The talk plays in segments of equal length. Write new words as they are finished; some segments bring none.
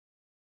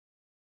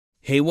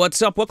Hey,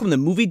 what's up? Welcome to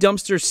Movie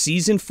Dumpster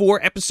Season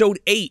 4, Episode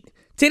 8.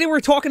 Today we're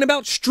talking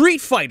about Street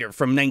Fighter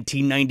from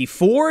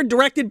 1994,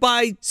 directed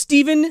by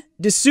Steven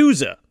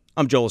D'Souza.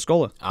 I'm Joel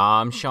Escola.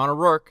 I'm Sean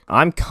O'Rourke.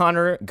 I'm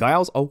Connor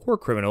Giles, a war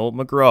criminal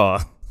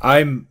McGraw.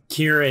 I'm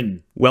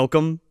Kieran.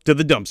 Welcome to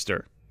the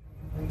dumpster.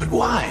 But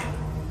why?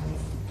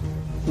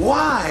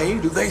 Why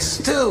do they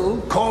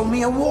still call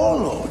me a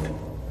warlord?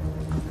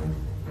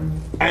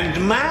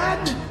 And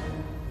mad?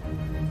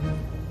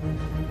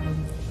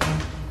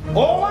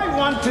 All I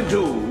want to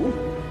do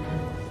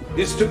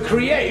is to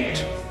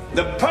create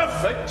the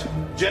perfect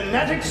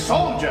genetic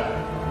soldier.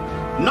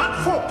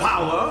 Not for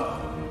power,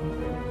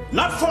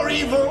 not for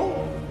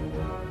evil,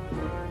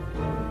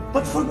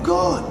 but for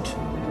good.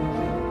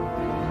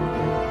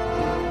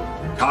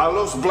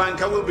 Carlos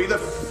Blanka will be the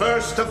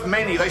first of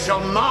many. They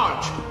shall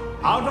march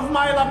out of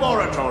my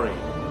laboratory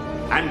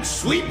and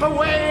sweep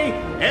away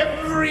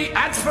every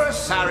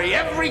adversary,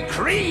 every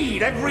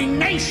creed, every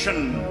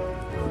nation,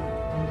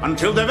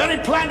 until the very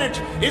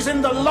planet is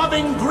in the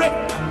loving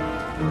grip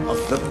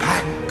of the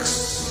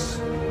Pax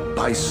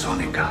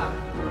Bisonica.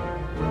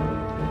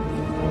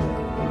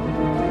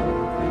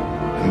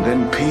 And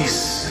then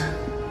peace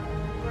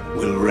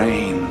will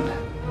reign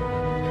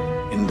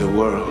in the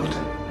world,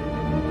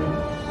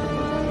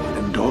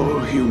 and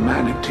all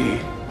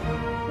humanity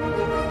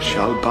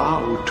shall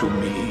bow to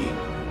me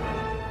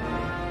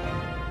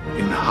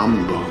in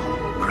humble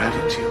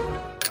gratitude.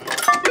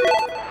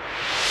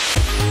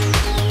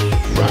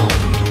 Round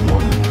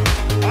one.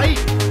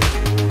 Fight!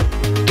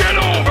 Get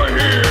over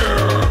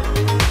here!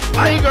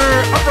 Tiger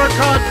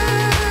uppercut!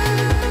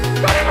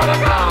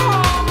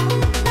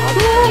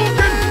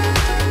 Hadouken!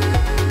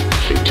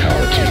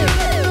 Fatality.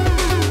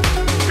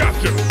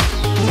 Gotcha!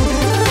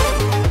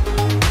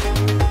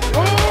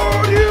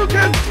 Oh, you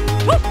can!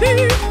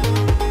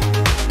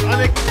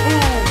 Sonic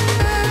boom!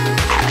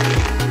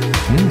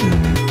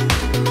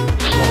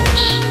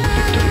 Flawless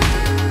victory.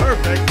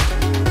 Perfect!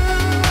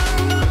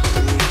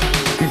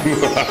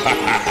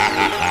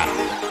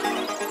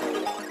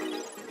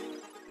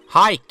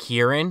 Hi,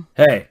 Kieran.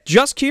 Hey.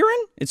 Just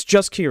Kieran? It's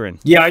just Kieran.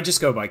 Yeah, I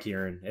just go by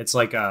Kieran. It's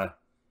like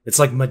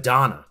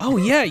Madonna. Oh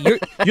yeah, you're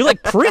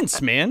like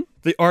Prince, man.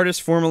 The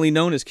artist formerly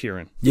known as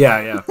Kieran.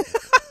 Yeah.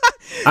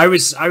 I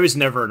was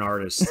never an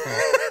artist.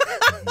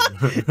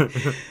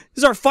 This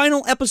is our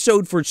final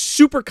episode for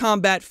Super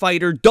Kombat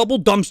Fighter Double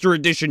Dumpster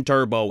Edition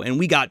Turbo, and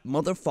we got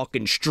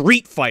motherfucking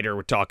Street Fighter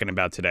we're talking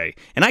about today,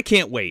 and I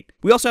can't wait.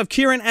 We also have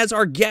Kieran as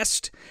our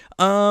guest,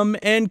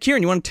 and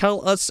Kieran, you want to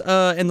tell us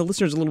and the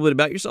listeners a little bit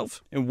about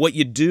yourself and what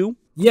you do?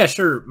 Yeah,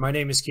 sure. My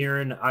name is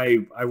Kieran.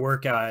 I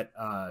work at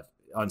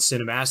on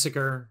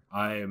Cinemassacre.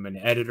 I am an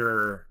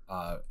editor,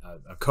 a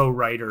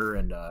co-writer,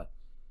 and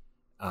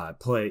I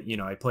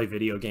play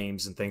video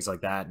games and things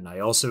like that, and I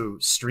also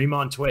stream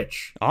on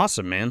Twitch.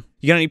 Awesome, man.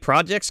 You got any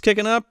projects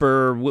kicking up,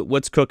 or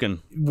what's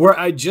cooking?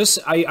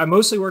 I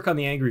mostly work on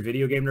the Angry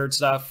Video Game Nerd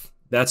stuff.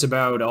 That's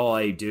about all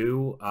I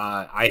do.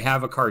 I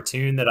have a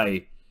cartoon that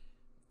I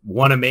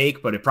want to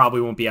make, but it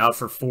probably won't be out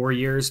for 4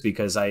 years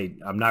because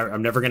I'm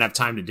never gonna have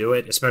time to do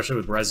it, especially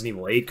with Resident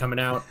Evil 8 coming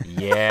out.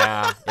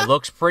 Yeah, it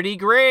looks pretty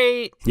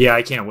great. Yeah,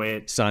 I can't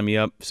wait. Sign me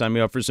up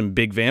for some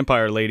big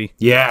vampire lady.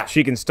 Yeah.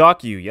 She can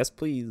stalk you, yes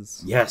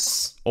please.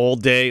 Yes. All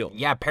day.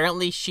 Yeah,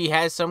 apparently she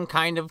has some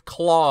kind of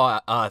claw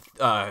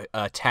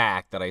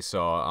attack that I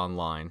saw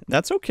online.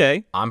 That's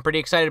okay. I'm pretty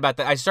excited about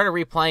that. I started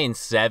replaying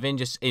 7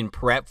 just in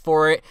prep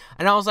for it,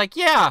 and I was like,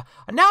 yeah,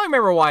 now I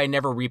remember why I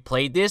never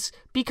replayed this,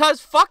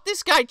 because fuck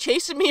this guy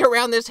chasing me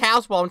around this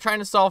house while I'm trying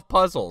to solve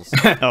puzzles.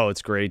 Oh,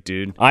 it's great,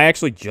 dude. I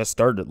actually just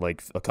started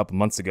like a couple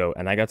months ago,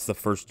 and I got to the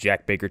first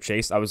Jack Baker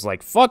chase. I was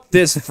like, fuck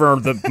this for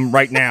the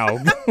right now.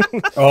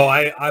 Oh,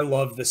 I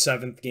love the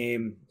 7th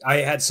game. I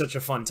had such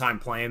a fun time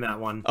playing that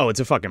one. Oh, it's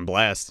a fucking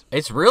blast.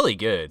 It's really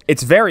good.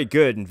 It's very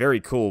good and very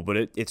cool, but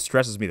it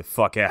stresses me the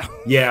fuck out.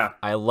 Yeah.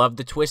 I love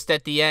the twist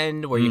at the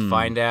end where you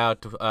find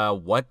out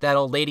what that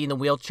old lady in the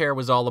wheelchair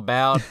was all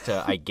about.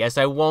 I guess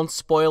I won't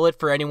spoil it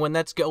for anyone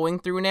that's going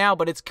through now,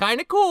 but it's kind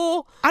of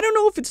cool. I don't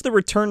know if it's the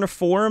return to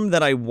form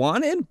that I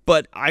wanted,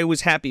 but I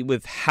was happy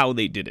with how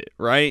they did it,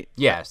 right?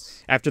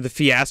 Yes. After the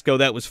fiasco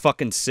that was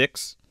fucking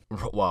 6.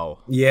 Whoa.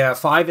 Yeah,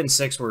 5 and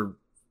 6 were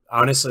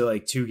honestly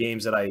like 2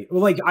 games that I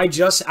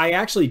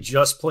actually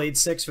just played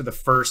 6 for the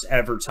first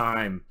ever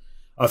time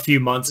a few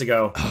months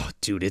ago. Oh,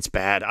 dude, it's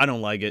bad. I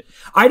don't like it.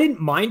 I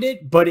didn't mind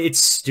it, but it's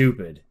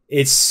stupid.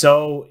 It's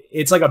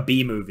like a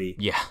B movie.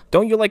 Yeah.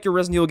 Don't you like your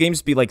Resident Evil games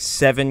to be like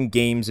 7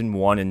 games in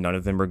one and none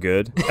of them are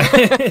good?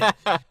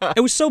 I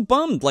was so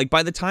bummed. Like,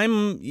 by the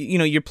time,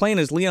 you're playing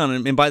as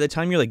Leon, and by the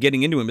time you're, like,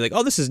 getting into it, and be like,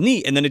 oh, this is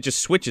neat, and then it just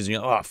switches, and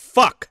you're like, oh,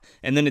 fuck.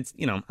 And then it's,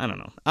 I don't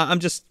know. I'm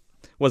just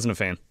wasn't a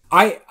fan.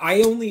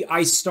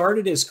 I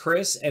started as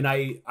Chris, and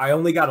I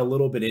only got a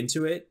little bit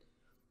into it.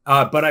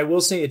 But I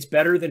will say it's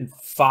better than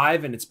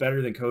 5, and it's better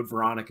than Code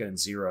Veronica and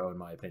 0, in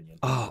my opinion.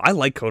 Oh, I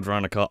like Code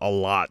Veronica a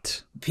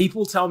lot.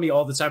 People tell me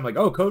all the time, like,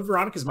 "Oh, Code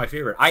Veronica is my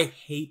favorite." I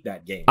hate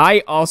that game.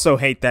 I also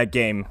hate that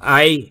game.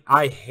 I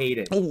hate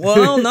it.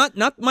 Well,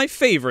 not my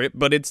favorite,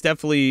 but it's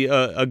definitely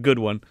a good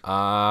one.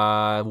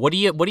 What are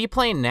you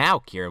playing now,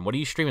 Kieran? What are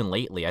you streaming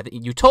lately?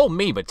 You told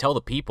me, but tell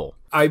the people.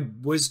 I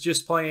was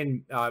just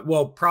playing.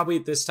 Well, probably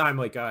at this time,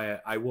 like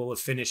I will have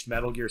finished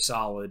Metal Gear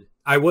Solid.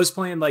 I was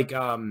playing like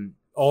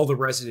all the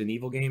Resident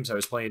Evil games. I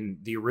was playing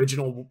the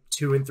original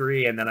 2 and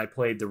 3, and then I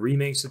played the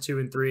remakes of 2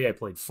 and 3. I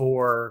played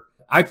 4.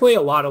 I play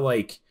a lot of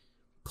like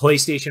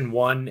PlayStation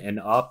 1 and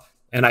up,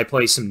 and I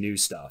play some new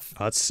stuff.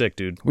 Oh, that's sick,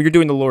 dude. Well, you're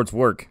doing the Lord's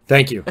work.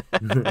 Thank you.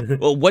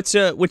 Well, what's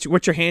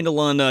your handle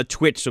on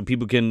Twitch so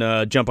people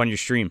can jump on your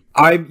stream?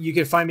 You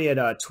can find me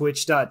at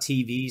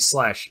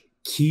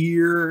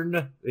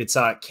twitch.tv/Kieran. It's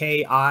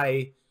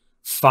KI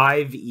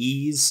 5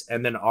 E's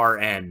and then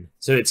RN.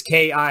 So it's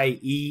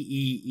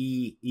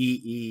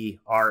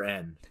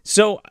KIEEEEERN.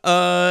 So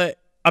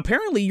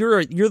apparently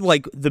you're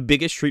like the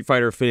biggest Street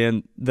Fighter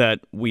fan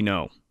that we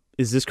know.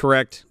 Is this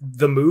correct?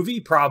 The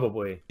movie,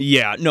 probably.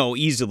 Yeah, no,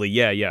 easily.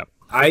 Yeah.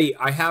 I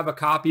have a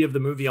copy of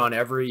the movie on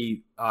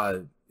every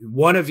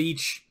one of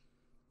each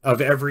of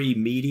every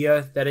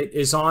media that it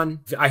is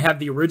on. I have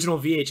the original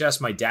VHS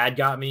my dad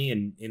got me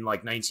in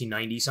like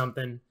 1990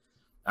 something.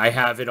 I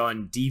have it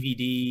on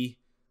DVD,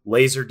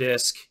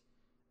 Laserdisc,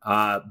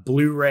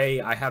 Blu-ray.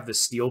 I have the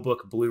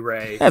Steelbook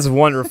Blu-ray. That's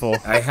wonderful.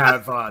 I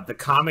have the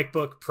comic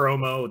book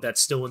promo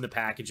that's still in the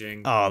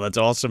packaging. Oh, that's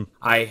awesome.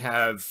 I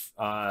have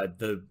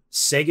the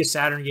Sega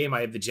Saturn game. I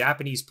have the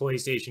Japanese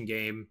PlayStation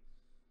game.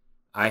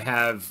 I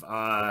have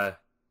I'm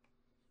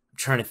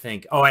trying to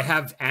think. Oh, I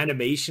have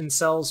animation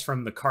cells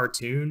from the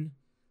cartoon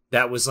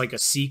that was like a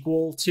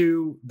sequel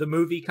to the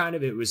movie, kind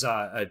of. It was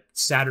a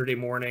Saturday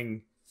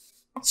morning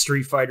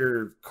Street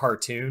Fighter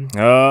cartoon.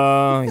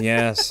 Oh,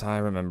 yes, I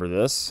remember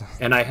this.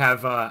 And I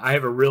have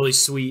a really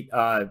sweet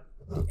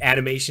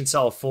animation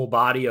cell, full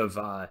body of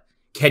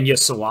Kenya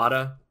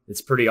Sawada.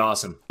 It's pretty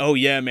awesome. Oh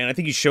yeah, man. I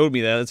think you showed me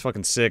that. That's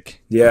fucking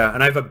sick. Yeah,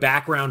 and I have a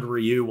background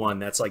Ryu one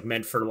that's like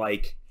meant for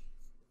like,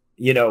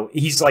 you know,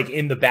 he's like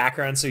in the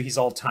background, so he's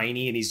all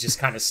tiny and he's just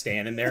kind of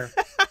standing there.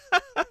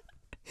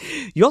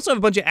 You also have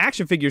a bunch of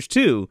action figures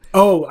too.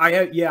 Oh,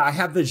 I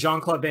have the Jean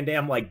Claude Van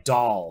Damme like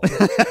doll.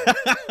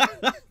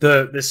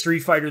 the Street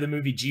Fighter the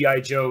movie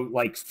G.I. Joe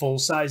like full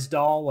size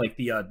doll, like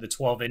the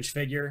 12-inch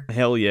figure.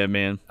 Hell yeah,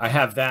 man. I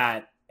have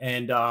that.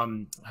 And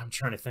I'm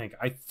trying to think.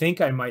 I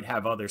think I might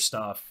have other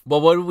stuff. Well,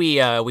 what we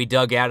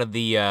dug out of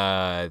the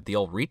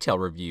old retail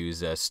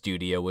reviews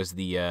studio was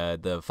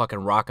the fucking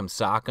Rock'em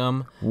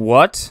Sock'em.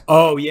 What?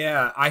 Oh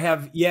yeah, I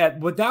have. Yeah,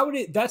 but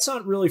that's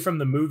not really from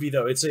the movie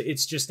though.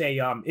 It's just a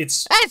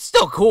it's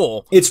still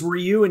cool. It's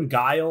Ryu and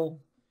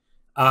Guile,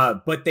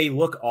 but they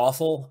look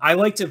awful. I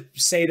like to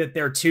say that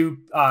they're two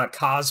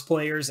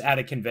cosplayers at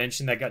a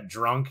convention that got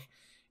drunk.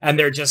 And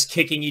they're just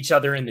kicking each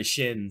other in the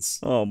shins.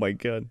 Oh my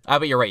god!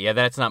 But you're right. Yeah,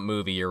 that's not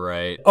movie. You're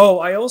right. Oh,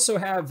 I also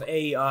have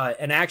a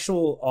an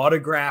actual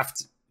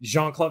autographed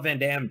Jean Claude Van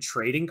Damme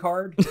trading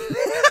card.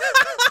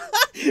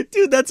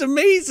 Dude, that's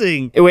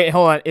amazing. Wait,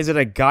 hold on. Is it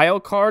a Guile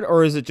card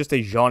or is it just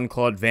a Jean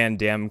Claude Van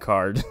Damme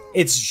card?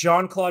 It's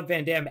Jean Claude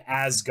Van Damme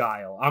as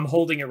Guile. I'm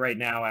holding it right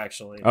now,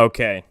 actually.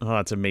 Okay. Oh,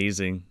 that's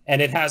amazing.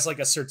 And it has like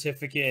a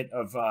certificate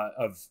of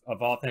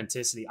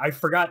authenticity. I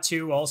forgot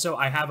to also.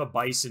 I have a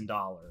Bison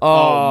dollar.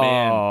 Oh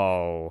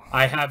man.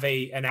 I have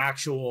an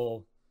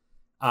actual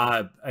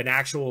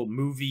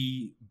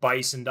movie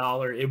Bison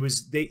dollar. It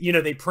was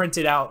they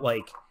printed out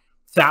like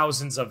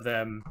thousands of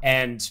them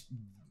and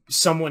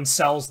someone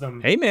sells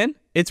them. Hey man,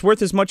 it's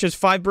worth as much as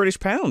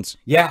 £5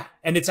 Yeah,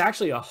 and it's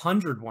actually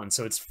 100 one,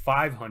 so it's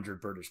 500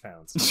 British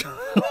pounds.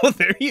 Oh,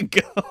 there you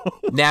go.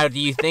 Now, do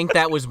you think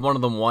that was one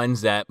of the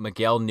ones that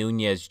Miguel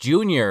Nunez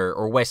Jr.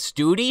 or Wes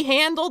Studi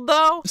handled,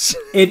 though?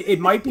 It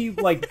might be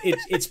like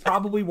it's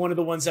probably one of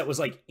the ones that was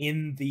like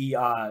in the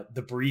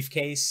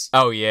briefcase.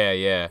 Oh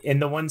yeah. In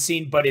the one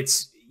scene, but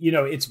it's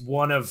it's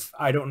one of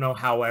I don't know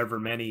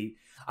however many.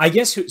 I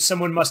guess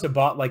someone must have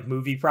bought like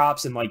movie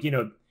props and like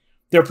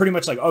they're pretty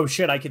much like, oh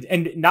shit, I could,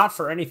 and not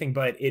for anything,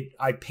 but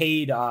I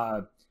paid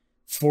or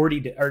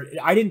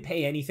I didn't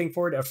pay anything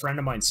for it. A friend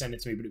of mine sent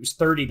it to me, but it was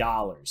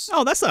 $30.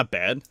 Oh, that's not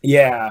bad.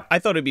 Yeah, I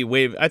thought it'd be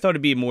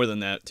more than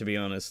that, to be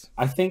honest.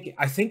 I think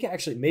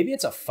actually maybe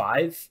it's a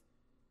 5.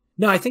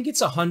 No, I think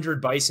it's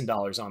 100 Bison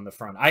dollars on the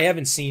front. I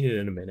haven't seen it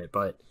in a minute,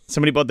 but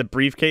somebody bought the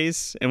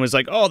briefcase and was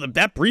like, oh,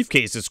 that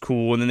briefcase is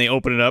cool, and then they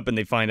open it up and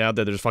they find out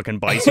that there's fucking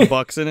Bison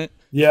bucks in it.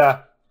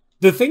 Yeah,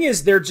 the thing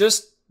is, they're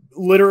just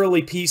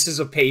literally pieces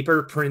of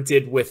paper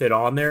printed with it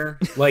on there.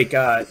 Like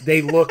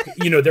they look,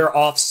 they're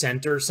off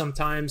center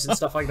sometimes and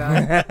stuff like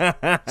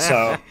that.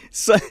 So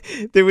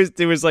there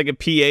was like a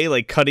PA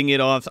like cutting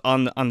it off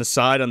on the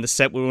side on the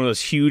set with one of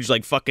those huge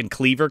like fucking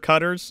cleaver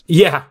cutters.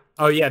 Yeah.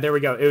 Oh yeah, there we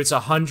go. It was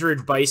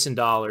 100 Bison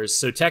dollars,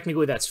 so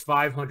technically that's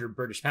 500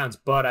 British pounds.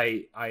 But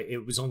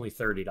it was only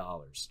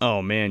 $30.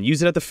 Oh man,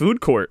 use it at the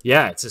food court.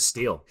 Yeah, it's a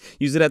steal.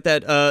 Use it at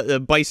that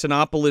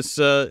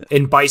Bisonopolis.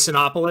 In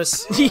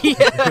Bisonopolis.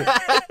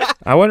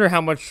 I wonder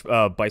how much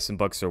Bison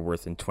bucks are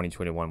worth in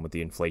 2021 with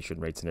the inflation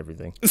rates and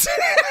everything.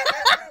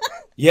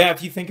 Yeah,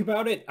 if you think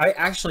about it, I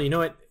actually, you know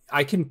what?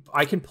 I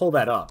can pull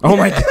that up. Oh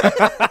my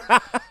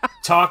god.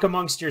 Talk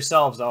amongst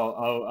yourselves.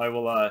 I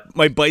will.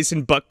 My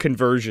Bison buck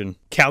conversion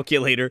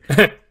calculator.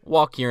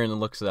 While Kieran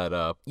looks that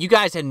up, you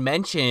guys had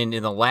mentioned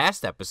in the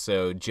last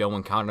episode, Joe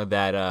and Connor,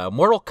 that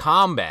Mortal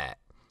Kombat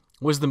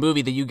was the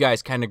movie that you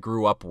guys kind of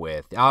grew up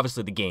with.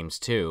 Obviously the games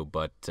too,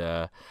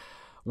 but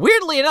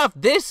weirdly enough,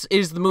 this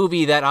is the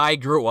movie that I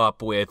grew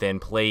up with and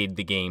played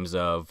the games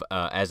of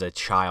as a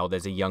child,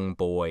 as a young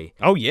boy.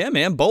 Oh yeah,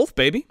 man, both,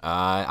 baby.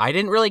 I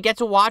didn't really get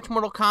to watch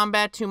Mortal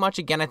Kombat too much.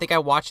 Again, I think I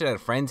watched it at a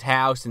friend's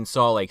house and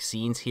saw like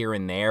scenes here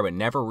and there, but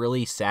never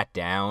really sat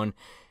down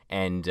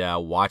and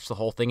watched the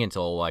whole thing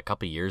until a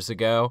couple years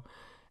ago.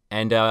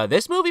 And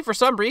this movie, for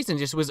some reason,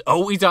 just was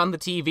always on the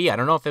TV. I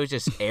don't know if it was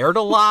just aired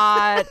a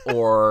lot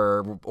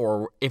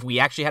or if we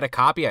actually had a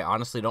copy. I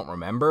honestly don't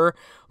remember.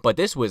 But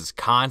this was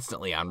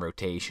constantly on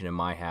rotation in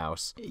my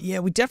house. Yeah,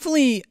 we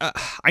definitely,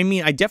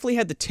 I definitely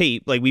had the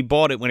tape. Like, we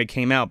bought it when it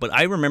came out, but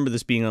I remember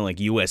this being on, like,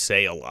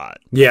 USA a lot.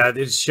 Yeah,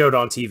 it showed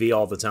on TV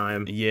all the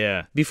time.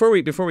 Yeah. Before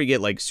we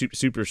get, like,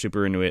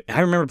 super into it,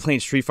 I remember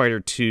playing Street Fighter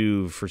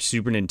 2 for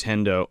Super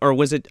Nintendo. Or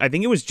was it, I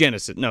think it was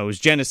Genesis. No, it was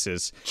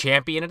Genesis.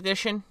 Champion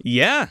Edition?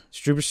 Yeah.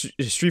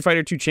 Street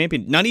Fighter 2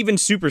 Champion. Not even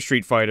Super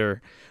Street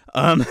Fighter.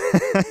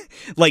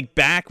 Like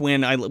back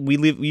when we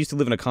used to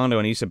live in a condo,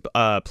 and I used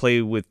to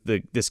play with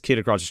this kid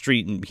across the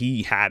street, and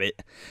he had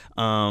it.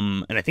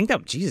 And I think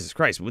that, Jesus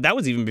Christ, that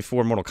was even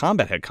before Mortal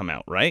Kombat had come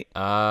out, right?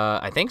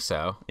 I think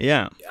so.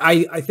 Yeah.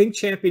 I think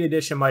Champion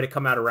Edition might have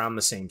come out around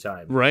the same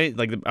time. Right?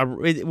 Like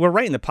we're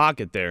right in the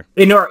pocket there.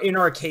 In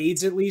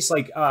arcades at least,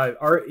 like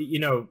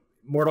Mortal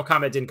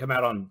Kombat didn't come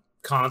out on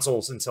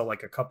consoles until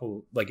like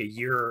a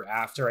year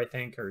after, I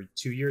think, or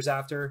 2 years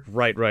after.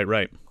 Right.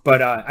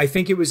 But I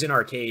think it was in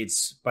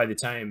arcades by the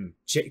time,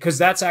 because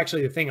that's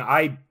actually the thing.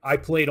 I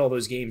played all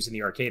those games in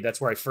the arcade.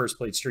 That's where I first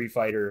played Street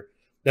Fighter.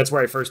 That's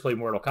where I first played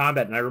Mortal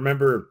Kombat. And I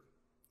remember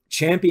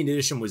Champion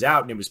Edition was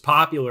out and it was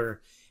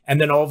popular. And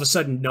then all of a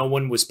sudden no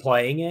one was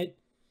playing it.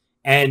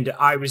 And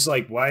I was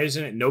like, why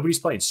isn't it? Nobody's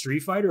playing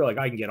Street Fighter. Like,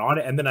 I can get on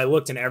it. And then I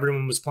looked and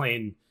everyone was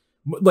playing.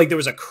 Like, there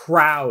was a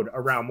crowd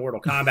around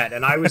Mortal Kombat,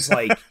 and I was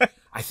like,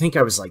 I think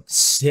I was like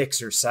 6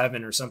 or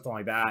 7 or something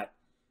like that.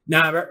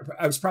 No,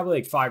 I was probably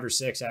like 5 or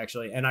 6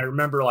 actually, and I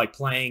remember like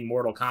playing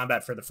Mortal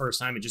Kombat for the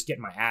first time and just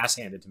getting my ass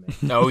handed to me.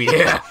 Oh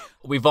yeah,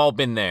 we've all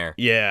been there.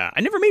 Yeah,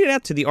 I never made it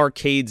out to the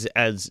arcades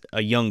as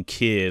a young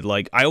kid.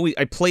 Like,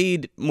 I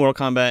played Mortal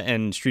Kombat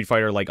and Street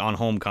Fighter like on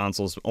home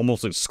consoles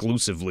almost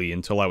exclusively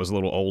until I was a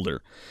little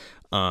older.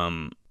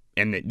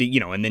 And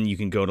then you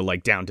can go to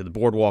like down to the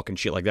boardwalk and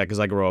shit like that, because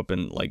I grew up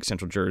in like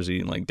Central Jersey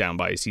and like down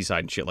by Seaside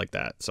and shit like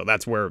that. So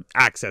that's where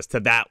access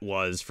to that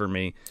was for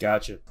me.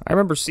 Gotcha. I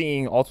remember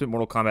seeing Ultimate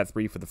Mortal Kombat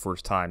 3 for the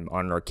first time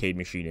on an arcade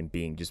machine and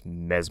being just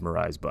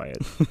mesmerized by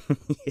it.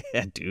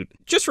 Yeah, dude.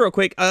 Just real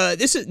quick,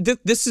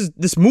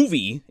 this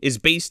movie is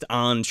based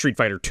on Street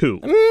Fighter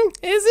 2.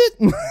 Is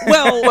it?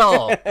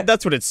 Well,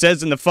 that's what it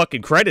says in the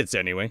fucking credits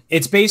anyway.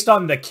 It's based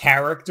on the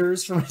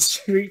characters from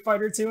Street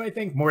Fighter 2, I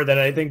think, more than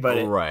anything.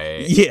 But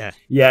Right.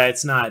 Yeah,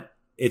 it's not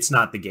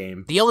the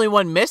game. The only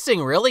one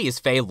missing really is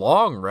Fei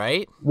Long,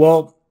 right?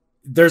 Well,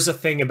 there's a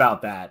thing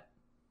about that.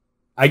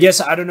 I guess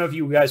I don't know if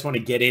you guys want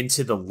to get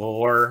into the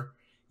lore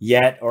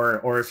yet,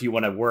 or if you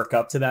want to work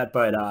up to that.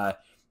 But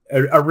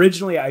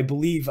originally, I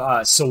believe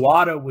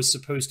Sawada was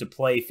supposed to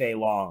play Fei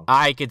Long.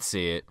 I could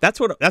see it. That's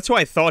who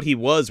I thought he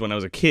was when I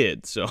was a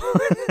kid. So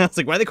I was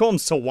like, why do they call him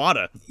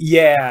Sawada?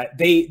 Yeah,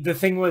 the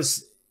thing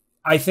was,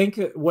 I think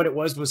what it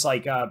was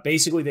like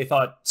basically they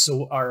thought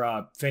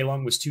Fei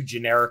Long was too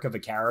generic of a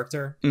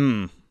character,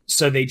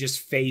 so they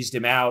just phased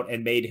him out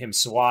and made him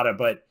Sawada.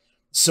 But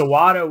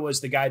Sawada was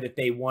the guy that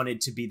they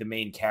wanted to be the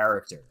main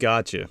character.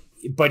 Gotcha.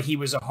 But he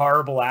was a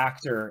horrible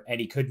actor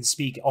and he couldn't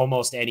speak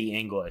almost any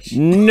English.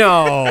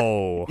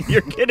 No.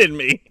 You're kidding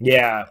me.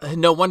 Yeah.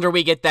 No wonder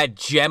we get that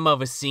gem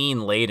of a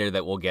scene later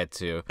that we'll get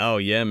to. Oh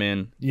yeah,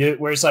 man.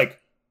 Where it's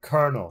like,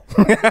 Colonel,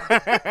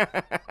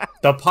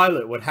 the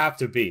pilot would have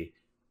to be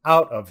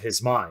out of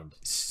his mind.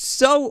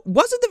 So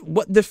wasn't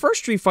the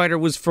first Street Fighter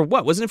was for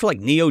what? Wasn't it for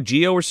like Neo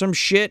Geo or some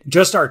shit?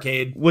 Just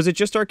arcade. Was it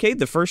just arcade?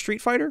 The first Street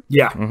Fighter?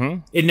 Yeah. Mm-hmm.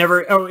 It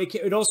never. Oh,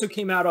 it also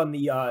came out on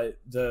the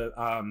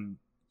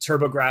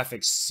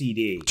TurboGrafx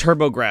CD.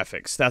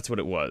 TurboGrafx. That's what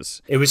it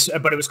was. It was,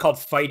 but it was called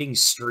Fighting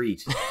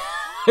Street.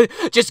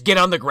 Just get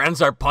on the ground,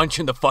 start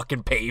punching the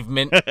fucking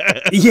pavement.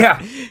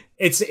 Yeah,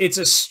 it's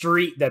a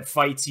street that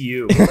fights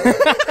you.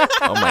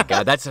 Oh my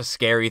god, that's a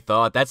scary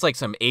thought. That's like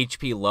some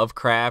H.P.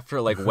 Lovecraft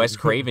or like Wes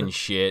Craven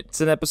shit.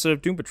 It's an episode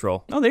of Doom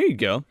Patrol. Oh, there you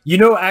go. You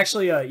know,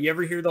 actually, you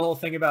ever hear the whole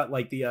thing about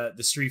like the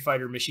Street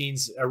Fighter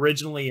machines?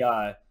 Originally,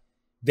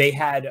 they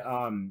had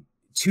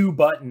 2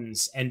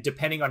 buttons, and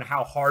depending on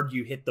how hard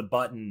you hit the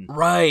button,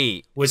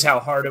 Right. was how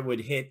hard it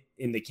would hit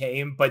in the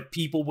game. But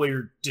people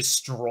were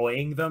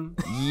destroying them,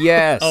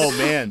 Yes. Oh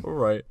man.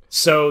 Right.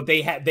 so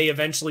they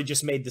eventually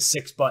just made the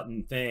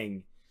 6-button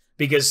thing.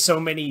 Because so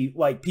many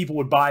like people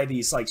would buy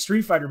these like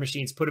Street Fighter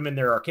machines, put them in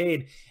their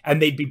arcade,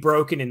 and they'd be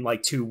broken in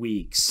like 2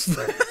 weeks.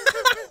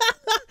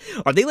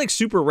 Are they like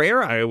super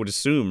rare? I would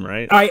assume,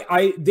 right?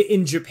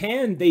 In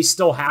Japan they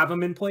still have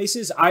them in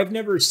places. I've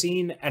never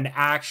seen an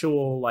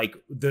actual like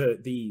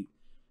the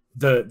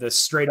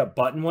straight up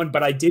button one,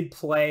 but I did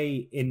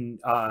play in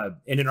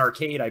an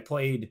arcade. I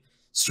played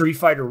Street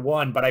Fighter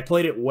 1, but I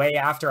played it way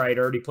after I had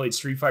already played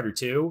Street Fighter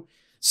 2.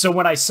 So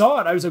when I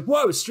saw it, I was like,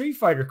 whoa, Street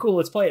Fighter, cool,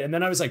 let's play it. And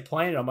then I was like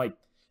playing it, I'm like,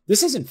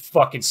 this isn't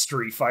fucking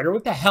Street Fighter.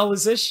 What the hell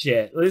is this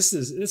shit? This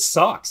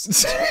sucks.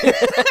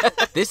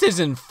 This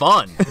isn't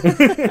fun.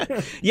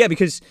 Yeah,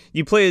 because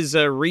you play as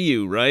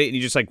Ryu, right? And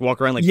you just like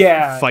walk around like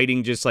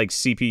fighting just like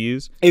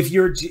CPUs. If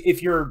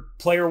you're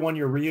player 1,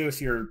 you're Ryu.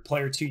 If you're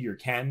player 2, you're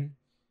Ken.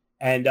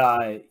 And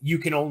you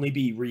can only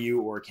be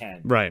Ryu or Ken.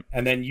 Right.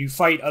 And then you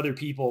fight other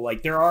people.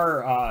 Like there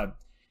are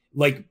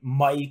like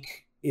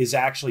Mike is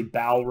actually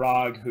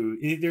Balrog, who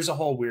there's a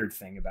whole weird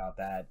thing about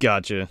that.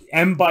 Gotcha.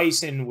 M.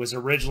 Bison was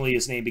originally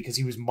his name because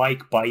he was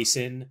Mike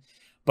Bison,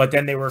 but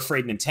then they were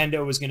afraid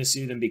Nintendo was going to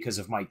sue them because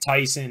of Mike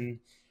Tyson,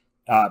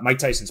 Mike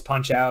Tyson's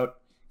Punch-Out,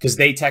 because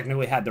they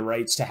technically had the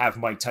rights to have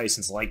Mike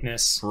Tyson's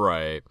likeness.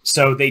 Right.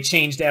 So they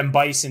changed M.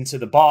 Bison to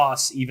the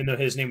boss, even though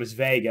his name was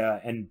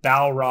Vega, and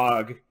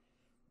Balrog,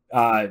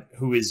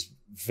 who is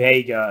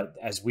Vega,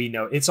 as we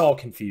know. It's all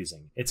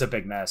confusing. It's a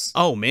big mess.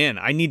 Oh man,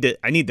 I need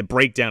the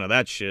breakdown of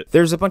that shit.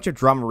 There's a bunch of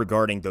drama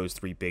regarding those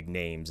 3 big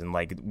names, and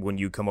like when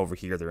you come over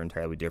here, they're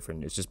entirely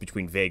different. It's just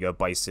between Vega,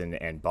 Bison,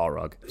 and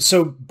Balrog.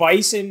 So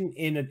Bison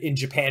in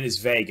Japan is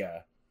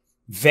Vega.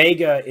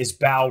 Vega is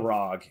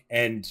Balrog,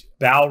 and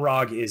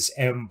Balrog is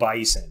M.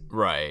 Bison.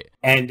 Right.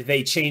 And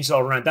they changed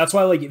all around. That's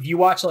why, like, if you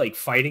watch like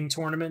fighting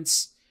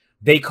tournaments,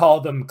 they call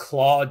them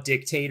Claw,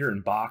 Dictator,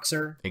 and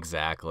Boxer.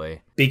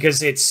 Exactly.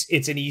 Because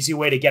it's an easy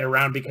way to get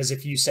around, because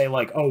if you say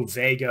like, oh,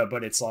 Vega,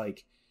 but it's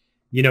like,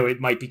 you know, it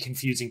might be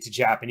confusing to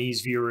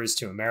Japanese viewers,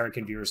 to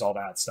American viewers, all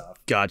that stuff.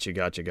 Gotcha.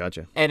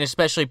 And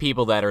especially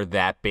people that are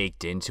that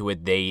baked into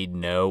it, they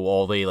know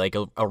all the like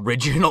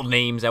original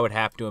names, I would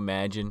have to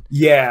imagine.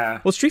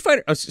 Yeah. Well, Street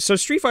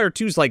Fighter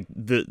 2 is like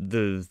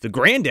the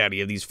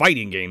granddaddy of these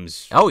fighting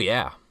games. Oh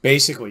yeah.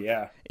 Basically,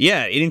 yeah.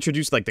 Yeah, it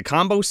introduced like the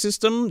combo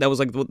system. That was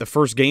like the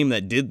first game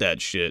that did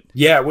that shit.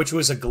 Yeah, which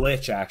was a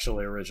glitch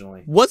actually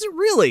originally. Was it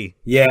really?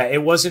 Yeah,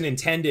 it wasn't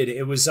intended.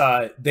 It was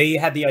they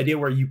had the idea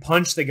where you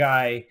punch the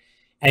guy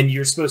and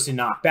you're supposed to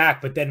knock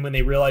back, but then when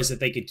they realized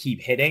that they could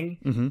keep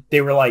hitting,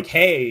 they were like,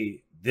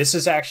 hey, this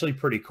is actually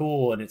pretty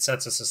cool, and it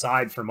sets us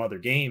aside from other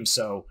games.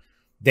 So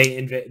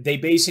they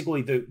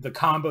basically, the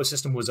combo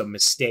system was a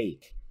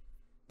mistake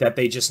that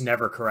they just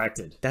never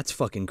corrected. That's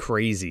fucking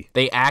crazy.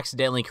 They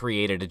accidentally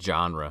created a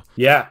genre.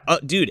 Yeah.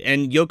 Dude,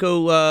 and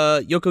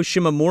Yoko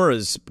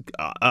Shimomura's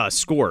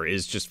score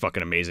is just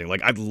fucking amazing.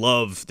 Like, I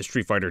love the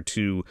Street Fighter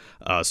 2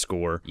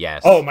 score.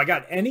 Yes. Oh my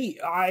god. I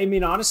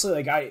mean,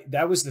 honestly, like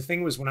that was the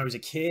thing, was when I was a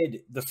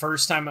kid, the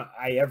first time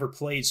I ever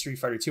played Street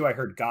Fighter 2, I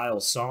heard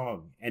Guile's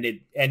song, and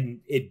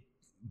it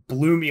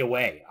blew me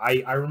away.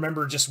 I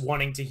remember just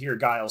wanting to hear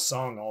Guile's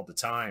song all the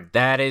time.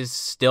 That is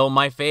still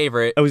my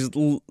favorite. I was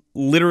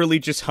literally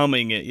just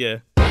humming it, yeah.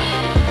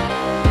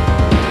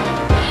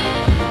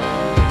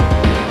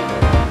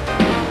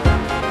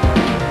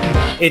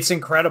 It's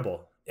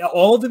incredible.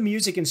 All the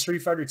music in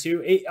Street Fighter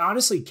 2,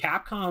 honestly,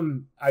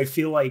 Capcom, I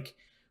feel like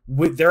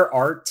with their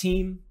art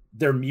team,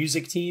 their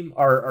music team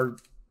are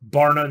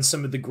bar none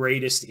some of the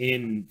greatest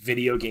in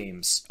video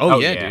games. Oh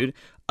yeah, dude.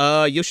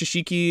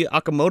 Yoshishiki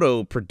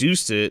Akamoto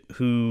produced it,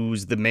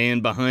 who's the man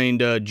behind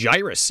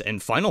Gyrus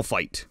and Final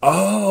Fight.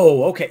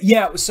 Oh, okay.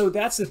 Yeah, so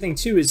that's the thing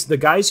too, is the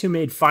guys who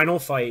made Final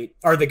Fight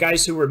are the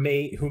guys who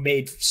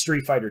made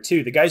Street Fighter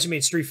 2. The guys who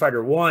made Street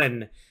Fighter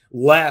 1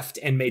 left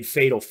and made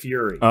Fatal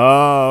Fury.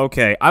 Oh,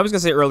 okay. I was going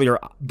to say earlier...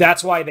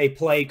 That's why they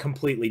play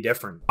completely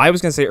different. I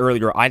was going to say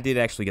earlier, I did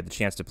actually get the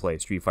chance to play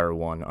Street Fighter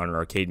 1 on an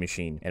arcade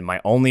machine, and my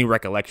only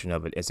recollection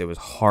of it is it was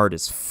hard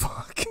as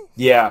fuck.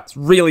 Yeah. It's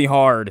really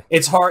hard.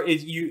 It's hard.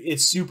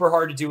 It's super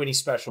hard to do any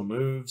special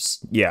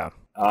moves. Yeah.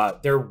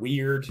 They're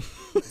weird.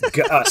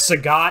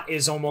 Sagat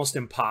is almost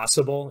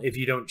impossible if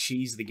you don't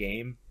cheese the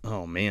game.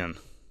 Oh, man.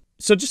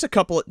 So just a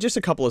couple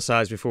of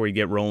sides before we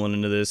get rolling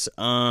into this.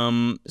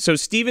 So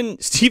Steven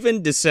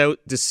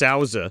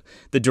DeSouza,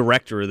 the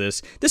director of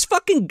this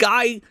fucking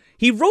guy,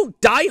 he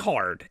wrote Die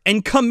Hard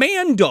and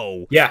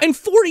Commando, and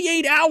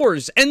 48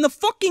 Hours and The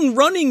fucking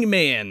Running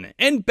Man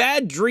and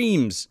Bad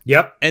Dreams.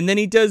 Yep. And then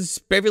he does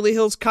Beverly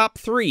Hills Cop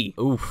 3.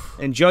 Oof.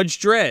 And Judge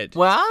Dredd.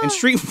 What? And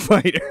Street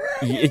Fighter.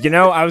 You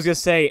know, I was gonna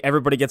say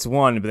everybody gets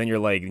one, but then you're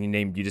like,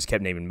 you just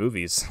kept naming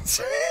movies.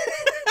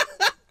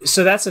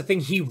 So that's the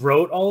thing. He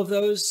wrote all of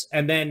those,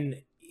 and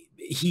then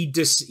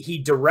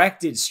he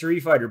directed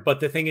Street Fighter, but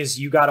the thing is,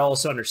 you got to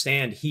also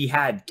understand he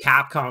had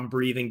Capcom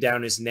breathing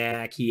down his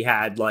neck. He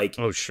had like,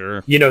 oh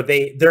sure, you know,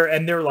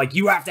 they're like,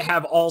 you have to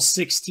have all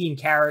 16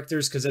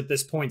 characters because at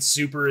this point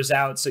Super is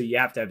out, so you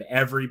have to have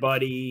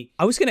everybody.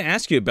 I was gonna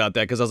ask you about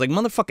that because I was like,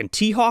 motherfucking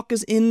T-Hawk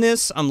is in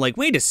this. I'm like,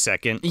 wait a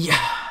second. Yeah.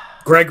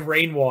 Greg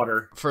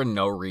Rainwater. For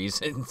no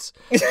reasons.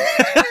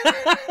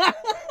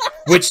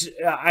 Which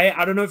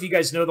I don't know if you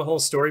guys know the whole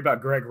story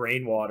about Greg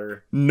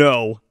Rainwater.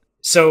 No.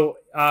 So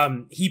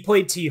he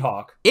played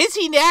T-Hawk. Is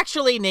he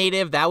actually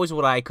native? That was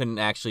what I couldn't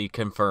actually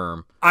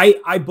confirm.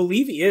 I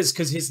believe he is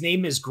because his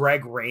name is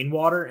Greg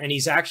Rainwater, and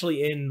he's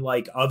actually in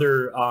like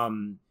other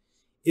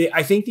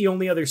I think the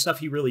only other stuff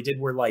he really did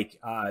were like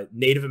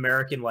Native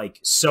American like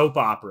soap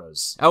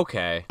operas.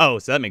 Okay. Oh,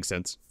 so that makes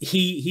sense.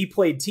 He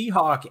played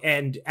T-Hawk,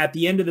 and at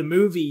the end of the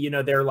movie, you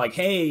know, they're like,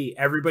 hey,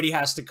 everybody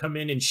has to come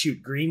in and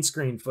shoot green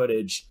screen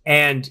footage.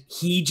 And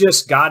he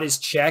just got his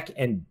check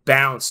and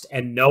bounced,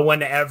 and no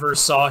one ever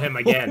saw him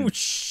again. Oh,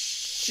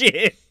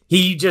 shit.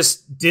 He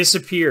just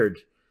disappeared,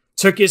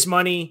 took his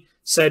money,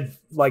 said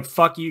like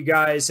fuck you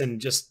guys, and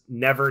just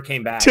never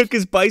came back. Took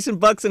his Bison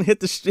bucks and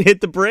hit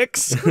the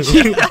bricks.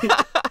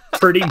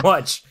 Pretty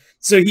much.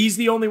 So he's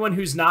the only one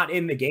who's not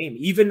in the game.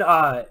 Even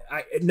no,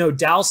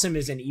 Dalsim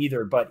isn't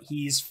either, but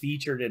he's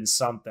featured in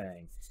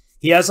something.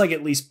 He has like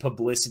at least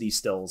publicity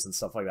stills and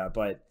stuff like that.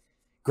 But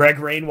Greg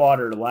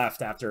Rainwater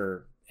left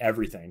after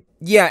everything.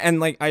 Yeah, and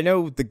like I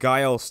know the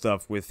Guile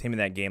stuff with him in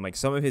that game, like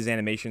some of his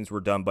animations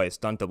were done by a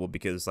stunt double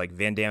because like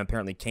Van Damme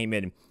apparently came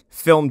in,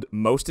 filmed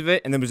most of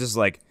it, and then was just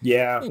like,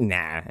 yeah,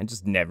 nah, and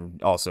just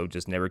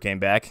never came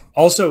back.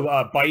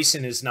 Also,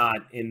 Bison is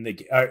not in the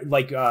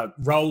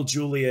Raul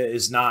Julia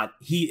is not.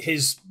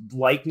 His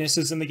likeness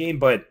is in the game,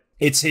 but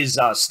it's his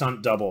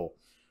stunt double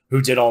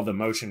who did all the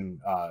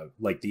motion,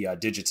 like the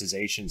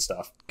digitization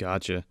stuff.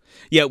 Gotcha.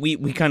 Yeah,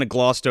 we kind of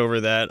glossed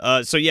over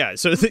that.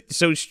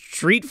 So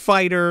Street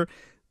Fighter,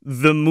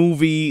 the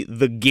movie,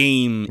 the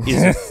game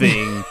is a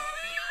thing.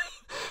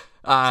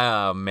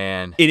 Oh,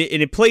 man.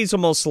 It plays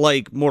almost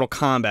like Mortal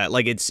Kombat.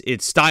 Like, it's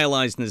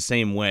stylized in the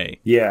same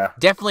way. Yeah.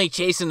 Definitely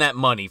chasing that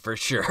money, for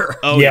sure.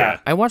 Oh, yeah.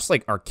 I watched,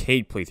 like,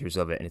 arcade playthroughs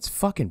of it, and it's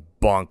fucking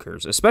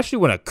bonkers. Especially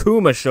when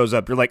Akuma shows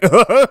up. You're like,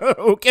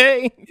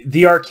 okay.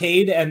 The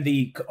arcade and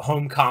the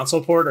home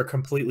console port are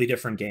completely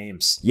different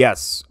games.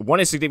 Yes.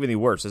 One is significantly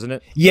worse, isn't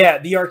it? Yeah,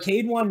 the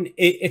arcade one,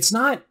 it's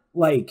not,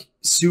 like,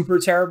 super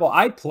terrible.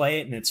 I play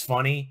it, and it's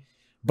funny.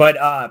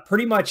 But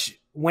pretty much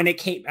when it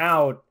came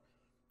out,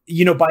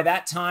 you know, by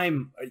that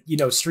time, you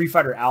know, Street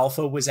Fighter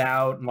Alpha was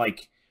out and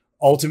like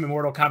Ultimate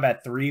Mortal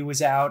Kombat 3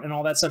 was out and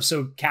all that stuff.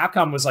 So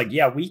Capcom was like,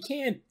 yeah, we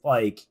can't,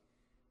 like,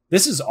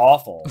 this is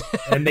awful.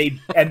 And they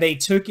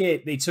took the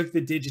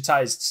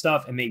digitized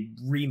stuff and they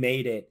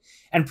remade it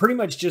and pretty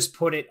much just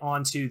put it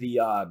onto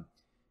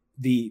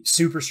the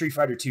Super Street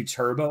Fighter 2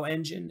 Turbo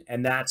engine,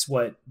 and that's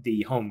what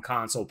the home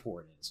console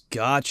port is.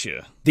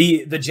 Gotcha.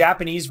 The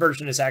Japanese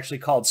version is actually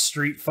called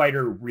Street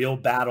Fighter Real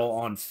Battle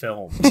on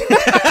Film.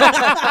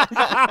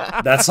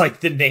 That's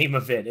like the name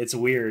of it. It's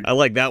weird. I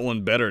like that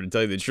one better, to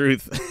tell you the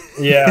truth.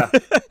 Yeah.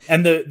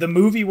 And the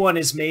movie one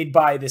is made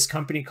by this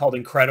company called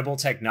Incredible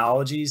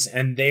Technologies,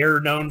 and they're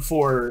known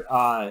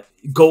for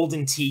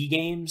Golden Tee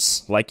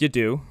games. Like you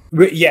do.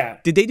 Yeah.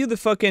 Did they do the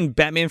fucking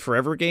Batman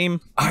Forever game?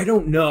 I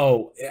don't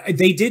know.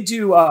 They did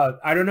do,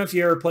 I don't know if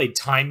you ever played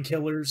Time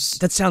Killers.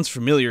 That sounds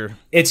familiar.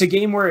 It's a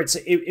game where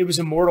it was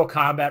a Mortal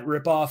Kombat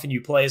ripoff, and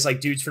you play as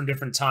like dudes from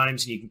different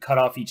times, and you can cut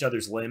off each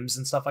other's limbs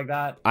and stuff like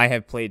that. I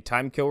have played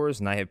Time Killers,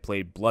 and I have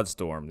played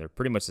Bloodstorm. They're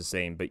pretty much the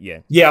same, but yeah.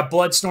 Yeah,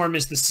 Bloodstorm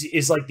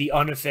is like the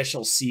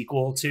unofficial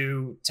sequel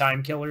to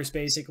Time Killers,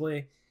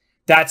 basically.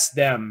 That's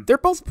them. They're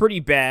both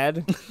pretty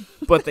bad,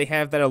 but they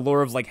have that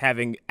allure of like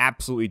having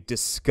absolutely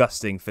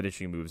disgusting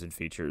finishing moves and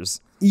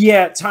features.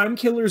 Yeah, Time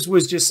Killers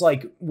was just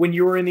like when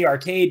you were in the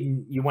arcade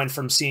and you went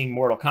from seeing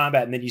Mortal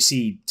Kombat and then you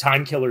see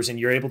Time Killers and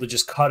you're able to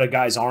just cut a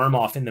guy's arm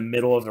off in the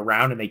middle of the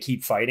round and they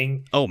keep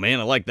fighting. Oh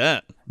man, I like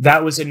that.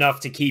 That was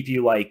enough to keep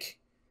you like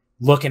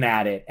looking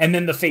at it. And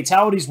then the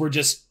fatalities were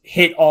just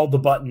hit all the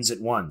buttons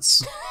at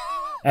once.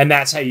 And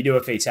that's how you do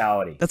a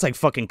fatality. That's like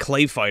fucking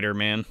Clay Fighter,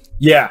 man.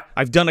 Yeah.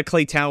 I've done a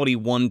Claytality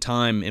one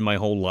time in my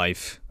whole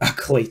life. A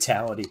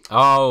Claytality.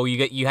 Oh,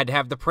 you had to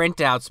have the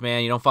printouts,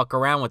 man. You don't fuck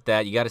around with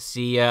that. You got to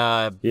see,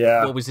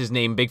 what was his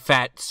name? Big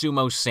Fat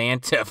Sumo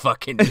Santa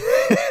fucking...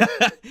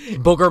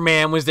 Booger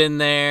Man was in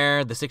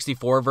there, the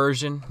 64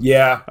 version.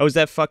 Yeah. I was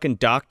that fucking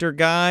doctor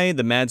guy,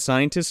 the mad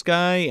scientist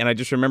guy, and I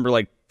just remember,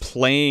 like,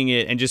 playing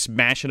it and just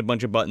mashing a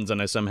bunch of buttons,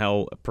 and I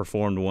somehow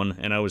performed one,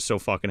 and I was so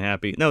fucking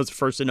happy. That was the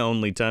first and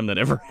only time that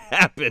ever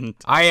happened.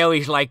 I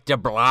always liked the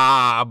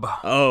blob.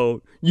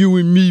 Oh, you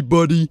and me,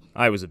 buddy.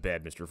 I was a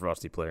bad Mr.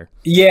 Frosty player.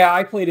 Yeah,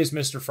 I played as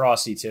Mr.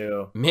 Frosty,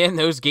 too. Man,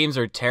 those games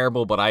are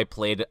terrible, but I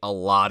played a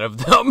lot of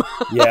them.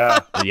 Yeah.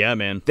 Yeah,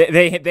 man.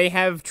 They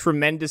have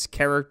tremendous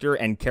character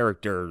and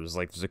characters.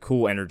 Like, there's a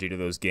cool energy to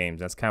those games.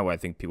 That's kind of what I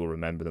think people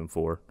remember them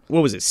for.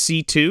 What was it,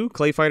 C2?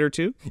 Clay Fighter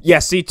 2? Yeah,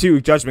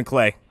 C2, Judgment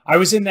Clay. I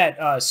was in that,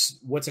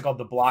 what's it called,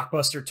 the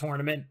Blockbuster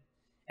tournament,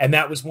 and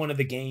that was one of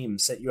the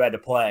games that you had to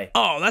play.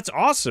 Oh, that's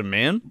awesome,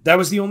 man. That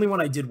was the only one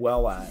I did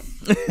well at.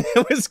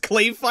 It was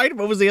Clay Fight?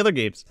 What was the other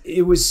games?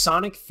 It was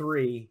Sonic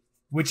 3,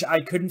 which I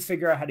couldn't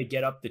figure out how to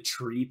get up the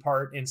tree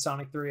part in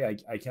Sonic 3.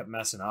 I kept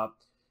messing up.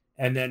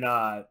 And then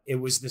it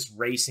was this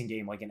racing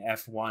game, like an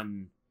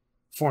F1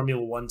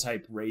 Formula 1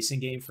 type racing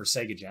game for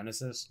Sega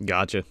Genesis.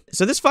 Gotcha.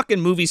 So this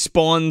fucking movie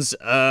spawns they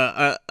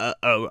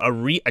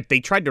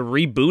tried to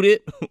reboot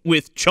it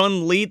with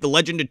Chun-Li, the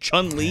legend of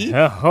Chun-Li.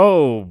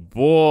 Oh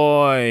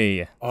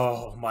boy.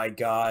 Oh my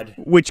god.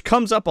 Which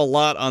comes up a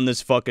lot on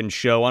this fucking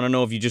show. I don't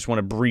know if you just want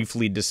to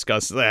briefly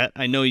discuss that.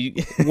 I know you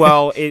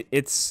Well,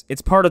 it's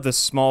part of the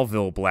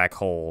Smallville black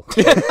hole.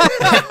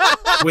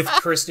 With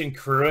Kristen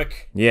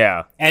Cruick.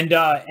 Yeah.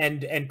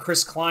 And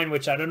Chris Klein,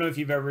 which I don't know if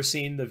you've ever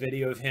seen the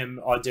video of him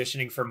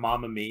auditioning for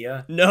Mamma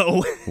Mia.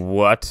 No.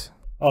 What?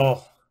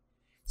 Oh.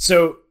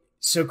 So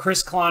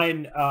Chris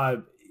Klein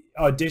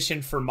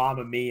auditioned for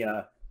Mamma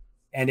Mia,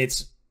 and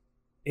it's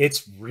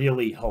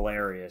really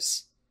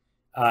hilarious.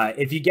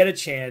 If you get a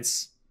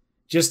chance,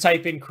 just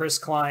type in Chris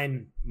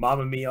Klein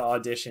Mamma Mia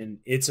audition.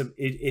 It's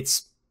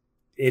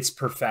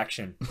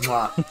perfection.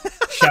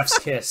 Mwah. Chef's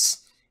kiss.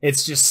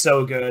 It's just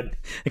so good.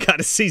 I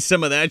gotta see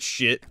some of that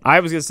shit. I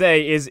was gonna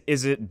say,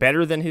 is it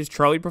better than his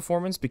Charlie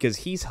performance? Because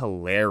he's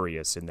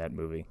hilarious in that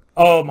movie.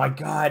 Oh my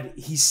god,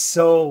 he's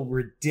so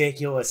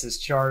ridiculous as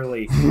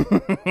Charlie.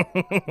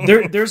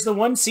 There's the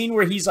one scene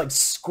where he's like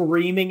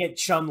screaming at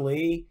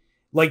Chun-Li.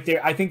 Like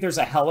I think there's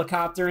a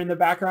helicopter in the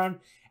background,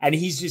 and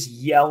he's just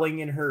yelling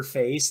in her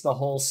face the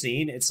whole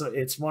scene.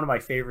 It's one of my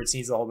favorite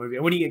scenes of the whole movie.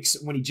 And when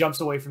he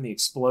jumps away from the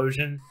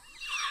explosion.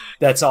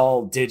 That's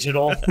all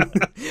digital.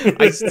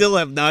 I still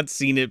have not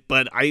seen it,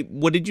 but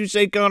what did you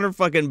say, Connor?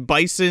 Fucking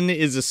Bison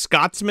is a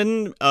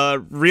Scotsman,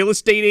 real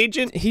estate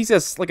agent? He's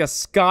like a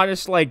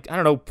Scottish, like, I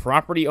don't know,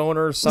 property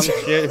owner or some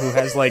shit who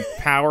has like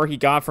power he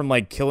got from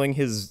like killing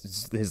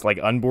his like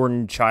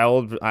unborn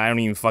child. I don't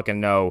even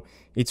fucking know.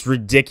 It's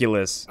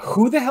ridiculous.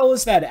 Who the hell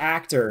is that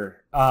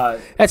actor?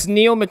 That's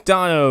Neil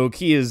McDonough.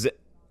 He is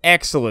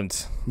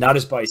excellent. Not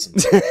as Bison.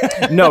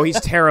 No, he's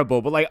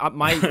terrible. But like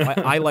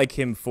I like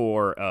him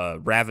for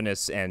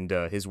Ravenous and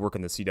his work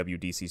on the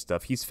CWDC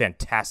stuff. He's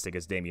fantastic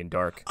as Damien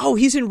Dark. Oh,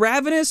 he's in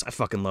Ravenous? I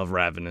fucking love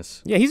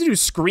Ravenous. Yeah, he's the dude who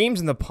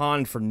screams in the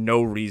pond for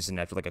no reason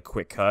after like a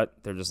quick cut.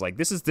 They're just like,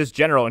 this is this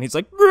general, and he's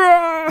like,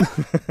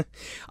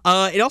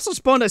 it also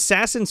spawned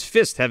Assassin's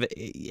Fist. Have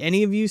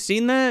any of you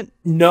seen that?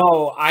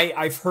 No,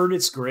 I've heard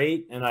it's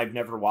great, and I've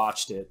never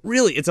watched it.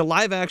 Really? It's a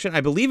live action.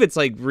 I believe it's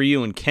like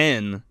Ryu and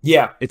Ken.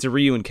 Yeah. It's a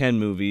Ryu and Ken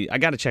movie. I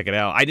got to check it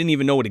out. I didn't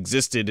even know it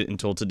existed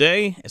until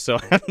today, so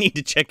I need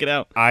to check it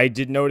out. I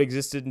didn't know it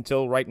existed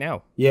until right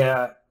now.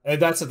 Yeah,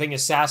 and that's the thing.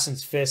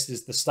 Assassin's Fist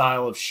is the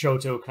style of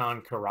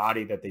Shotokan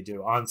karate that they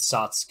do on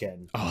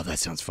Satsuken. Oh, that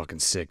sounds fucking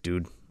sick,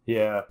 dude.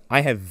 Yeah.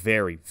 I have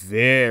very,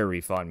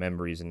 very fond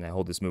memories, and I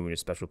hold this movie in a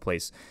special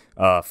place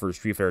for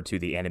Street Fighter 2,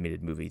 the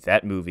animated movie.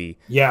 That movie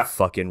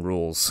fucking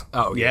rules.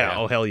 Oh, yeah.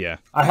 Oh, hell yeah.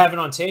 I have it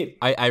on tape.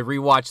 I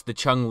rewatched the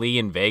Chun-Li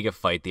and Vega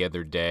fight the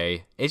other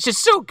day. It's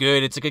just so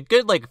good. It's like a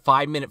good, like,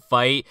 5-minute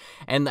fight,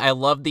 and I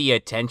love the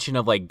attention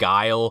of, like,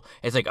 Guile.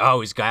 It's like,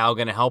 oh, is Guile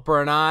gonna help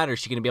her or not? Or is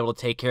she gonna be able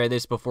to take care of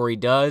this before he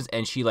does?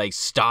 And she, like,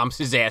 stomps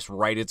his ass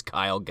right as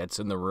Guile gets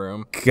in the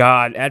room.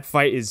 God, that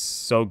fight is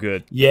so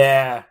good.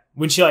 Yeah.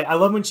 When she I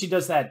love when she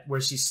does that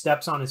where she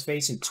steps on his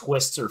face and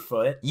twists her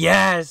foot.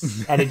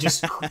 Yes. And it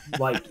just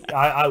like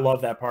I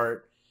love that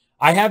part.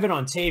 I have it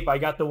on tape. I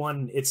got the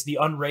one. It's the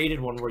unrated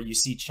one where you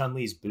see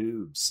Chun-Li's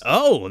boobs.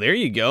 Oh, there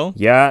you go.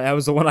 Yeah, that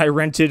was the one I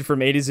rented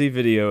from A to Z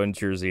Video in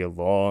Jersey a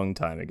long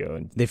time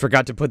ago. They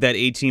forgot to put that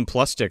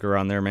 18+ sticker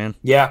on there, man.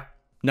 Yeah.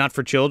 Not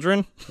for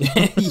children?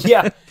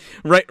 Yeah.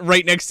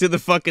 Right next to the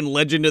fucking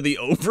Legend of the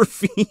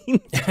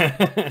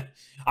Overfiend.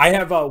 I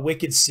have a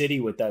Wicked City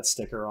with that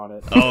sticker on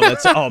it.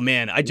 Oh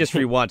man, I just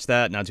rewatched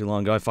that not too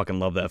long ago. I fucking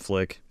love that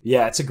flick.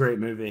 Yeah, it's a great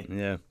movie.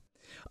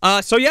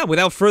 Yeah. So yeah,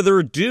 without further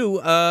ado,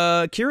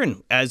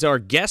 Kieran, as our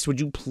guest, would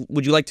you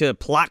like to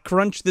plot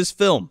crunch this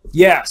film?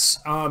 Yes.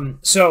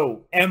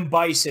 So M.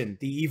 Bison,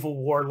 the evil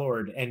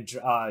warlord, and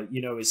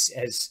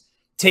has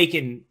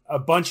taken a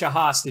bunch of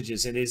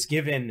hostages and has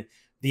given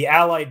the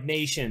Allied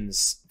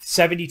nations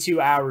 72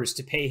 hours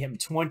to pay him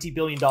 $20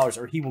 billion,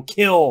 or he will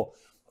kill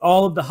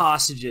all of the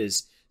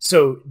hostages.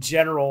 So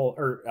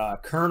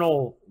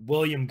Colonel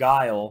William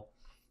Guile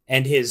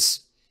and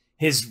his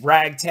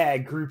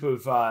ragtag group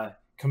of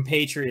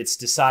compatriots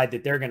decide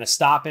that they're going to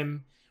stop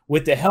him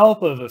with the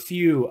help of a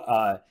few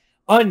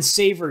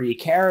unsavory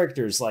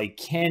characters like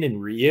Ken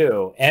and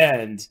Ryu,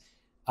 and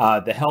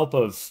the help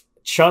of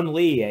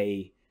Chun-Li,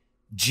 a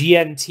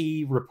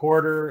GNT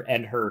reporter,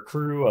 and her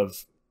crew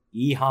of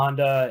E.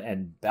 Honda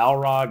and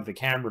Balrog, the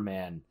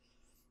cameraman.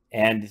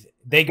 And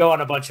they go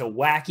on a bunch of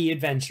wacky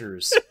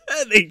adventures.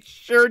 They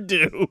sure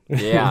do.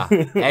 Yeah.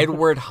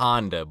 Edward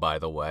Honda, by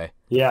the way.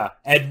 Yeah.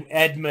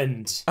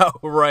 Edmund. Oh,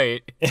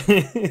 right.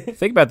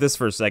 Think about this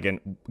for a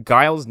second.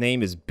 Guile's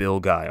name is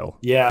Bill Guile.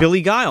 Yeah.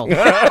 Billy Guile.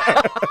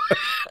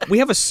 We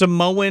have a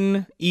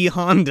Samoan E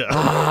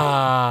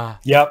Honda.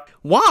 Yep.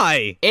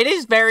 Why? It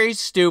is very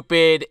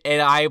stupid,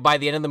 and by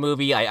the end of the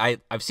movie,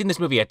 I've seen this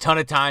movie a ton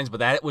of times,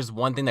 but that was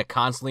one thing that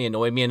constantly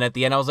annoyed me, and at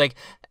the end I was like,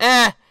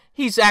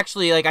 he's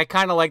actually, like, I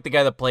kind of like the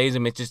guy that plays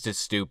him, it's just as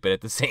stupid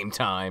at the same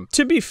time.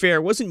 To be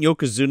fair, wasn't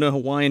Yokozuna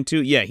Hawaiian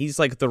too? Yeah, he's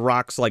like The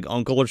Rock's like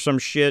uncle or some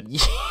shit.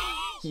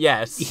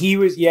 Yes.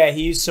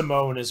 He's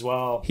Samoan as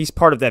well. He's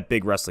part of that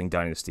big wrestling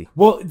dynasty.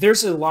 Well,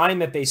 there's a line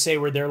that they say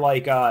where they're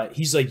like,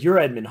 he's like, you're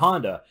Edmund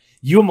Honda.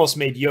 You almost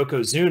made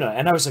Yokozuna.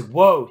 And I was like,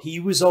 whoa, he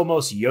was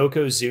almost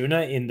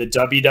Yokozuna in the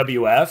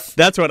WWF?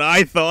 That's what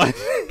I thought.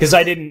 Because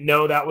I didn't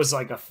know that was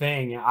like a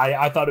thing.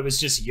 I thought it was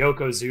just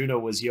Yokozuna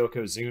was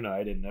Yokozuna.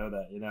 I didn't know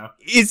that, you know?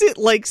 Is it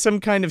like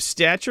some kind of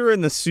stature in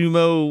the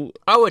sumo?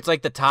 Oh, it's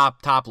like the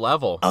top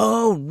level.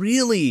 Oh,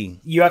 really?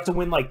 You have to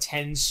win like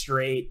 10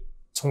 straight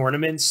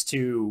tournaments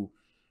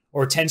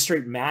or 10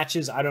 straight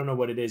matches. I don't know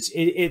what it is.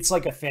 It's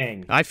like a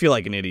thing. I feel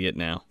like an idiot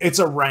now. It's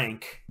a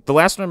rank. The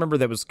last one I remember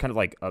that was kind of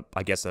like,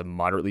 I guess, a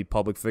moderately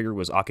public figure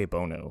was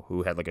Akebono,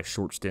 who had like a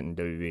short stint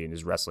in WWE and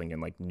is wrestling in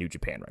like New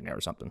Japan right now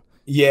or something.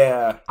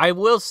 Yeah. I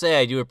will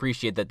say I do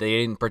appreciate that they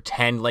didn't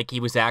pretend like he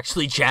was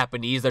actually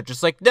Japanese. They're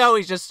just like, no,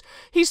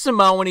 he's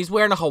Samoan. He's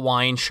wearing a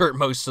Hawaiian shirt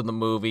most of the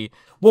movie.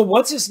 Well,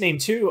 what's his name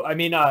too? I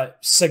mean,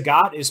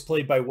 Sagat is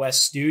played by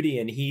Wes Studi,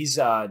 and he's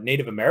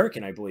Native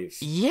American, I believe.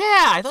 Yeah,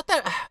 I thought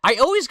that. I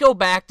always go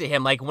back to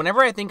him. Like, whenever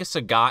I think of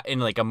Sagat in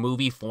like a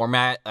movie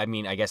format, I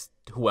mean, I guess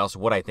who else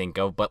would I think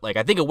of? But like,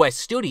 I think of Wes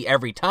Studi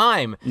every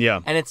time. Yeah.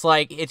 And it's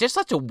like, it's just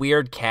such a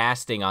weird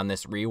casting on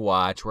this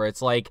rewatch where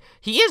it's like,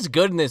 he is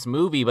good in this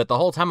movie, but the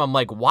whole time I'm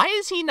like, why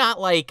is he not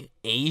like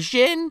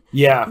Asian?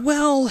 Yeah.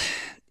 Well,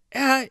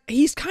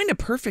 he's kind of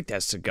perfect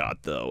as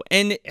Sagat, though.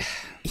 And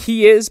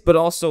he is, but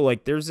also,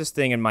 like, there's this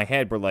thing in my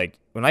head where, like,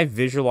 when I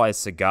visualize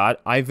Sagat,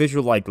 I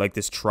visualize, like,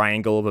 this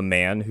triangle of a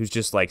man who's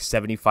just, like,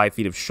 75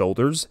 feet of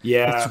shoulders.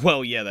 Yeah.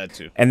 Well, yeah, that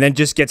too. And then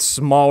just gets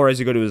smaller as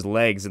you go to his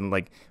legs. And,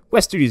 like,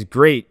 Wes Studi's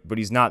great, but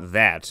he's not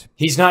that.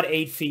 He's not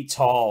 8 feet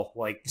tall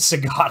like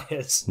Sagat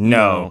is.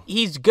 No.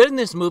 He's good in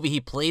this movie. He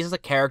plays a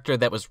character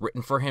that was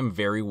written for him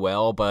very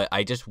well, but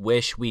I just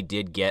wish we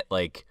did get,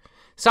 like,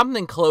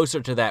 something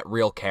closer to that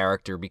real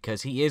character,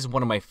 because he is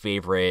one of my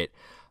favorite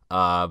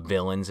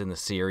villains in the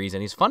series,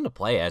 and he's fun to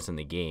play as in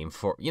the game.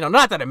 For, you know,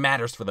 not that it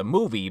matters for the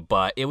movie,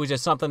 but it was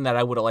just something that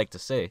I would have liked to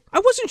see.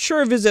 I wasn't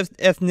sure of his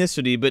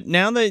ethnicity, but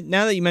now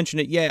that you mention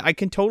it, yeah, I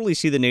can totally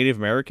see the Native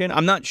American.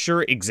 I'm not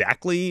sure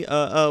exactly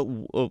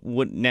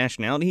what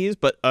nationality he is,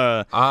 but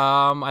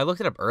I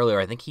looked it up earlier.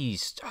 I think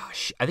he's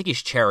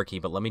Cherokee,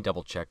 but let me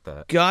double check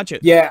that. Gotcha.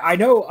 Yeah, I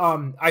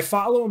know. I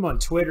follow him on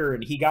Twitter,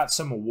 and he got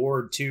some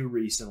award too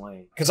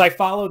recently, because I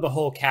follow the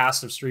whole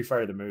cast of Street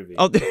Fighter the movie.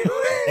 Oh,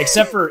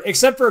 except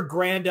for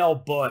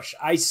Grandel Bush.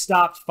 I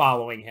stopped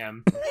following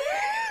him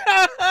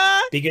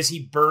because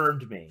he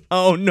burned me.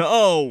 Oh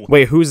no!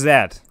 Wait, who's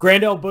that?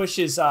 Grandel Bush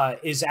is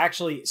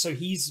actually, so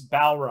he's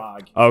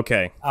Balrog.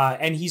 Okay.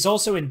 And he's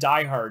also in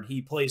Die Hard.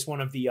 He plays one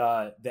of the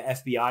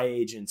FBI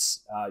agents.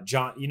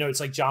 John, you know,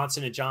 it's like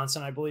Johnson and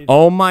Johnson, I believe.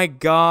 Oh my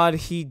God,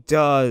 he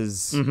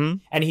does.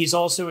 Mm-hmm. And he's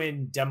also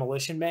in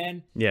Demolition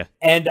Man. Yeah.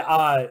 And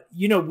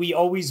you know, we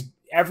always,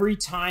 every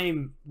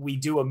time we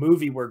do a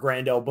movie where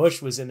Grandel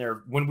Bush was in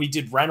there, when we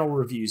did rental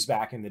reviews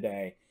back in the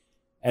day,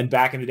 and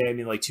back in the day, I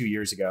mean like 2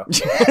 years ago,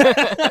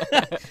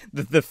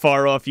 the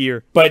far off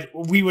year. but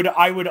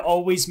I would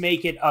always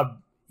make it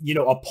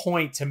a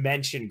point to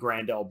mention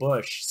Grandel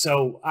Bush.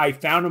 So I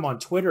found him on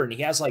Twitter, and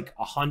he has like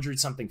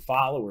 100-something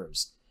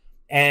followers.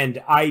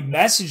 And I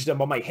messaged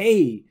him. I'm like,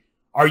 hey,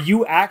 are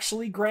you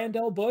actually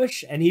Grandel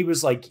Bush? And he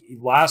was like,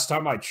 last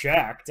time I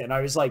checked. And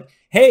I was like,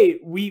 hey,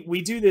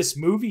 we do this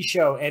movie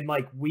show, and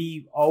like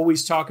we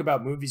always talk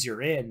about movies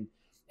you're in,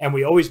 and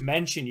we always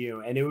mention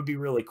you, and it would be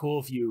really cool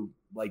if you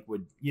like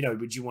would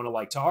you want to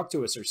like talk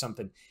to us or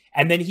something.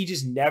 And then he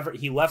just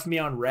he left me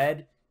on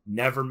red,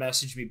 never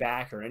messaged me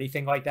back or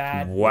anything like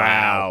that.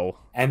 Wow.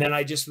 And then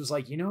I just was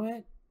like, you know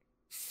what?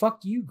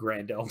 Fuck you,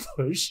 Grandel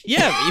Bush.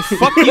 Yeah,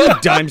 fuck you,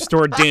 dime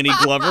store Danny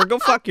Glover. Go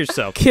fuck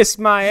yourself. Kiss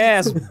my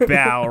ass,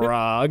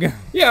 Balrog.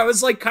 Yeah, it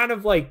was like kind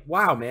of like,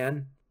 wow,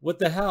 man, what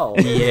the hell?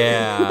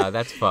 Yeah,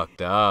 that's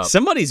fucked up.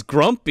 Somebody's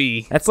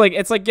grumpy. It's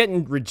like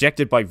getting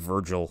rejected by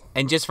Virgil.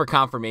 And just for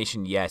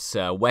confirmation, yes,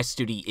 Wes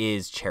Studi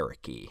is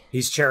Cherokee.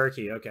 He's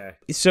Cherokee, okay.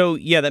 So,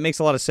 yeah, that makes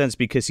a lot of sense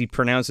because he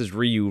pronounces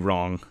Ryu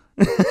wrong.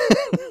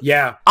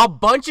 Yeah. A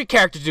bunch of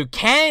characters do.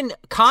 Ken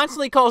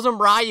constantly calls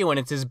him Ryu, and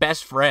it's his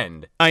best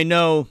friend. I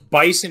know.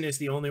 Bison is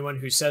the only one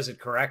who says it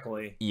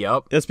correctly.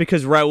 Yep. That's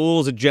because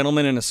Raul is a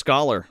gentleman and a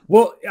scholar.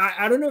 Well,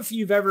 I don't know if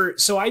you've ever...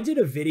 So I did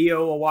a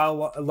video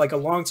a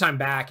long time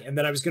back, and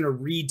then I was going to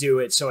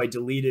redo it, so I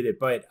deleted it.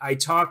 But I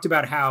talked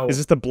about how... Is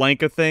this the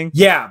Blanka thing?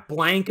 Yeah,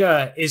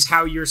 Blanka is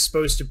how you're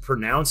supposed to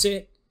pronounce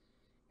it.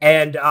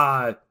 And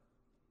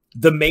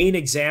the main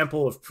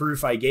example of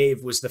proof I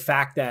gave was the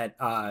fact that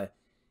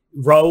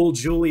Raul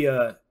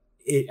Julia,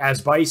 as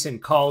Bison,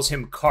 calls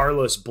him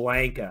Carlos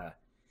Blanka.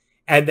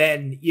 And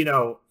then,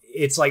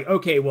 it's like,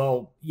 okay,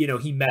 well, you know,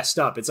 he messed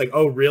up. It's like,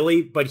 oh,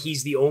 really? But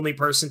he's the only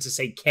person to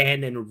say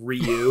Ken and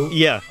Ryu.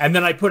 Yeah. And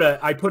then I put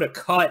a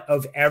cut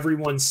of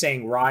everyone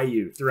saying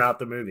Ryu throughout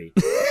the movie.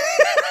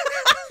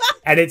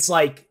 And it's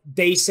like,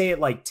 they say it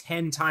like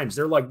 10 times.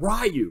 They're like,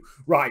 Ryu,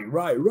 Ryu,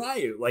 Ryu,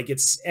 Ryu. Like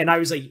it's, and I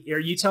was like, are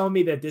you telling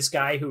me that this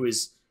guy who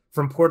is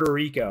from Puerto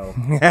Rico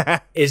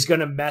is going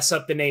to mess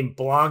up the name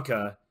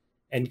Blanka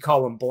and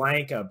call him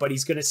Blanka, but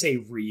he's going to say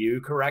Ryu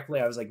correctly?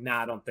 I was like,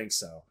 nah, I don't think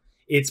so.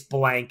 It's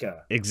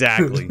Blanka.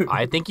 Exactly.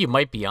 I think you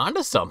might be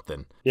onto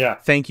something. Yeah.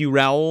 Thank you,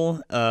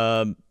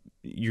 Raul.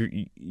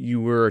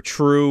 You were a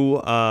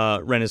true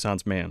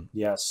Renaissance man.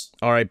 Yes.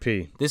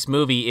 R.I.P. This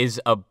movie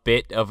is a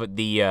bit of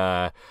the,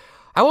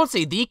 I won't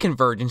say the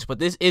convergence, but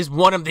this is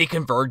one of the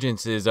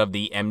convergences of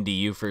the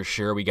MDU for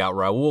sure. We got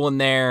Raul in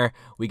there.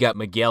 We got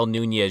Miguel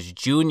Nunez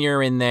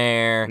Jr. in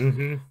there.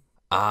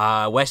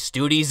 Mm-hmm. Wes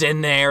Studi's in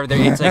there.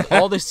 It's like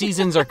all the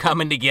seasons are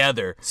coming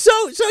together.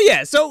 So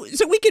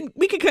we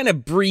can kind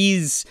of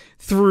breeze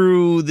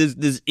through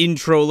this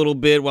intro a little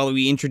bit while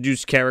we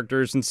introduce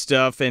characters and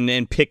stuff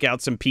and pick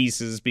out some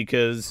pieces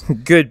because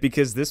Good,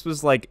 because this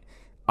was like,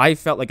 I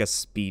felt like a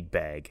speed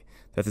bag.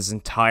 That this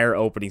entire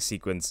opening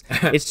sequence,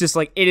 it's just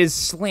like, it is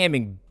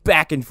slamming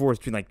back and forth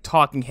between like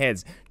talking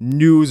heads,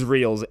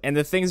 newsreels, and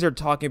the things they're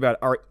talking about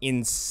are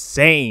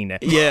insane.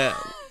 yeah.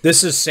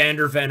 This is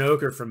Sander Van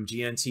Oker from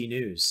GNT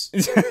News.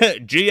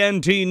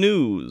 GNT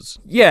News.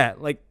 Yeah,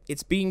 like,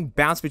 it's being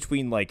bounced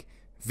between like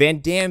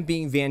Van Damme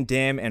being Van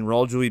Damme and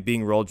Raul Julia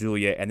being Raul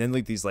Julia, and then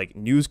like these like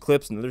news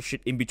clips and other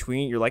shit in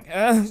between. You're like,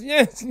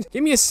 yeah,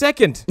 give me a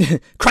second.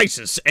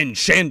 Crisis and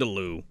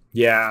Chandaloo.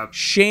 Yeah.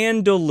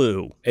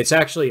 Chandaloo. It's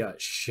actually a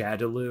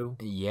Shadaloo.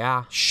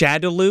 Yeah.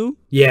 Shadaloo?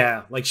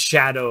 Yeah, like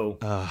Shadow.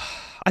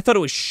 I thought it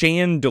was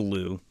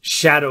Chandaloo.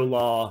 Shadow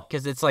Law.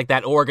 Because it's like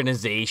that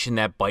organization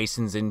that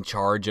Bison's in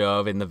charge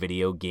of in the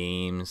video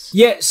games.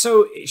 Yeah,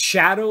 so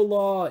Shadow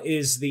Law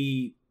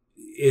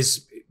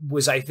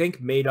was I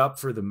think made up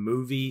for the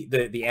movie,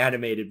 the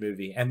animated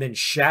movie, and then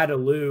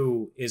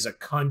Shadaloo is a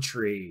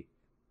country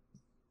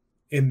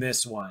in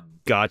this one.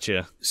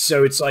 Gotcha.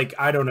 So it's like,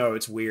 I don't know,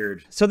 it's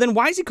weird. So then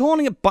why is he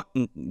calling it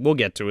button? We'll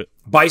get to it.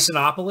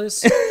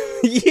 Bisonopolis?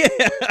 Yeah.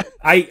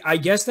 I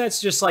guess that's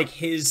just like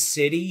his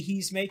city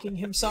he's making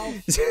himself.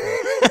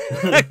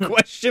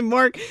 Question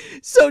mark.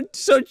 So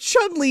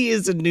Chun-Li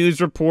is a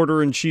news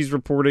reporter and she's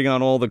reporting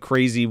on all the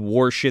crazy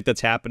war shit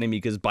that's happening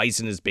because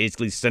Bison is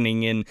basically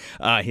sending in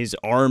his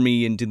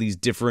army into these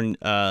different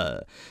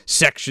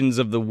sections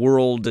of the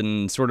world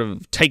and sort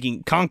of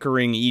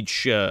conquering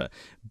each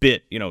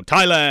bit, you know,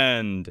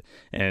 Thailand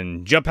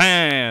and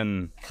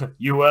Japan,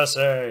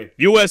 USA,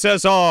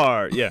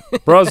 USSR, yeah,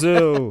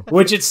 Brazil.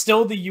 which it's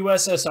still the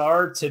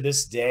USSR to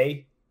this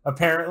day,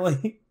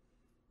 apparently.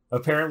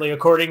 Apparently,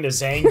 according to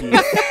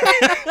Zangief.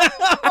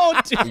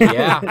 Oh, dude.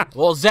 Yeah.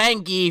 Well,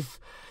 Zangief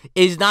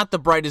is not the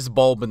brightest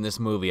bulb in this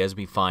movie, as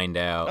we find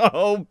out.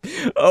 Oh,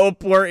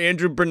 poor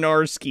Andrew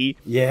Bernarski.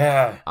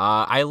 Yeah.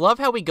 I love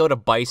how we go to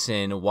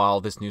Bison while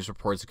this news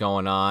report's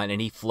going on,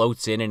 and he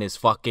floats in his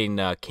fucking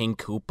King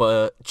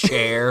Koopa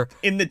chair.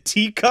 In the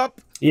teacup?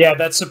 Yeah,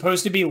 that's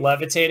supposed to be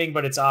levitating,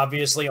 but it's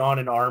obviously on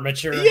an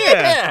armature.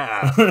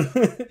 Yeah.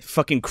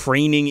 Fucking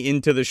craning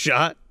into the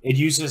shot. It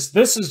uses,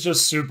 this is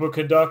just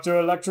superconductor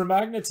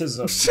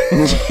electromagnetism.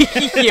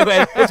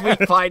 Yeah, as we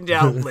find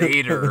out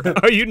later.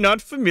 Are you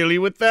not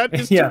familiar with that,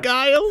 Mr. Yeah.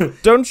 Guile?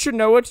 Don't you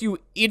know it, you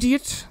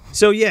idiot?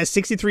 So, yeah,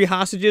 63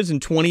 hostages and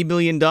 $20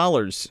 billion.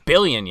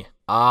 Billion.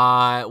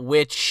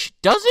 Which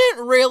doesn't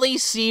really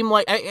seem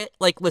like,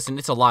 listen,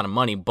 it's a lot of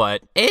money,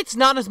 but it's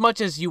not as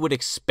much as you would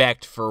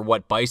expect for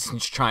what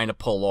Bison's trying to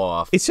pull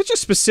off. It's such a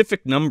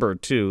specific number,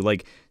 too.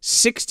 Like,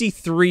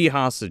 63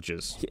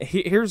 hostages.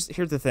 Here's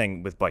the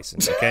thing with Bison,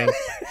 okay?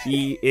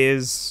 he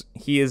is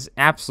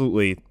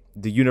absolutely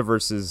the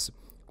universe's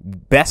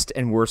best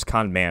and worst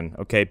con man,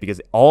 okay?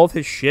 Because all of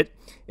his shit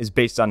is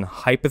based on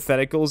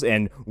hypotheticals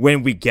and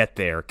when we get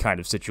there kind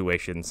of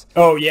situations.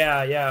 Oh,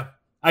 yeah, yeah.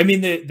 I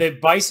mean, the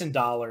Bison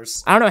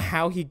dollars. I don't know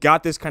how he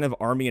got this kind of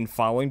army and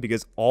following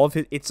because all of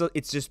it,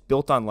 it's just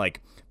built on,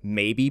 like,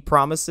 maybe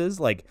promises.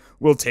 Like,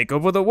 we'll take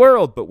over the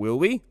world, but will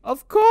we?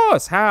 Of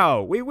course.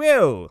 How? We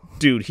will.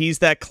 Dude, he's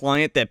that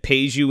client that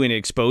pays you in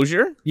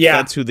exposure? Yeah.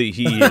 That's who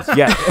he is.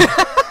 Yeah.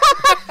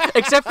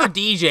 Except for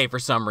DJ for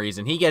some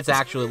reason. He gets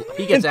actual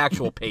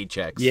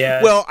paychecks.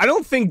 Yeah. Well, I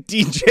don't think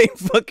DJ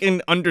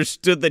fucking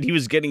understood that he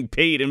was getting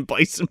paid in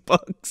Bison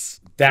bucks.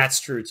 That's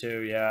true,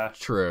 too, yeah.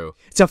 True.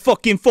 It's a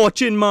fucking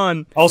fortune,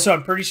 man. Also,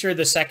 I'm pretty sure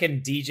the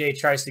second DJ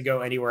tries to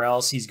go anywhere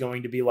else, he's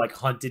going to be, like,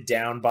 hunted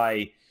down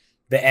by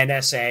the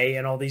NSA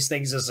and all these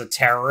things as a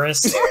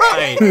terrorist.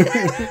 Right.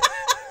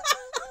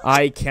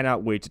 I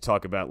cannot wait to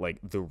talk about, like,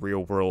 the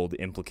real-world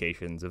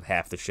implications of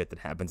half the shit that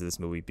happens in this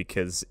movie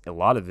because a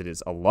lot of it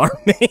is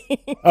alarming.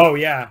 Oh,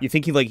 yeah. You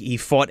think he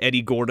fought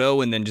Eddie Gordo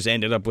and then just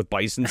ended up with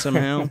Bison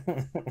somehow?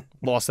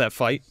 Lost that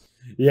fight?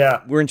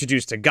 Yeah. We're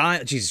introduced to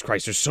Guile. Jesus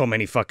Christ, there's so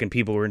many fucking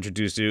people we're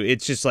introduced to.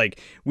 It's just like,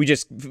 we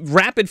just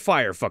rapid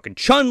fire fucking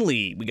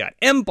Chun-Li. We got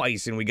M.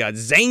 Bison. We got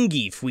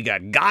Zangief. We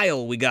got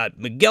Guile. We got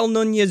Miguel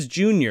Nunez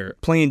Jr.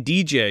 playing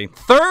DJ.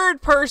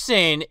 Third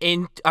person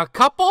in a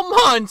couple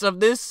months of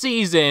this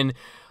season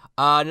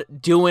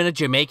doing a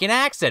Jamaican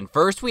accent.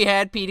 First we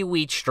had Petey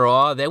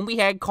Wheatstraw, then we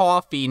had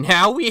Coffee,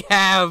 now we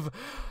have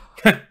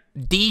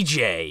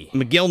DJ.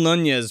 Miguel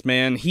Nunez,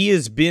 man, he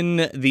has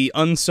been the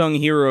unsung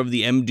hero of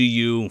the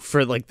MDU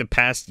for like the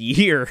past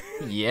year.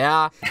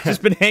 Yeah.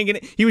 Just been hanging.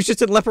 He was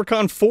just in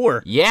Leprechaun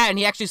 4. Yeah, and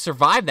he actually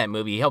survived that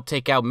movie. He helped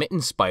take out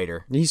Mitten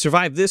Spider. He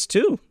survived this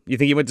too. You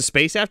think he went to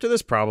space after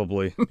this?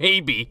 Probably.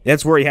 Maybe.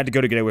 That's where he had to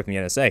go to get away from the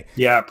NSA.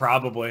 Yeah,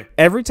 probably.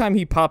 Every time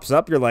he pops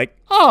up, you're like,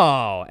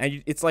 oh,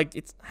 and it's like,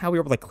 it's how we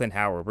were with like Clint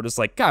Howard. We're just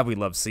like, God, we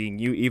love seeing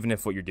you, even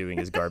if what you're doing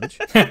is garbage.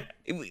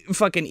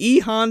 Fucking E.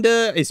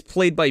 Honda is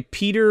played by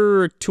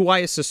Peter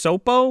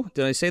Tuiasosopo.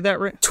 Did I say that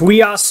right?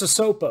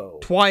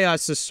 Tuiasosopo.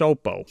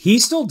 Tuiasosopo. He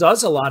still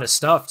does a lot of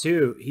stuff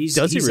too. He's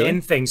Does he really?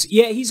 in things.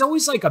 Yeah, he's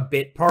always like a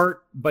bit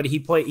part, but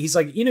he's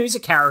like, he's a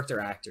character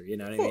actor, you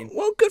know what I mean?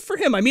 Well, good for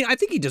him. I mean, I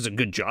think he does a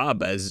good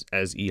job as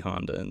E.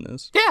 Honda in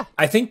this. Yeah.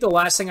 I think the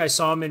last thing I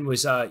saw him in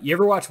was you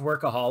ever watch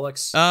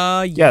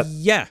Workaholics? Yes.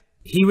 Yeah.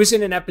 He was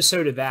in an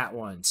episode of that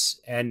once,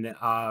 and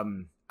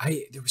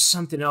there was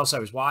something else I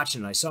was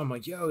watching, and I saw him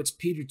like, yo, it's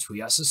Peter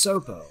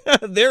Tuiasosopo.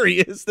 There he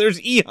is.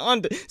 There's E.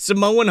 Honda.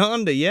 Samoan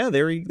Honda. Yeah,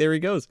 there he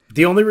goes.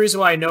 The only reason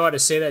why I know how to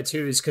say that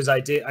too is because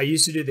I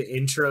used to do the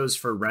intros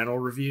for rental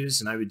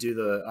reviews, and I would do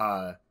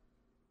the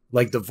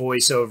like the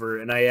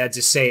voiceover, and I had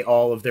to say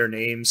all of their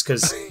names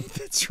because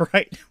That's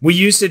right. we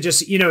used to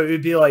just, it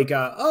would be like,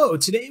 oh,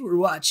 today we're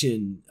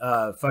watching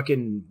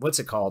fucking, what's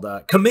it called?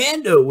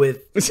 Commando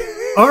with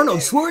Arnold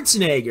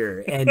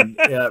Schwarzenegger and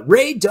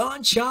Ray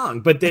Don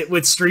Chong. But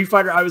with Street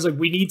Fighter, I was like,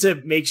 we need to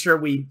make sure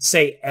we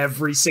say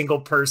every single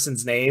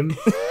person's name.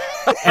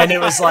 And it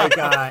was like,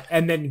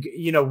 and then,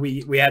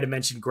 we had to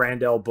mention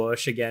Grandel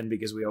Bush again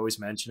because we always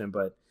mention him.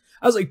 But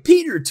I was like,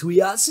 Peter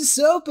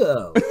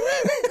Tuiasosopo.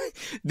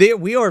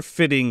 We are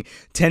fitting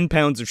 10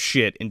 pounds of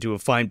shit into a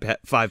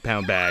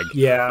 5-pound bag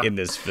in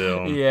this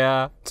film.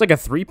 Yeah. It's like a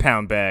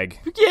 3-pound bag.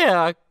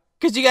 Yeah.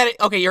 Because you got it.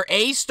 Okay, your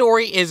A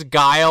story is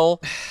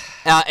Guile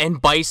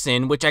and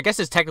Bison, which I guess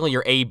is technically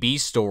your A-B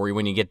story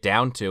when you get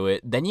down to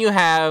it. Then you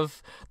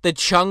have the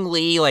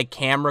Chun-Li, like,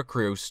 camera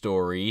crew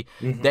story.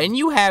 Mm-hmm. Then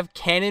you have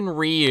Ken and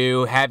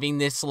Ryu having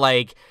this,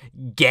 like,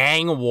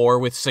 gang war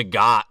with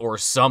Sagat or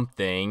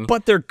something.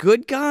 But they're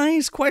good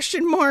guys?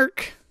 Question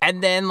mark.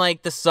 And then,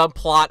 like, the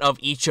subplot of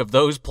each of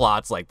those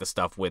plots, like the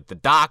stuff with the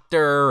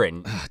doctor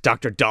and...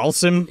 Dr.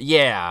 Dalsum?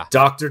 Yeah.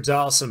 Dr.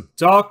 Dalsum.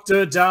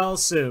 Dr.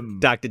 Dalsum.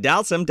 Dr.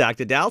 Dalsum.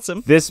 Dr.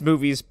 Dalsum. This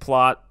movie's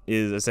plot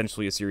is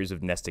essentially a series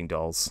of nesting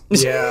dolls.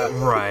 Yeah.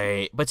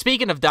 Right. But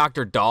speaking of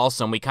Dr.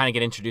 Dalsum, we kind of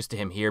get introduced to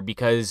him here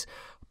because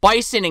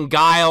Bison and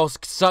Guile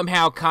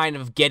somehow kind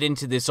of get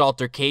into this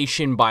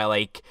altercation by,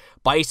 like,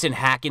 Bison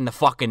hacking the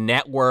fucking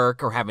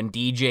network or having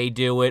DJ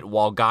do it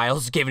while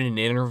Guile's giving an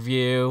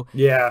interview.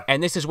 Yeah.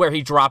 And this is where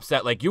he drops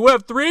that, like, you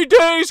have 3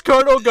 days,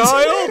 Colonel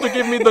Guile, to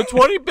give me the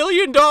 $20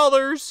 billion.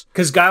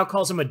 Because Guile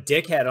calls him a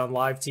dickhead on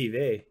live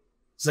TV.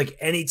 It's like,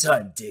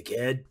 anytime,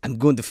 dickhead. I'm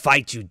going to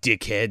fight you,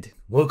 dickhead.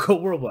 We'll go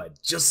worldwide,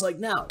 just like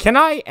now. Can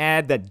I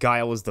add that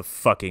Guile is the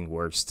fucking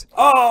worst?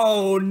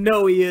 Oh,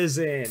 no, he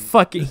isn't.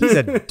 Fucking, he's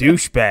a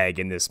douchebag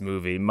in this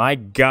movie. My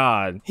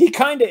God. He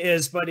kind of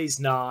is, but he's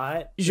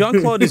not.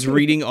 Jean Claude is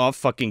reading off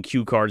fucking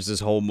cue cards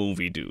this whole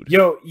movie, dude.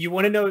 Yo, you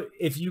want to know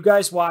if you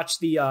guys watch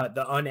the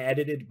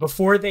unedited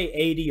before they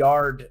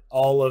ADR'd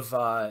all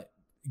of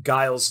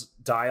Guile's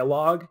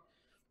dialogue?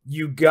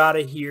 You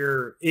gotta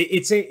hear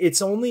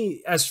it's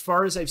only, as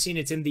far as I've seen,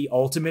 it's in the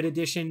Ultimate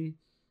Edition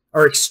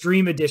or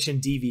Extreme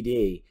Edition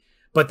DVD,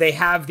 but they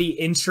have the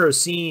intro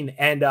scene,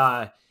 and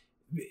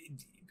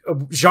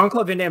Jean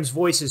Claude Van Damme's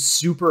voice is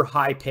super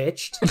high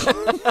pitched.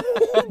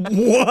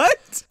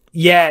 What?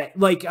 Yeah,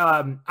 like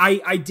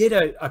I did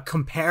a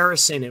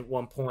comparison at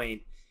one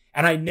point,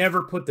 and I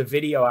never put the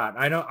video out.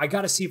 I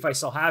gotta see if I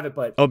still have it,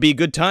 but It'll be a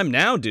good time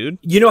now, dude.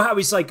 you know how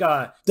he's like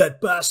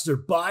that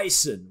bastard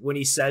Bison when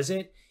he says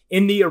it?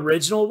 In the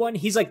original one,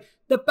 he's like,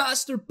 the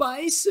bastard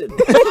Bison.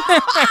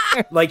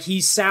 Like, he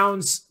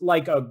sounds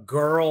like a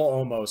girl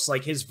almost.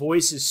 Like, his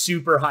voice is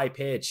super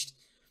high-pitched.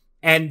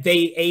 And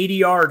they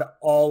ADR'd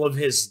all of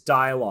his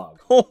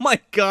dialogue. Oh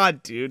my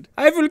God, dude.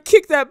 I will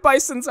kick that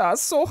Bison's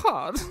ass so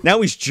hard.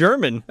 Now he's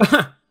German.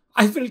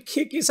 I will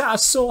kick his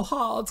ass so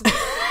hard.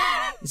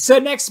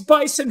 The next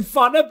Bison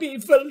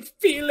Funnaby will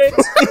feel it.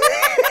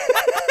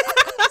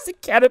 It's a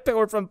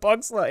caterpillar from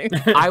Bugs Life.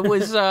 I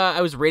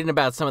was reading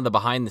about some of the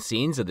behind the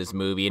scenes of this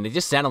movie, and it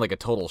just sounded like a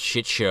total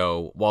shit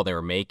show while they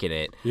were making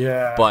it.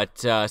 Yeah. But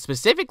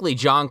specifically,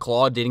 Jean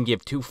Claude didn't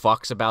give 2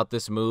 fucks about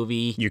this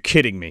movie. You're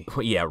kidding me.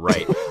 Yeah,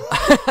 right.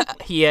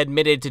 He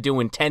admitted to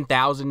doing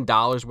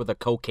 $10,000 worth of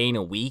cocaine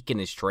a week in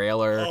his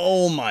trailer.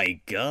 Oh my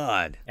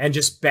God. And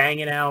just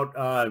banging out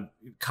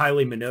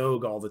Kylie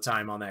Minogue all the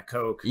time on that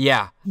coke.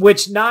 Yeah.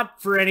 Which,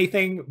 not for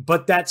anything,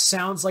 but that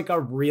sounds like a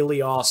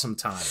really awesome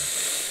time.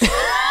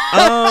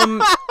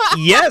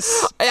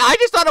 Yes. I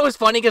just thought it was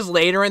funny because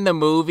later in the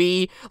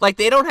movie, like,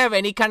 they don't have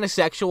any kind of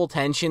sexual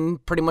tension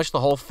pretty much the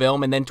whole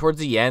film, and then towards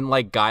the end,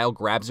 like, Guile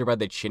grabs her by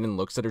the chin and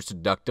looks at her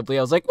seductively.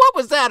 I was like, what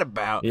was that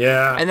about?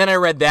 Yeah. And then I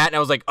read that, and I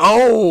was like,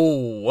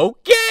 oh,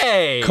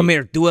 okay. Come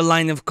here, do a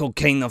line of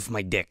cocaine off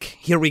my dick.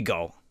 Here we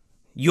go.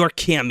 You're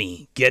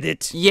Cammy, get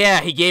it?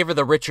 Yeah, he gave her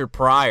the Richard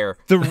Pryor.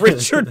 The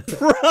Richard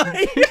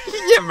Pryor.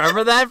 You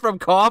remember that from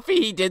Coffee?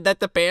 He did that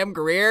to Pam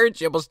Grier, and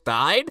she almost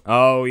died?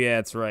 Oh, yeah,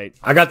 that's right.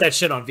 I got that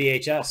shit on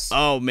VHS.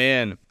 Oh,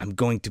 man. I'm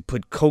going to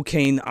put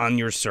cocaine on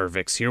your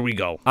cervix. Here we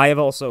go. I have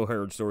also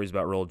heard stories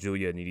about Raul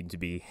Julia needing to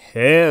be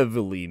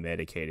heavily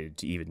medicated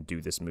to even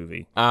do this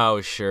movie.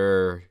 Oh,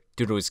 sure.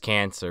 Due to his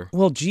cancer.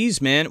 Well,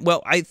 geez, man.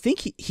 Well, I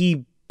think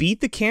he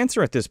beat the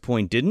cancer at this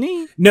point, didn't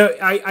he? No,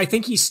 I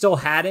think he still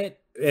had it.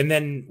 And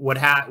then what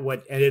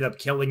ended up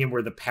killing him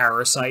were the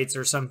parasites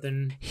or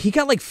something. He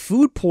got like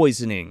food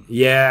poisoning.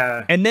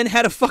 Yeah. And then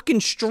had a fucking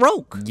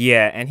stroke.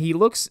 Yeah, and he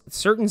looks,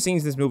 certain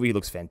scenes in this movie, he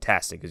looks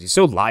fantastic because he's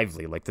so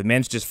lively. Like, the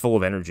man's just full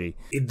of energy.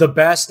 The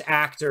best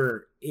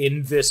actor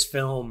in this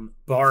film,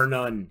 bar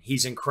none.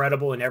 He's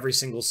incredible in every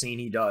single scene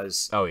he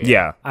does. Oh, yeah.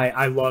 Yeah.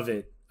 I love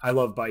it. I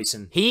love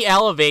Bison. He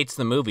elevates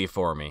the movie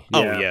for me.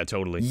 Oh, Yeah. yeah,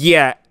 totally.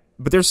 Yeah,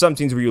 but there's some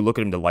scenes where you look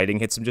at him, the lighting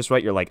hits him just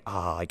right. You're like,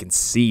 I can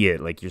see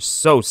it. Like, you're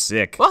so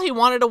sick. Well, he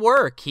wanted to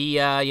work. He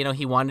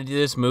wanted to do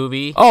this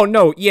movie. Oh,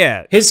 no,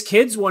 yeah. His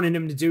kids wanted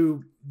him to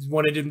do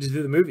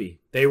the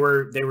movie. They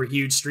were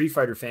huge Street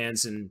Fighter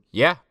fans, and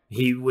Yeah.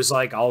 he was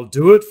like, I'll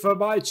do it for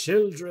my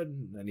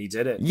children. And he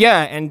did it.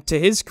 Yeah, and to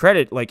his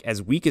credit, like,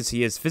 as weak as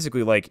he is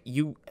physically, like,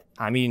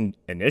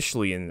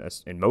 initially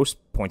in most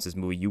points of this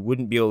movie, you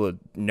wouldn't be able to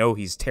know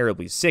he's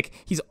terribly sick.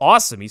 He's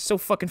awesome. He's so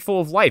fucking full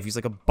of life. He's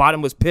like a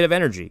bottomless pit of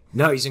energy.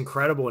 No, he's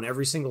incredible in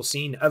every single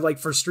scene. Like,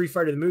 for Street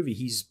Fighter the movie,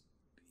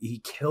 he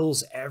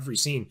kills every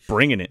scene.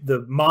 Bringing it.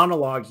 The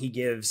monologue he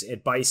gives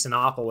at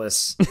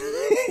Bisonopolis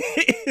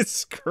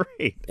It's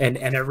great. and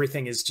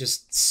everything is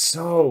just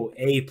so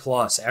A+,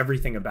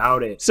 everything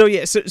about it. So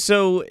yeah,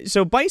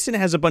 so Bison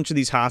has a bunch of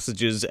these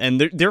hostages, and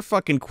they're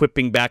fucking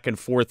quipping back and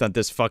forth on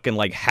this fucking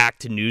like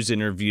hacked news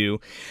interview,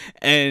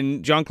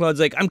 and Jean Claude's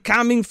like, "I'm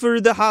coming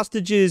for the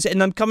hostages,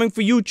 and I'm coming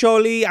for you,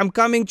 Charlie. I'm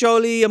coming,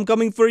 Charlie. I'm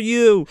coming for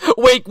you."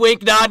 Wink,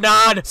 wink, nod,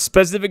 nod.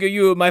 Specifically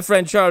you, my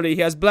friend Charlie.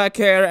 He has black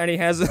hair and he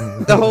has...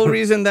 The whole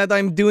reason that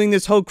I'm doing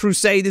this whole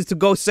crusade is to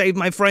go save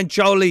my friend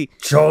Charlie.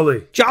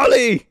 Charlie.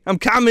 Charlie, I'm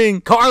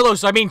coming.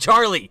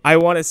 Charlie. I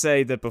want to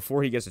say that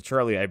before he gets to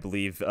Charlie, I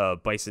believe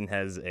Bison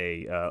has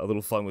a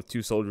little fun with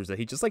two soldiers that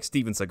he just like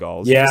Steven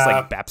Seagal. Yeah. He just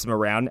like baps him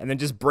around and then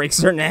just breaks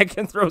their neck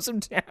and throws him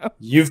down.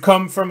 You've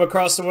come from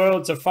across the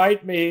world to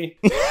fight me.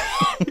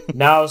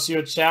 Now's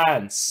your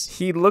chance.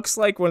 He looks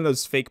like one of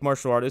those fake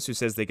martial artists who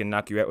says they can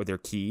knock you out with their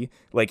ki.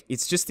 Like,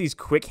 it's just these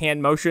quick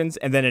hand motions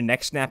and then a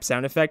neck snap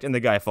sound effect and the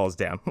guy falls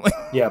down.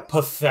 Yeah,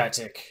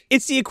 pathetic.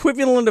 It's the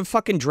equivalent of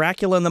fucking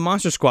Dracula in the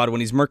Monster Squad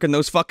when he's murking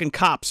those fucking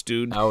cops,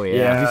 dude. Oh, yeah.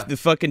 Yeah. The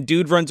fucking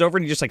dude runs over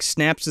and he just like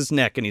snaps his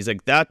neck and he's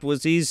like, "That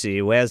was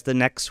easy. Where's the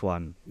next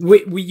one?"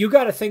 You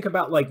got to think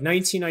about like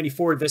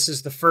 1994. This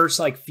is the first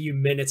like few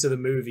minutes of the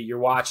movie. You're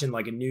watching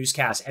like a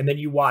newscast, and then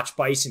you watch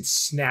Bison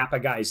snap a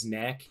guy's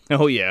neck.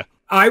 Oh yeah.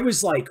 I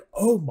was like,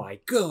 oh my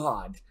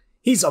god,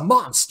 he's a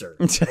monster.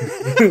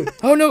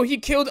 Oh no, he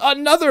killed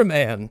another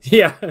man.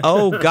 Yeah.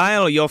 Oh,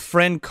 Guile, your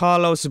friend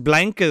Carlos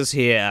Blanka's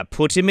here.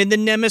 Put him in the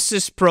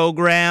Nemesis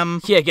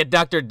program. Yeah, get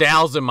Dr.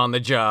 Dalsum on the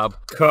job.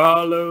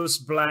 Carlos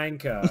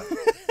Blanka.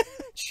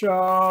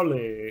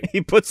 Charlie.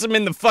 He puts him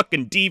in the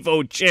fucking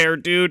Devo chair,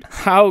 dude.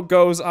 How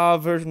goes our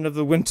version of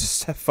the Winter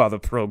Stepfather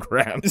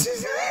program?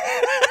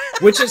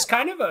 Which is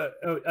kind of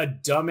a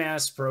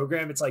dumbass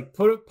program. It's like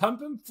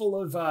pump him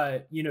full of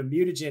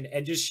mutagen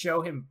and just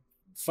show him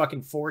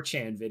fucking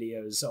 4chan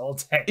videos all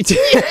day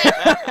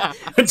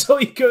until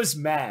he goes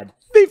mad.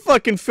 They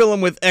fucking fill him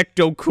with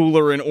Ecto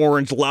Cooler and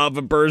orange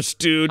lava burst,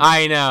 dude.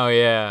 I know,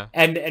 yeah.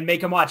 And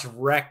make him watch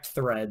wrecked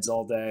threads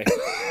all day.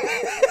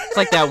 It's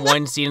like that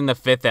one scene in The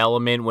Fifth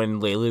Element when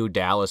Leeloo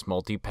Dallas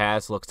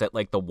Multipass looks at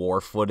like the war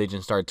footage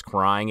and starts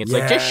crying. It's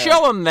like, just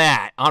show him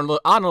that on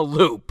a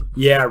loop.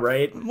 Yeah,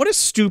 right? What a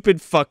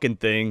stupid fucking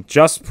thing.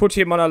 Just put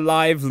him on a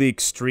live leak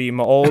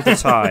stream all the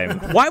time.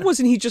 Why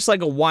wasn't he just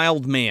like a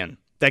wild man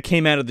that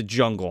came out of the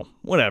jungle?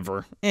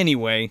 Whatever.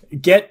 Anyway.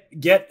 Get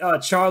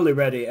Charlie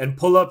ready and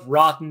pull up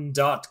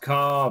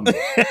rotten.com.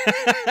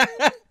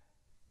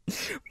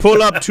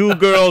 Pull up 2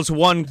 girls,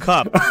 1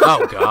 cup.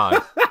 Oh,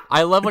 God.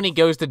 I love when he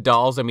goes to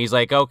Dalsum. He's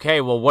like, okay,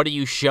 well, what are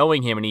you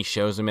showing him? And he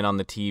shows him it on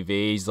the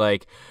TV. He's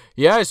like,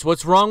 yes,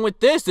 what's wrong with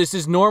this? This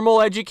is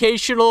normal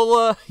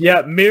educational,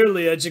 Yeah,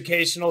 merely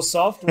educational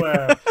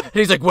software. And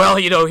he's like, well,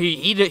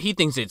 he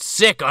thinks it's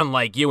sick,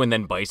 unlike you. And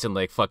then Bison,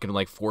 like, fucking,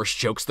 like, force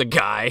chokes the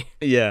guy.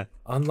 Yeah.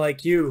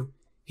 Unlike you,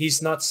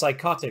 he's not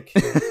psychotic.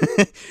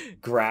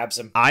 Grabs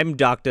him. I'm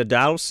Dr.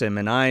 Dalsum,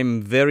 and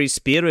I'm very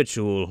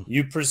spiritual.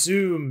 You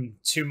presume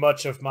too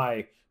much of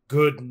my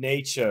good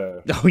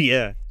nature. Oh,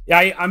 yeah.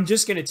 Yeah, I'm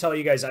just going to tell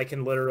you guys, I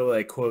can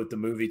literally quote the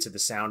movie to the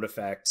sound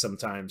effect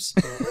sometimes.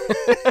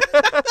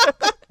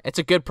 It's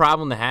a good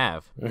problem to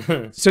have.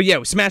 So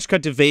yeah, smash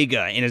cut to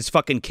Vega in his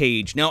fucking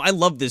cage. Now I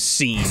love this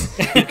scene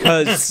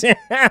because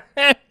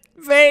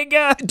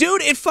Vega,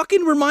 dude, it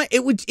fucking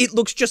it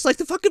looks just like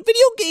the fucking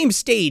video game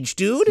stage,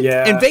 dude.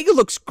 Yeah. And Vega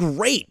looks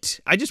great.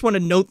 I just want to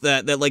note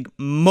that like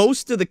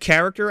most of the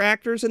character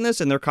actors in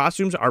this and their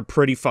costumes are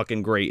pretty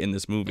fucking great in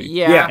this movie.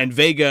 Yeah. And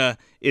Vega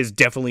is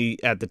definitely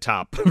at the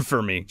top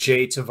for me.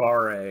 Jay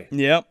Tavare.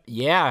 Yep.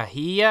 Yeah,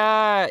 he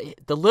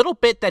the little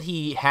bit that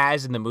he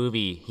has in the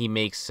movie, he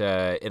makes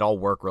it all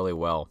work really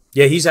well.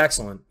 Yeah, he's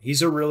excellent.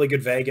 He's a really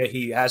good Vega.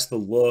 He has the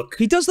look.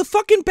 He does the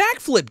fucking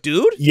backflip,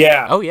 dude.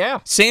 Yeah. Oh yeah.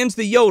 Sans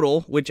the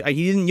yodel, which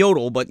he didn't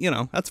yodel, but you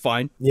know, that's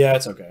fine. Yeah,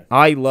 it's okay.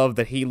 I love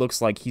that he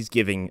looks like he's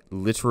giving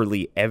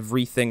literally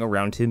everything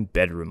around him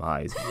bedroom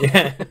eyes.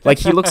 Yeah. Like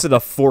he looks at a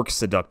fork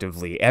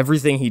seductively.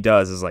 Everything he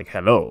does is like,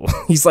 hello.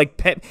 He's like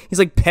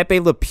Pepe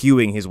Le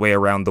Pewing his way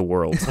around the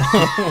world.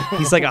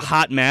 He's like a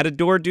hot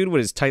matador, dude, with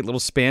his tight little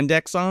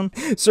spandex on.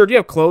 Sir, do you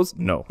have clothes?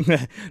 No.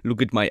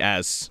 Look at my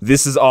ass.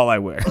 This is all I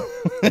wear.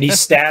 And he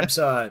stabs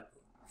a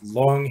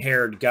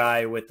long-haired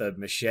guy with a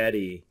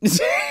machete.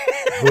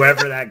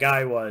 Whoever that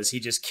guy was,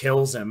 he just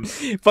kills him.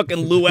 Fucking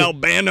Lou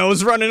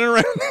Albano's running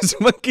around this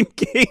fucking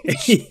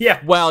cage. Yeah.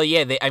 Well,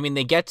 yeah,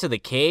 they get to the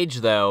cage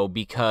though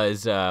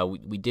because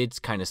we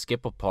did kind of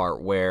skip a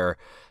part where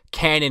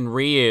Ken and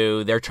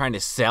Ryu, they're trying to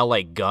sell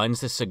like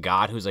guns to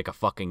Sagat, who's like a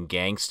fucking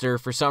gangster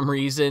for some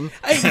reason.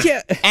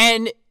 Yeah.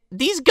 And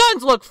these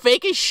guns look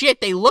fake as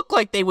shit. They look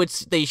like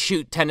they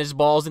shoot tennis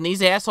balls, and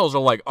these assholes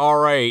are like, all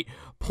right,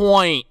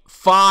 point,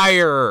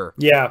 fire.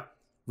 Yeah.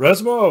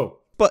 Resmo.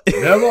 But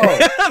Vivo.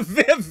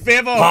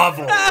 Vivo.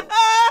 Pavel.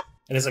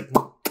 And it's like,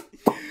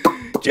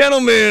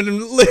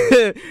 Gentlemen,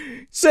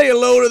 say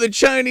hello to the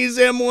Chinese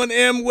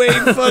M1M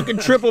Wave fucking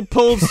triple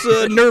pulse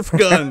Nerf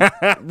gun.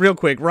 Real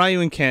quick, Ryu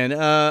and Ken.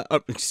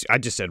 I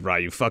just said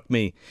Ryu. Fuck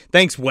me.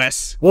 Thanks,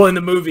 Wes. well, in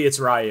the movie, it's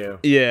Ryu.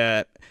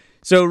 Yeah.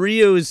 So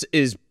Ryu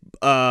is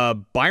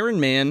Byron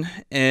Mann,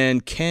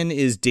 and Ken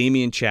is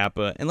Damian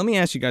Chapa. And let me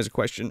ask you guys a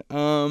question.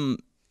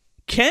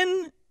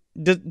 Ken,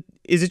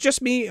 is it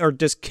just me, or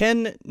does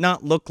Ken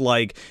not look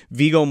like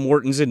Viggo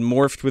Mortensen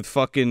morphed with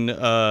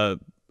fucking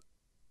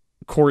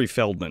Corey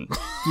Feldman?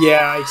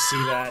 Yeah, I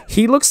see that.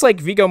 He looks like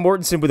Viggo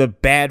Mortensen with a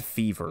bad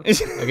fever. I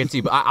can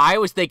see. I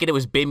was thinking it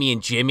was Bimmy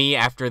and Jimmy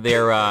after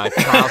their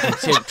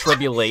trials and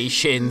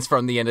tribulations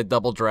from the end of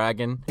Double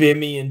Dragon.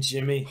 Bimmy and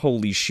Jimmy.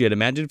 Holy shit!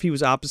 Imagine if he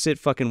was opposite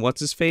fucking what's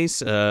his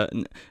face?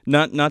 Not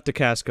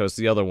DeCascos,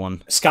 the other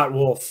one. Scott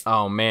Wolf.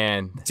 Oh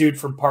man, Dude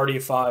from Party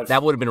of Five.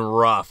 that would have been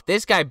rough.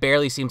 This guy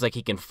barely seems like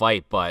he can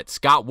fight, but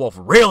Scott Wolf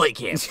really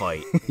can't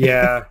fight.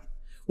 Yeah.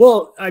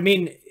 Well, I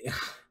mean,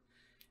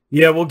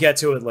 yeah, we'll get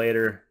to it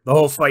later. The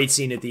whole fight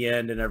scene at the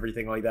end and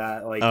everything like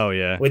that. Like, Oh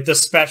yeah, with the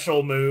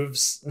special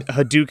moves.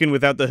 Hadouken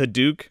without the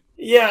Hadouken.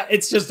 Yeah,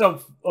 it's just a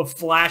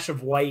flash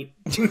of white.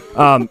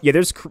 Yeah,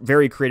 there's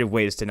very creative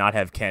ways to not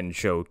have Ken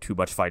show too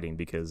much fighting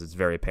because it's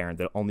very apparent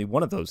that only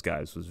one of those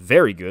guys was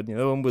very good. The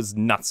other one was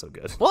not so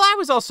good. Well, I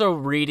was also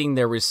reading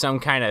there was some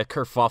kind of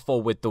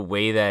kerfuffle with the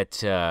way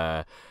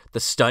that the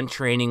stunt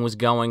training was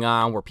going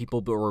on, where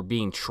people were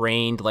being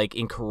trained like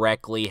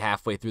incorrectly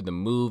halfway through the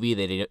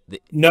movie.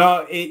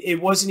 No,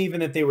 it wasn't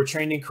even that they were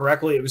trained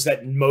incorrectly. It was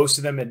that most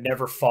of them had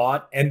never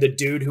fought, and the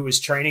dude who was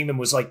training them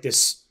was like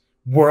this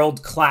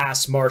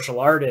world-class martial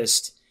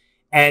artist,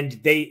 and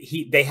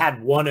they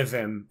had one of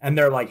him, and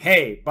they're like,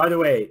 hey, by the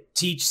way,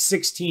 teach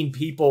 16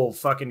 people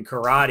fucking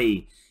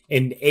karate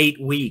in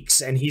 8 weeks.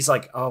 And he's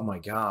like, oh my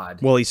god.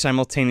 Well, he's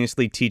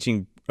simultaneously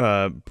teaching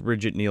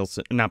Bridget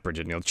Nielsen, not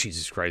Bridget Nielsen,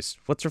 Jesus Christ,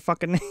 what's her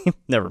fucking name?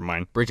 Never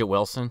mind. Bridget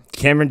Wilson?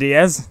 Cameron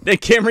Diaz?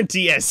 Cameron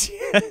Diaz,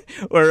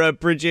 or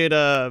Bridget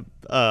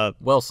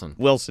Wilson.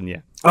 Wilson, yeah.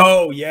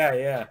 Oh,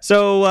 yeah.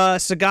 So,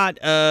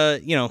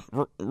 Sagat, you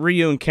know,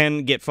 Ryu and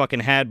Ken get fucking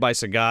had by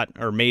Sagat,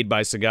 or made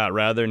by Sagat,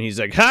 rather, and he's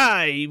like,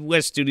 hi,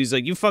 Wes Studi's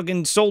like, you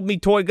fucking sold me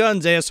toy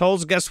guns,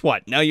 assholes, guess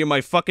what? Now you're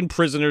my fucking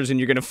prisoners, and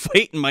you're gonna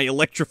fight in my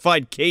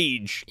electrified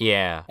cage.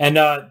 Yeah. And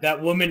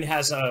that woman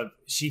has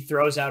she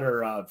throws out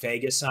her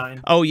Vegas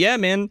sign Oh, yeah,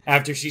 man.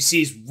 after she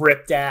sees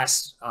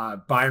ripped-ass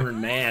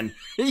Byron Mann.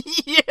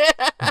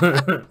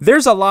 Yeah.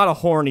 There's a lot of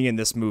horny in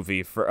this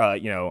movie. For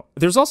you know,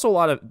 there's also a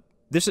lot of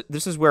this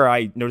is where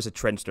I notice a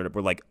trend started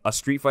where like a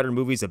Street Fighter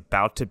movie is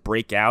about to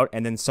break out,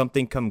 and then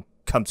something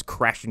comes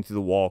crashing through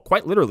the wall,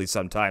 quite literally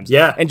sometimes.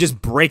 Yeah. and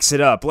just breaks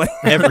it up.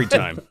 Every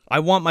time. I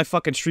want my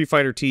fucking Street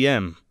Fighter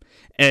TM,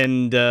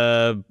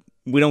 and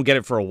we don't get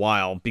it for a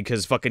while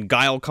because fucking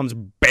Guile comes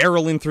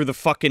barreling through the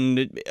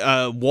fucking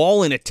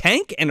wall in a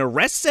tank and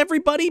arrests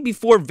everybody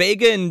before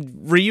Vega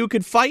and Ryu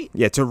could fight.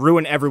 Yeah, to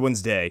ruin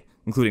everyone's day,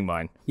 including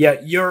mine.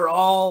 Yeah, you're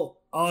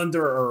all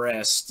under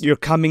arrest. You're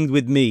coming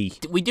with me.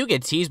 We do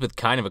get teased with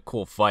kind of a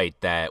cool fight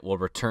that we'll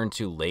return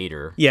to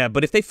later. Yeah,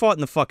 but if they fought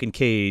in the fucking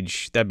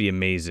cage, that'd be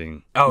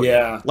amazing. Oh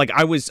Yeah. Like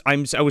I was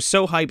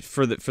so hyped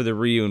for the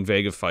Ryu and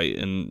Vega fight,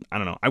 and I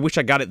don't know. I wish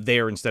I got it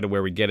there instead of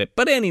where we get it.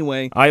 But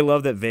anyway, I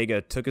love that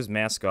Vega took his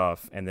mask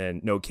off and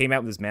then came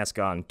out with his mask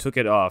on, took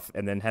it off,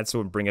 and then had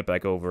someone bring it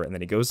back over, and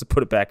then he goes to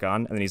put it back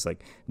on, and then he's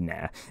like,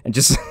 nah, and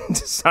just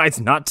decides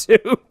not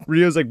to.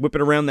 Ryo's like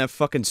whipping around that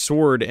fucking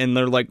sword, and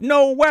they're like,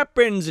 no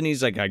weapons, and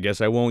he's like, I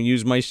guess I won't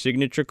use my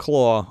signature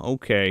claw.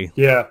 Okay.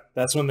 Yeah,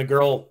 that's when the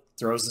girl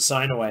throws the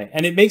sign away,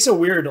 and it makes a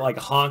weird like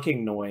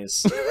honking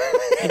noise.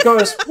 It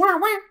goes wah,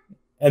 wah.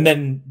 And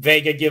then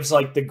Vega gives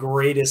like the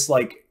greatest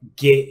like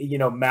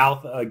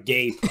mouth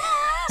agape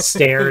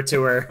stare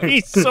to her.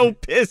 He's so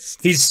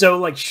pissed. He's so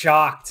like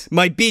shocked.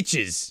 My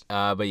bitches.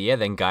 But yeah,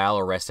 then Guile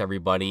arrests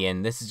everybody,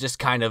 and this is just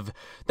kind of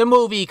the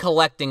movie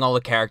collecting all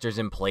the characters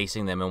and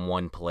placing them in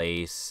one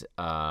place.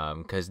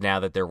 Because now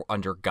that they're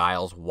under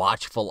Guile's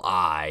watchful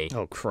eye,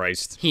 Oh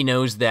Christ. he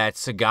knows that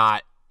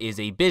Sagat is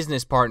a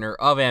business partner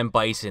of M.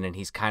 Bison, and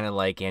he's kind of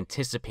like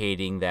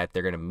anticipating that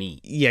they're gonna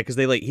meet. Yeah, because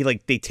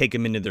they take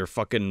him into their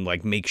fucking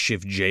like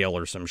makeshift jail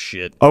or some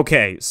shit.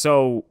 Okay,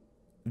 so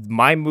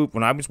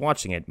when I was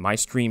watching it, my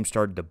stream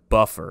started to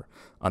buffer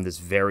on this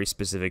very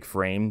specific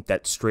frame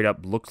that straight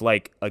up looked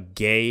like a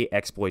gay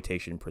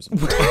exploitation prison.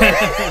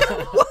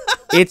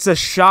 It's a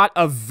shot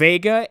of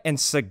Vega and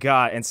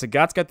Sagat, and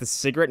Sagat's got the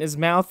cigarette in his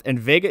mouth, and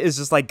Vega is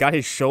just like got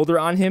his shoulder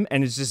on him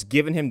and is just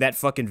giving him that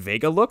fucking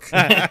Vega look.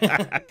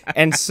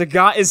 And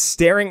Sagat is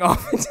staring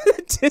off into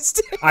the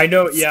distance. I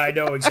know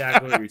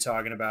exactly what you're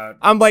talking about.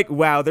 I'm like,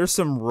 wow, there's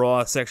some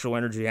raw sexual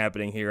energy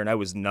happening here, and I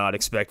was not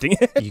expecting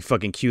it. You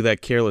fucking cue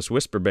that careless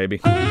whisper,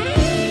 baby.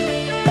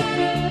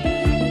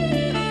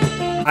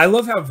 I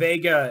love how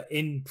Vega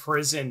in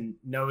prison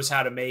knows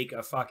how to make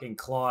a fucking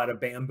claw out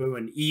of bamboo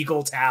and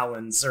eagle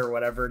talons or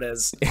whatever it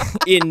is.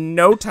 In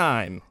no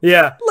time.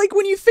 Yeah. Like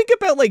when you think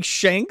about like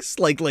shanks,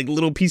 like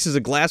little pieces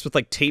of glass with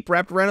like tape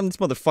wrapped around them, this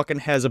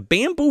motherfucking has a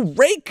bamboo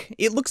rake.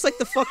 It looks like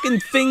the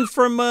fucking thing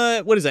from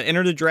what is that?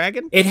 Enter the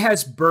Dragon? It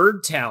has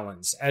bird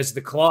talons as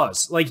the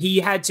claws. Like he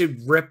had to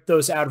rip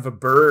those out of a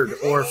bird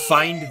or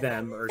find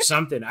them or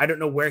something. I don't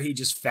know where he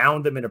just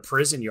found them in a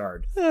prison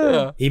yard.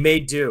 He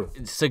made do.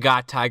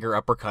 Sagat Tiger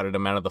uppercutted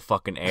him out of the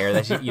fucking air.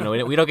 That's,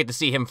 we don't get to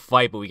see him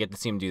fight, but we get to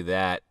see him do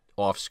that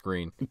off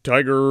screen.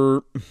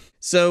 Tiger.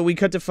 So we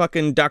cut to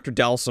fucking Dr.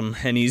 Dalsum,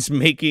 and he's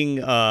making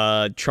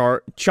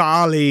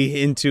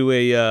Charlie into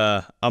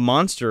a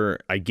monster,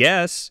 I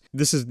guess.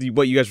 This is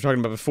what you guys were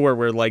talking about before,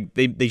 where like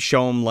they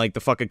show him like the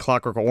fucking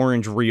Clockwork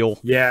Orange reel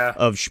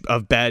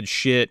of bad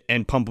shit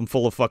and pump him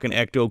full of fucking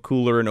ecto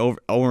cooler and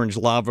orange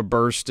lava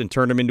burst and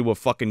turn him into a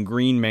fucking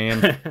green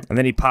man. And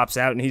then he pops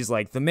out and he's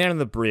like, the man on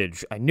the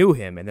bridge, I knew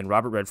him. And then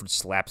Robert Redford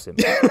slaps him.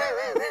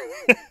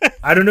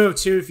 I don't know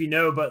too if you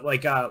know, but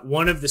like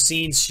one of the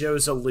scenes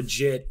shows a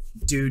legit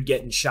dude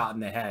getting shot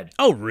in the head.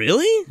 Oh,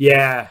 really?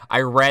 Yeah.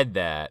 I read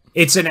that.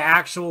 It's an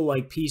actual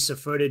like piece of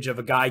footage of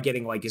a guy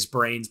getting like his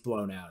brains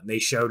blown out, and they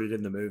showed it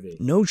in the movie.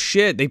 No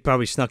shit. They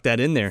probably snuck that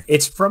in there.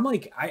 It's from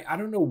like I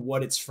don't know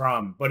what it's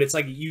from, but it's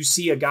like you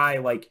see a guy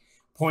like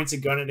points a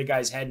gun at a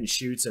guy's head and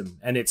shoots him,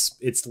 and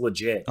it's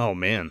legit. Oh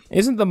man.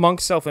 Isn't the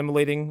monk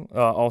self-immolating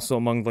also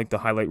among like the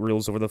highlight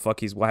reels over the fuck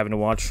he's having to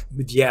watch?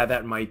 Yeah,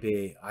 that might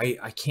be.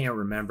 I can't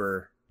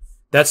remember.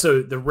 That's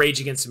the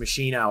Rage Against the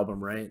Machine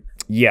album, right?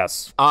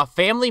 Yes.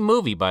 Family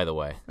movie, by the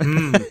way.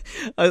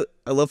 I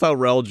love how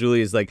Raul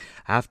Julia is like,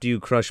 after you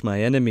crush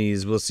my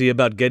enemies, we'll see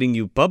about getting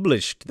you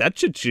published. That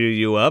should cheer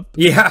you up.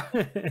 Yeah,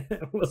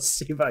 we'll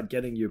see about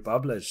getting you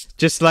published.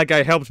 Just like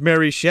I helped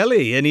Mary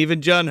Shelley and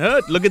even John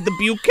Hurt. Look at the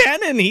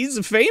Buchanan.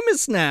 He's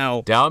famous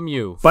now. Damn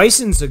you.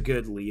 Bison's a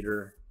good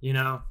leader, you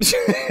know?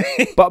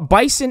 But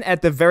Bison,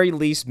 at the very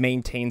least,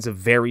 maintains a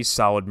very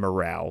solid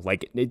morale.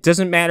 Like, it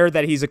doesn't matter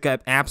that he's an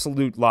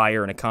absolute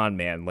liar and a con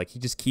man. Like, he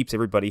just keeps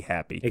everybody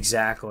happy.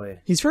 Exactly.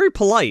 He's very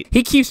polite.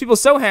 He keeps people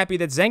so happy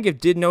that Zangief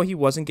did know he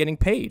wasn't getting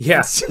paid.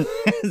 Yes.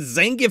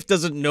 Zangief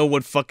doesn't know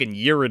what fucking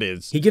year it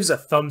is. He gives a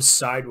thumb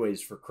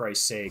sideways, for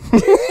Christ's sake.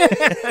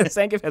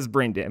 Zangief has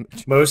brain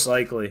damage. Most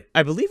likely.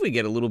 I believe we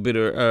get a little bit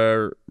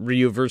of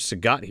Ryu versus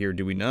Sagat here,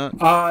 do we not?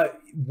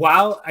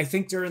 While I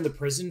think during the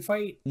prison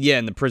fight, Yeah,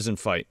 in the prison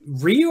fight.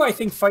 Ryu, I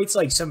think, fights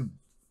like some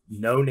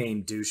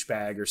no-name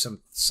douchebag or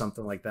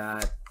something like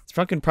that. It's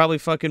probably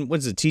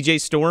what's it,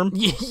 TJ Storm?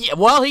 Yeah,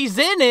 well, he's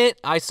in it.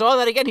 I saw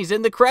that again. He's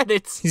in the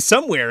credits. He's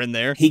somewhere in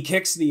there. He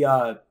kicks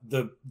the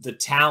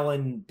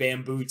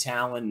bamboo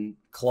talon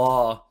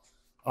claw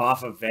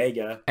off of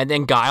Vega. And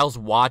then Guile's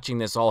watching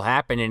this all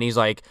happen, and he's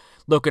like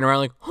looking around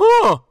like,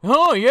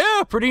 oh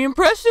yeah, pretty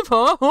impressive,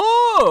 huh?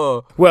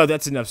 Oh. Well,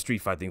 that's enough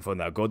street fighting for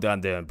now. Go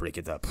down there and break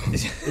it up.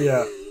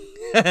 Yeah.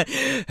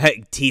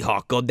 Hey,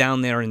 T-Hawk, go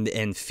down there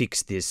and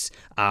fix this.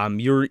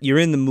 You're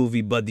in the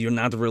movie, but you're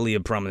not really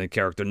a prominent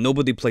character.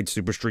 Nobody played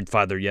Super Street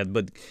Fighter yet,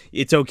 but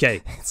it's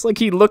okay. It's like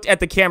he looked at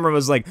the camera and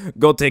was like,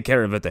 go take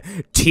care of it,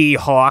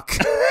 T-Hawk.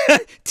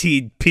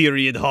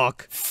 Period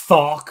hawk.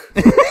 Thawk.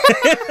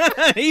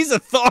 He's a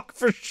thawk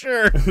for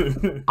sure.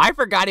 I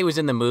forgot he was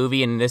in the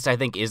movie, and this, I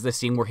think, is the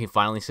scene where he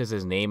finally says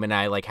his name, and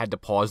I, like, had to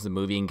pause the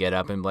movie and get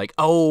up and be like,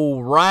 oh,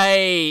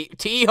 right,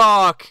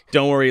 T-Hawk.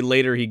 Don't worry,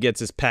 later he gets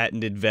his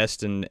patented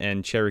vest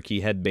and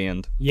Cherokee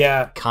headband.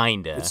 Yeah.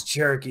 Kinda. It's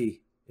Cherokee.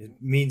 It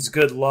means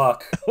good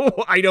luck.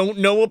 Oh, I don't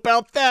know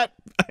about that.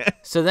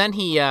 So then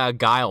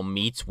Guile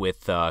meets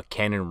with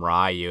Ken and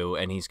Ryu,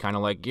 and he's kind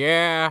of like,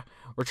 yeah,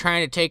 we're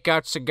trying to take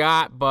out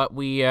Sagat, but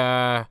we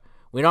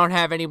don't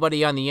have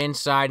anybody on the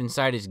inside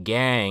his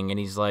gang. And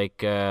he's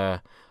like, I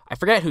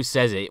forget who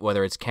says it,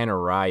 whether it's Ken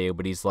or Ryu,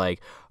 but he's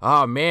like,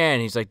 oh man,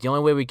 he's like, the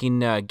only way we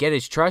can get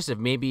his trust is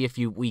maybe if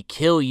we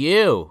kill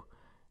you.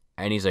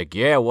 And he's like,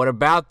 yeah, what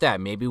about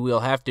that? Maybe we'll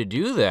have to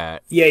do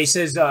that. Yeah, he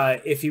says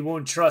if he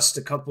won't trust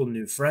a couple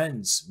new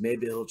friends,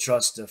 maybe he'll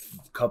trust a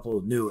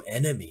couple new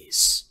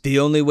enemies. The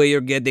only way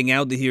you're getting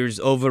out of here is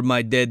over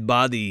my dead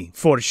body.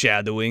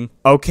 Foreshadowing.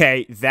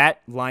 Okay, that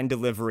line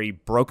delivery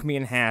broke me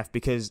in half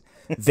because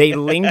they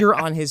linger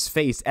on his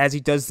face as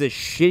he does this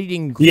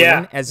shit-eating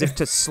grin as if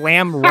to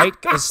slam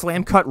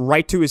cut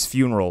right to his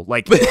funeral.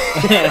 Like,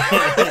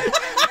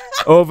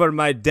 over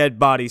my dead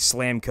body,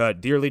 slam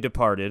cut, dearly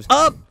departed.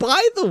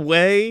 By the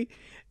way,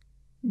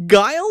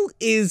 Guile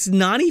is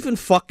not even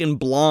fucking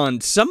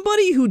blonde.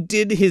 Somebody who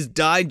did his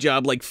dye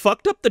job, like,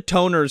 fucked up the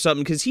toner or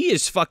something, because he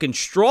is fucking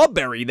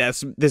strawberry,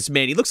 this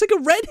man. He looks like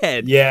a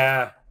redhead.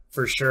 Yeah,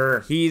 for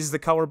sure. He's the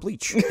color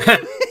bleach.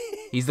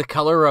 He's the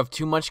color of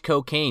too much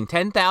cocaine.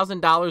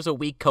 $10,000 a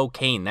week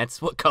cocaine.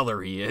 That's what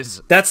color he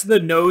is. That's the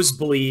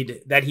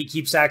nosebleed that he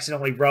keeps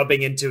accidentally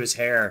rubbing into his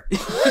hair.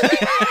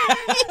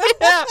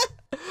 Yeah,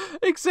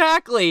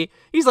 exactly.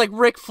 He's like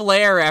Ric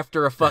Flair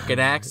after a fucking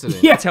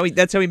accident. Yeah.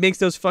 That's how he makes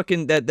those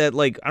fucking that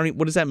like I don't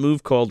what is that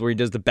move called where he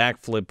does the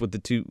backflip with the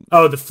two?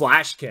 Oh, the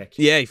flash kick.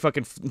 Yeah,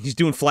 he's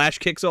doing flash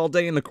kicks all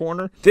day in the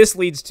corner. This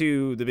leads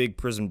to the big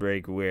prison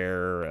break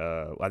where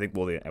I think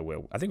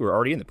we're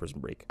already in the prison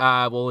break.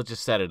 Well, let's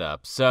just set it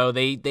up. So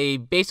they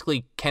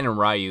basically, Ken and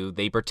Ryu,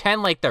 they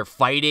pretend like they're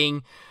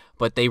fighting,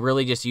 but they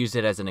really just use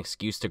it as an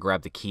excuse to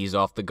grab the keys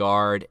off the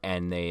guard,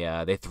 and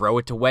they throw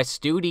it to Wes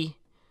Studi.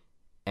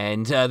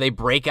 And they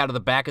break out of the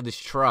back of this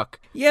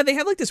truck. Yeah, they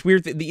have like this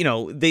weird thing,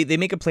 they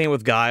make a plan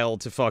with Guile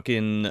to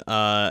fucking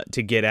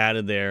to get out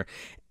of there,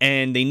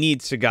 and they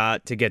need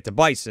Sagat to get to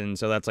Bison,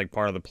 so that's like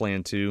part of the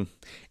plan too.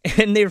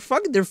 And they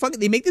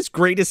make this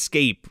great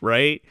escape,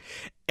 right?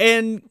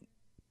 And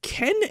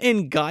Ken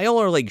and Guile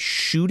are like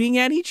shooting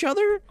at each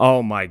other.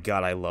 Oh my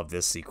god, I love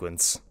this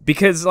sequence.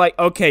 Because like,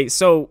 okay,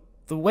 so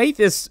the way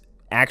this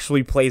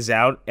actually plays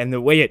out and the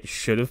way it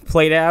should have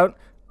played out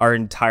are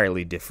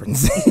entirely different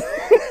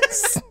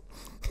things.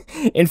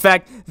 In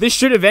fact, this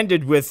should have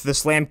ended with the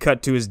slam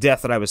cut to his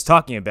death that I was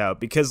talking about,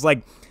 because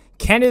like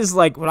Ken is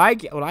like what I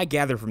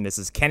gather from this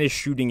is Ken is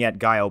shooting at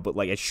Guile, but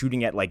like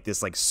shooting at like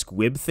this like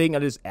squib thing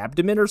on his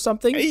abdomen or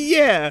something.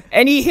 Yeah,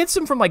 and he hits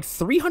him from like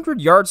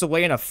 300 yards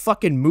away in a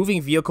fucking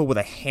moving vehicle with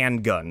a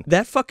handgun.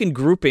 That fucking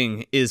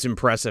grouping is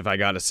impressive, I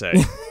gotta say.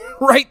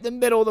 Right in the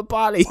middle of the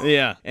body.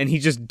 Yeah, and he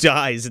just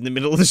dies in the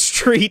middle of the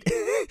street.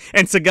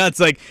 And Sagat's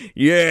like,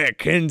 yeah,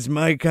 Ken's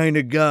my kind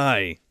of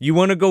guy. You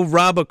want to go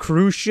rob a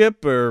cruise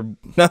ship or...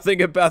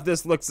 Nothing about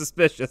this looks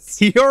suspicious.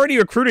 He already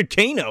recruited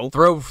Kano.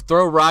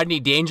 Throw Rodney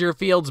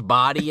Dangerfield's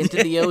body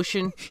into the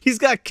ocean. He's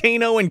got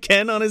Kano and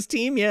Ken on his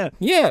team, yeah.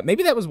 Yeah,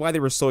 maybe that was why they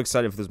were so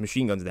excited for those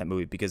machine guns in that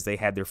movie, because they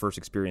had their first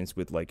experience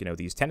with, like,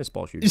 these tennis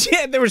ball shooters.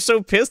 Yeah, they were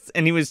so pissed,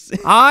 and he was...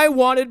 I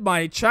wanted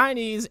my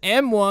Chinese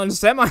M1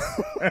 semi...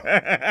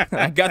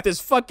 I got this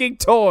fucking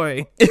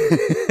toy.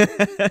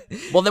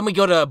 Well, then we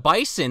go to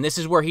Bison. This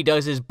is where he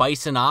does his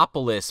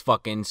Bisonopolis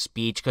fucking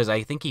speech, because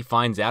I think he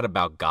finds out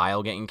about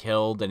Guile getting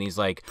killed, and he's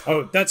like,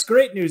 oh, that's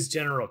great news,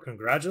 General.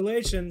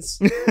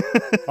 Congratulations.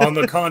 On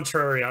the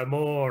contrary, I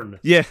mourn.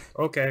 Yeah.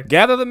 Okay.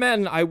 Gather the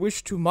men. I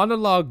wish to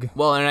monologue.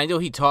 Well, and I know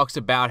he talks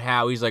about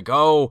how he's like,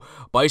 oh,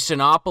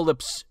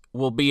 Bisonopolis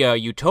will be a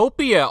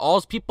utopia.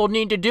 All people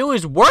need to do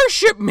is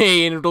worship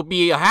me, and it'll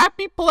be a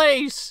happy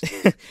place.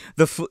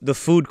 The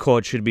food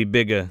court should be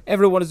bigger.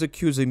 Everyone is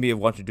accusing me of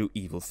wanting to do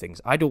evil things.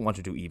 I don't want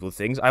to do evil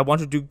things. I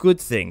want to do good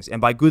things, and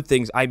by good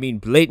things, I mean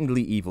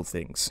blatantly evil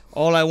things.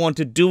 All I want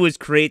to do is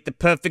create the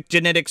perfect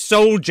genetic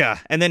soldier,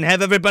 and then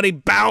have everybody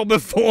bow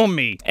before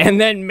me. And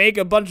then make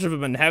a bunch of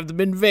them and have them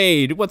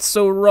invade. What's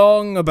so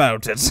wrong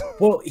about it?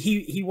 Well,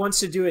 he wants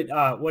to do it,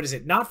 what is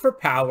it? Not for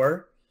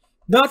power,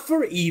 not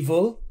for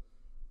evil,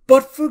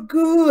 but for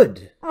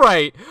good.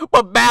 Right,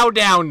 but bow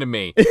down to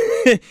me.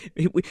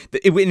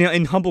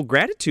 In humble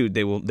gratitude,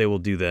 they will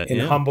do that. In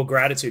humble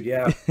gratitude,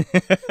 yeah.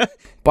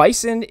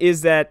 Bison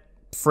is that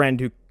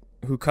friend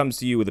who comes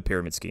to you with a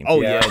pyramid scheme.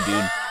 Oh yeah,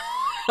 dude.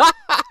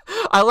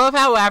 I love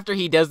how after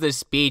he does this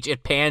speech,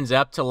 it pans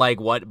up to like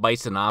what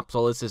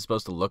Bisonopolis is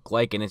supposed to look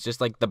like, and it's just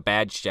like the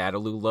bad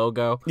Shadaloo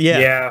logo. Yeah.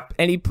 Yeah.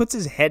 And he puts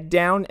his head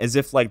down as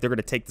if like they're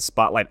gonna take the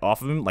spotlight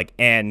off of him, like,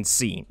 and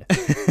scene.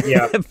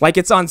 Yeah. Like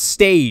it's on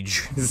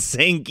stage.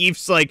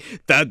 Zangief's like,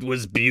 that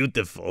was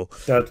beautiful.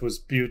 That was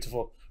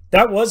beautiful.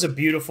 That was a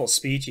beautiful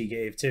speech he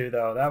gave too,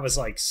 though. That was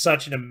like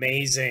such an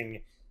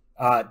amazing.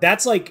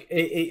 That's like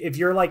if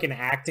you're like an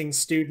acting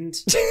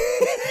student,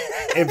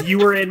 if you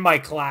were in my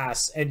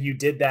class and you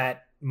did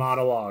that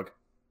monologue,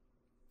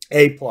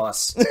 A+.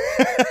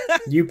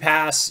 You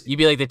pass. You'd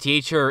be like the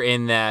teacher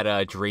in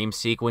that dream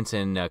sequence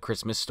in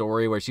Christmas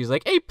Story where she's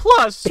like, A+,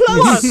 plus.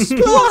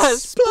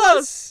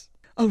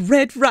 A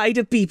Red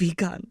Ryder BB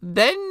gun.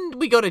 Then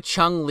we go to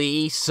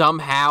Chun-Li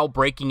somehow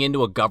breaking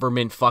into a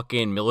government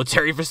fucking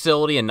military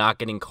facility and not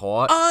getting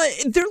caught.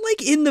 They're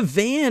like in the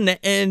van,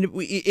 and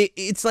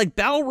it's like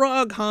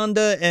Balrog,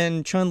 Honda,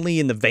 and Chun-Li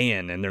in the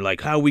van, and they're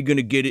like, how are we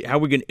gonna get it? How are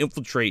we gonna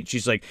infiltrate?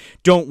 She's like,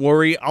 don't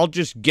worry, I'll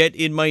just get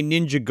in my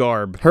ninja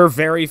garb. Her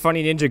very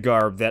funny ninja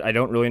garb that I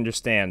don't really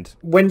understand.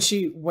 When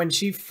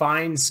she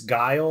finds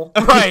Guile,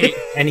 Right.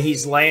 and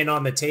he's laying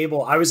on the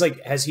table, I was like,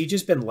 has he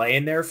just been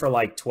laying there for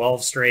like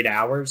 12 straight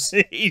hours?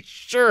 He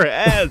sure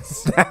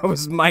has. That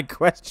was my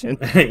question.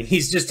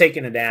 He's just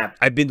taking a nap.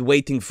 I've been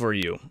waiting for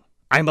you.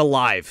 I'm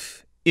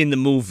alive in the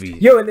movie.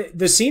 Yo, and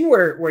the scene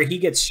where he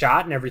gets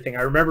shot and everything,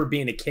 I remember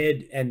being a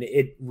kid, and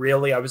it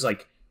really, I was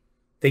like,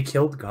 they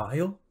killed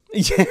Guile?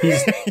 He's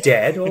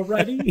dead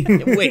already?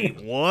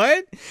 Wait,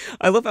 what?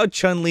 I love how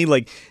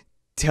Chun-Li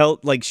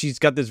she's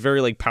got this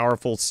very like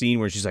powerful scene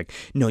where she's like,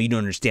 no, you don't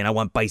understand, I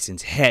want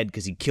Bison's head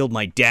because he killed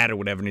my dad or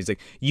whatever, and he's like,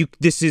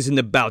 this isn't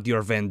about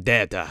your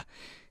vendetta,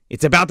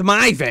 it's about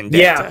my vendetta.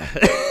 Yeah.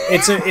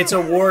 It's a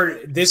war.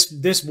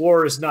 This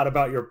war is not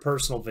about your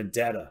personal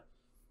vendetta,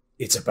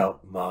 it's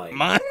about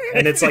mine.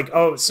 And it's like,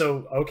 oh,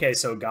 so okay,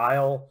 so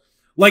Guile,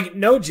 like,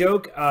 no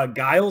joke,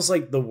 Guile's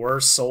like the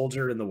worst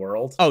soldier in the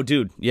world. Oh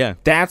dude, yeah,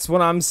 That's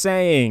what I'm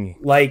saying.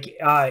 Like,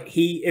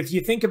 if you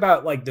think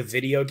about like the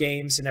video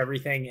games and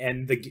everything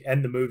and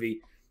the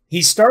movie,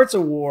 he starts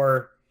a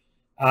war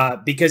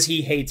because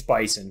he hates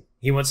Bison.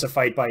 He wants to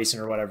fight Bison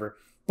or whatever.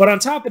 But on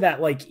top of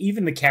that, like,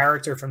 even the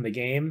character from the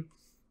game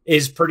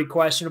is pretty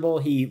questionable.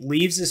 He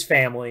leaves his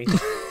family.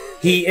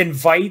 He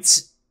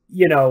invites,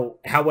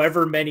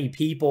 however many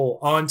people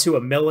onto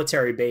a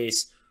military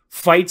base,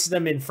 fights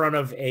them in front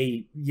of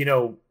a,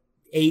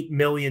 $8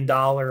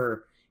 million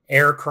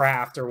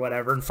aircraft or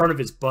whatever, in front of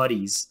his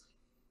buddies.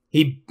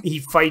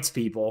 He fights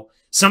people.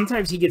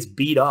 Sometimes he gets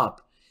beat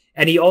up,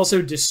 and he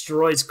also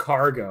destroys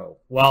cargo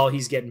while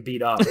he's getting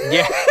beat up.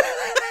 Yeah.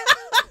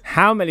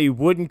 How many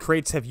wooden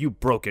crates have you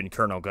broken,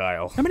 Colonel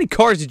Guile? how many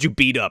cars did you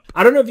beat up?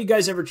 I don't know if you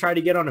guys ever tried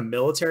to get on a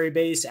military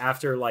base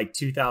after like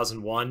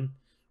 2001,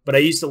 but I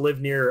used to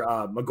live near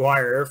McGuire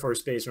Air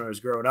Force Base when I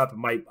was growing up.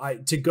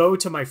 And to go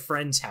to my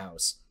friend's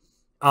house,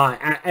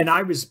 and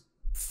I was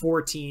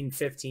 14,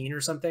 15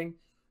 or something,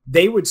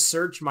 they would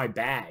search my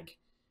bag.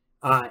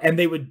 And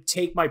they would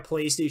take my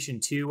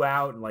PlayStation 2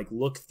 out and like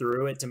look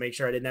through it to make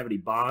sure I didn't have any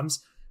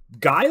bombs.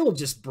 Guile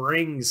just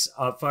brings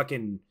a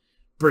fucking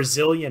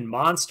Brazilian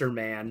monster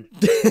man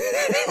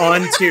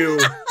onto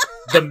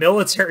the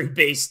military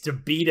base to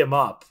beat him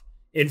up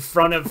in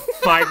front of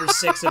 5 or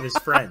 6 of his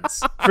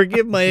friends.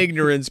 Forgive my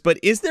ignorance, but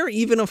is there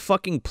even a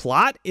fucking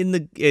plot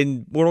in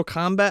Mortal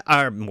Kombat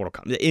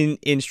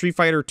in Street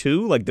Fighter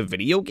 2, like the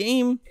video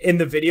game? In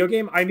the video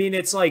game, I mean,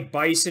 it's like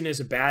Bison is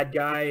a bad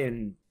guy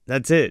and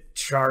That's it.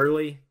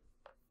 Charlie,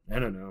 I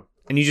don't know.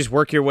 And you just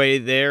work your way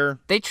there.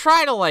 They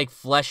try to like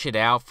flesh it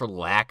out, for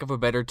lack of a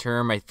better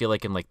term. I feel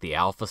like in like the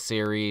Alpha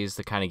series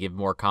to kind of give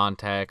more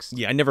context.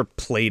 Yeah, I never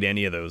played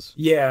any of those.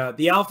 Yeah,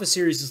 the Alpha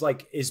series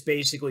is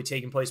basically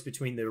taking place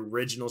between the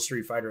original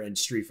Street Fighter and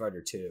Street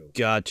Fighter 2.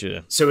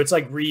 Gotcha. So it's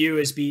like Ryu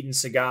has beaten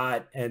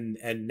Sagat,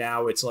 and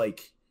now it's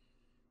like,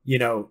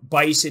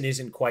 Bison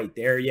isn't quite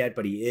there yet,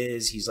 but he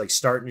is. He's like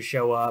starting to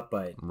show up,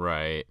 but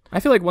Right. I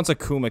feel like once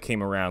Akuma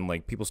came around,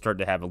 like, people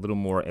started to have a little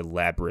more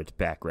elaborate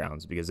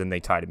backgrounds, because then they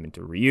tied him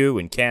into Ryu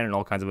and Ken and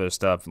all kinds of other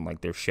stuff, and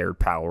like their shared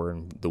power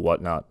and the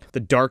whatnot. The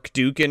Dark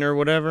Dukin or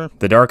whatever.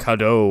 The Dark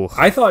Hado.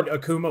 I thought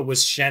Akuma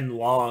was Shen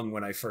Long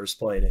when I first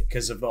played it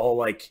because of the whole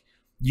like,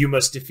 you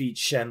must defeat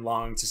Shen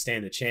Long to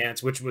stand a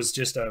chance, which was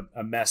just a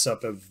mess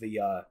up of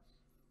the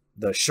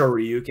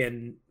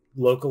Shoryuken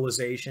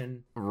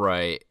localization.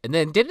 Right. And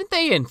then didn't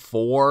they in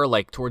 4,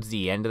 like towards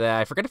the end of that,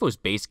 I forget if it was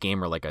base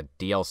game or like a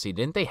DLC,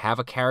 didn't they have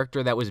a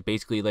character that was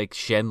basically like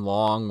Shen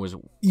Long was...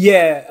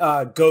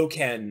 Yeah,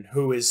 Goken,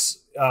 who is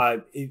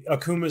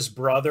Akuma's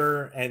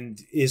brother and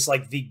is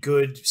like the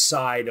good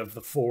side of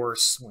the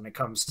Force when it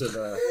comes to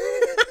the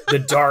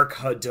Dark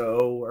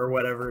Hado or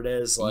whatever it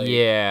is. Like,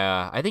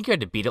 yeah, I think you had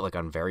to beat it like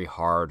on very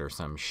hard or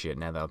some shit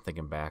now that I'm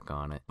thinking back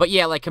on it. But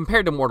yeah, like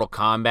compared to Mortal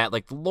Kombat,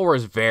 like the lore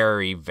is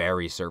very,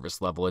 very surface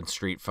level in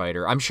Street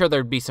Fighter. I'm sure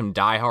there'd be some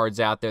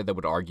diehards out there that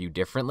would argue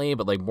differently,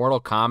 but like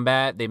Mortal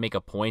Kombat, they make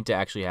a point to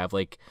actually have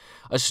like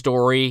a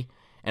story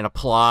and a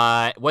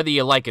plot, whether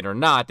you like it or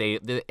not.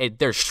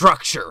 Their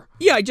structure.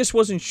 Yeah, I just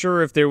wasn't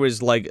sure if there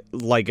was like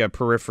a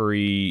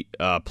periphery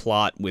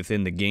plot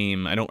within the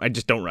game. I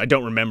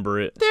don't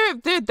remember it.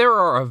 There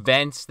are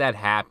events that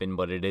happen,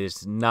 but it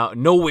is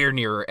nowhere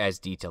near as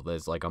detailed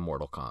as like a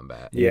Mortal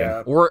Kombat.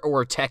 Yeah.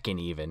 Or Tekken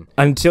even.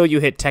 Until you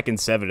hit Tekken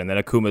 7, and then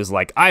Akuma's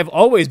like, I've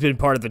always been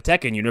part of the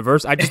Tekken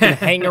universe. I've just been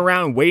hanging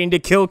around waiting to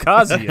kill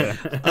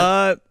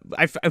Kazuya.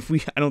 I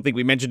don't think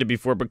we mentioned it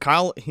before, but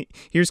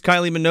here's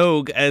Kylie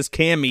Minogue as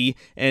Cammy,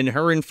 and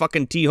her and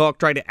fucking T-Hawk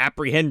try to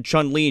apprehend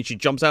Chun-Li, and she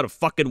jumps out a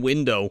fucking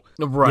window.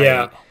 Right.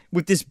 Yeah.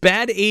 With this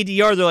bad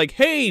ADR, they're like,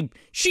 hey,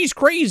 she's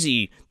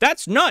crazy.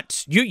 That's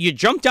nuts. You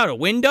jumped out a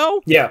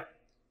window? Yeah.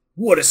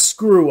 What a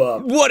screw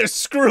up. What a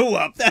screw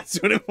up. That's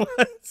what it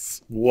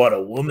was. What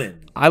a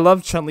woman. I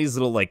love Chun-Li's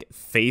little, like,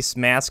 face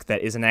mask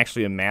that isn't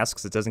actually a mask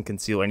because it doesn't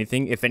conceal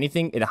anything. If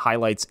anything, it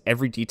highlights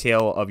every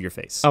detail of your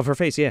face. Of her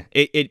face, yeah.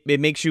 It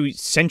makes you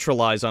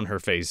centralize on her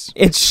face.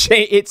 It's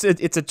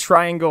a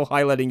triangle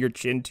highlighting your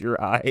chin to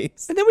your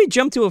eyes. And then we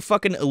jump to a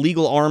fucking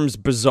illegal arms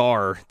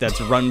bazaar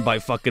that's run by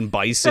fucking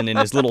Bison in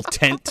his little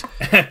tent.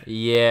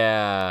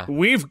 Yeah.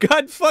 We've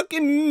got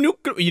fucking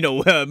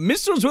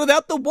missiles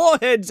without the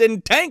warheads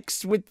and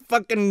tanks with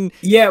fucking...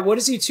 Yeah, what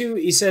does he too?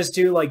 He says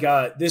too, like,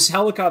 this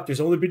helicopter's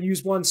only been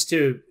used once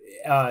to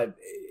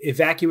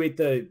evacuate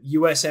the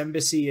U.S.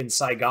 embassy in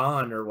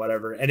Saigon or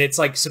whatever, and it's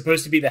like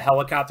supposed to be the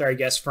helicopter, I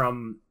guess,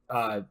 from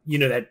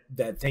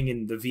that thing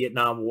in the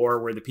Vietnam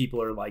War where the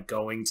people are like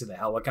going to the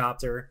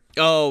helicopter.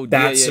 Oh,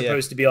 that's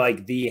supposed to be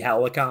like the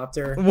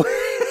helicopter.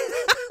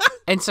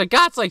 And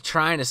Sagat's like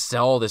trying to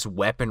sell this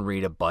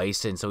weaponry to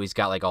Bison, so he's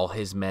got like all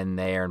his men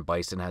there, and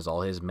Bison has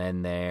all his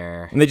men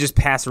there. And they just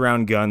pass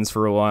around guns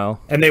for a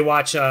while. And they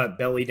watch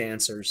belly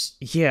dancers.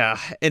 Yeah,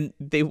 and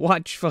they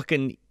watch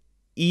fucking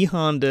E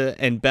Honda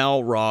and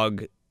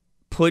Balrog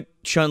put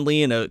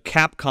Chun-Li in a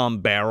Capcom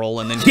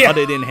barrel and then cut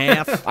it in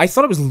half. I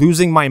thought I was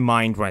losing my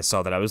mind when I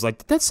saw that. I was like,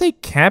 did that say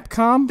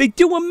Capcom? They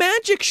do a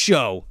magic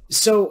show.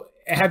 So,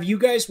 have you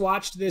guys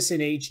watched this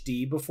in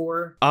HD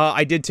before?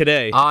 I did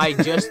today. I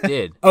just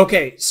did.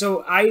 Okay,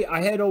 so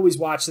I had always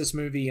watched this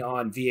movie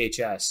on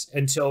VHS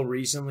until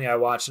recently I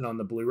watched it on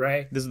the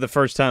Blu-ray. This is the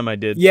first time I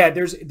did. Yeah,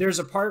 there's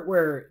a part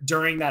where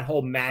during that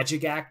whole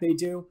magic act they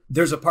do,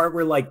 there's a part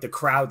where like the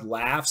crowd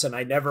laughs, and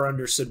I never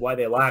understood why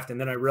they laughed, and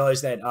then I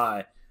realized that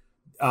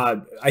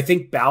I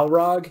think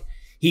Balrog,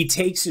 he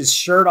takes his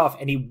shirt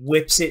off and he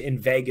whips it in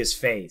Vega's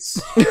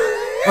face.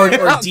 or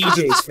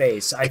DJ's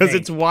face, I think. Because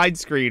it's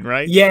widescreen,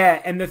 right?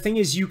 Yeah, and the thing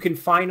is, you can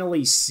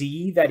finally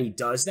see that he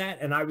does that,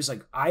 and I was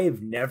like, I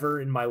have never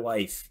in my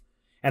life,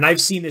 and I've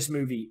seen this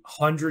movie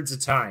hundreds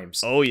of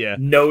times. Oh yeah,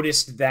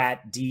 noticed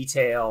that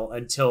detail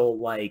until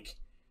like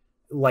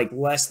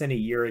less than a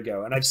year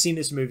ago, and I've seen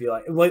this movie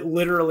like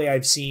literally,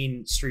 I've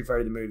seen Street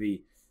Fighter the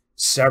movie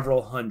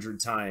several hundred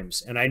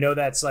times, and I know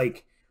that's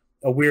like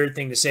a weird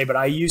thing to say, but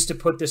I used to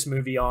put this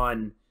movie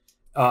on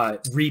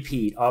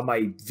repeat on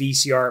my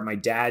VCR at my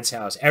dad's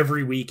house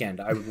every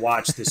weekend. I would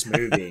watch this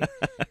movie.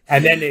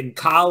 And then in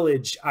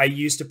college I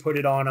used to put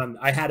it on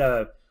I had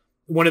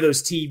one of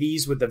those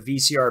TVs with the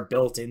VCR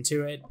built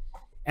into it,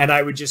 and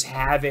I would just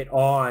have it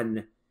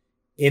on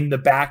in the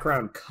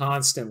background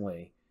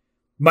constantly.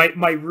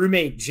 My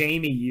roommate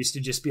Jamie used to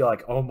just be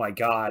like, oh my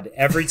god,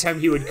 every time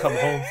he would come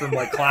home from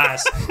like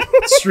class,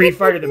 Street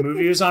Fighter the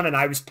movie was on and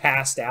I was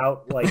passed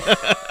out, like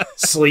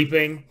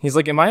sleeping. He's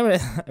like, am I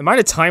in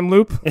a time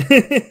loop?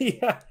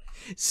 Yeah.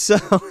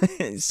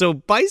 So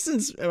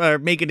Bison's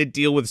making a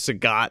deal with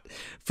Sagat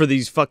for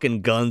these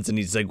fucking guns, and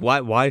he's like,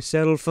 why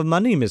settle for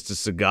money, Mr.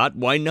 Sagat?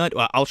 Why not?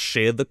 I'll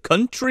share the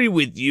country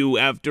with you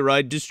after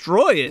I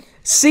destroy it.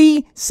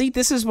 See,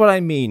 this is what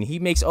I mean. He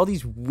makes all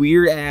these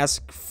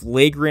weird-ass,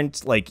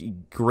 flagrant,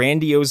 like,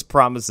 grandiose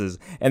promises,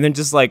 and then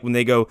just, like, when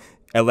they go,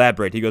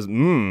 elaborate, he goes,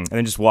 and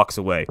then just walks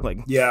away. Like,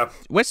 yeah.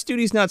 Wes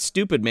Studi's not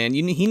stupid, man.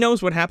 He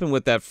knows what happened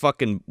with that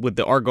with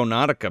the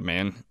Argonautica,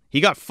 man. He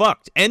got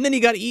fucked, and then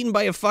he got eaten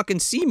by a fucking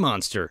sea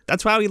monster.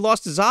 That's how he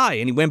lost his eye,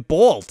 and he went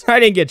bald.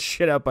 I didn't get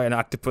shit out by an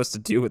octopus to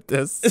deal with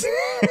this.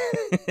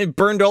 It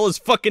burned all his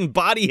fucking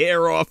body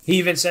hair off. He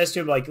even says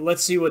to him, like,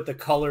 let's see what the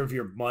color of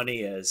your money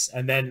is,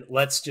 and then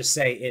let's just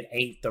say it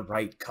ain't the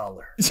right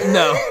color.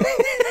 No.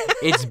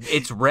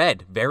 It's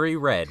red, very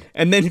red.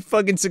 And then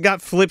fucking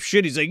Sagat flips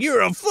shit. He's like,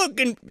 you're a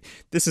fucking...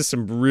 This is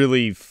some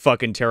really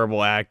fucking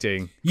terrible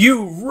acting.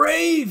 You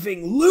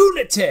raving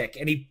lunatic!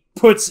 And he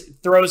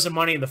throws some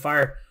money in the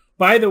fire.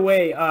 By the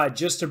way,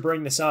 just to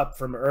bring this up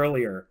from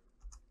earlier,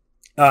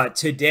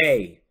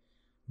 today,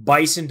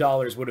 Bison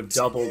dollars would have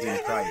doubled in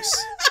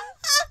price.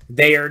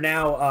 They are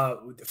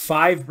now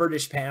 5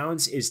 British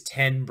pounds is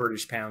 10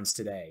 British pounds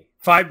today.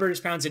 5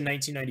 British pounds in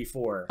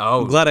 1994.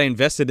 Oh, I'm glad I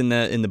invested in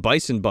the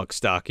Bison buck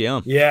stock. Yeah.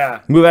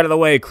 Yeah. Move out of the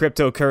way,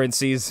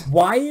 cryptocurrencies.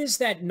 Why is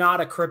that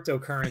not a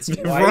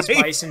cryptocurrency? Why is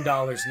Bison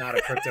dollars not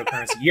a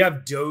cryptocurrency? You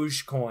have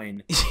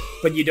Dogecoin,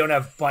 but you don't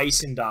have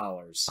Bison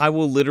dollars. I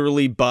will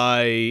literally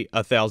buy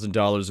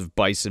 $1,000 of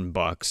Bison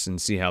bucks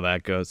and see how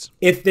that goes.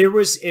 If there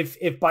was,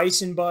 if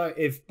Bison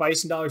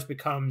dollars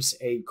becomes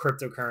a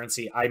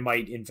cryptocurrency, I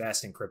might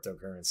invest in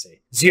cryptocurrency.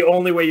 It's the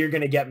only way you're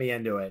going to get me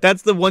into it.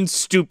 That's the one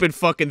stupid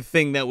fucking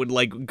thing that would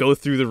like go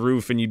through the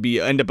roof and you'd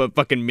end up a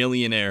fucking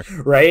millionaire.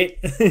 Right?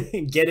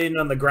 Get in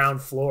on the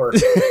ground floor.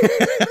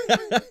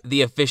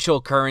 the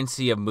official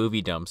currency of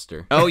Movie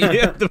Dumpster. Oh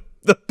yeah,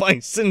 the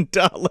Bison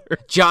dollar.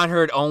 John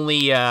Hurt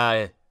only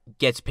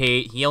gets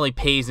paid. He only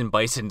pays in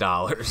Bison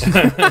dollars.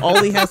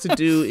 All he has to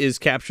do is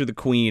capture the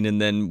queen, and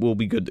then we'll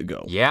be good to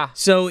go. Yeah.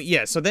 So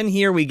then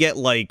here we get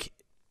like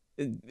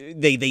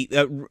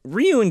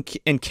Ryu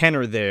and Ken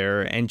are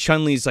there, and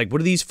Chun-Li's like, what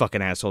are these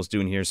fucking assholes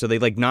doing here? So they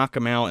like knock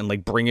him out and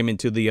like bring him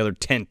into the other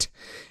tent,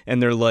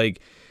 and they're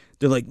like,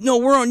 no,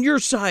 we're on your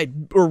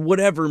side or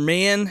whatever,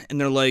 man. And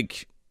they're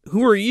like,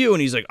 who are you?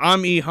 And he's like,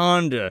 I'm E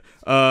Honda.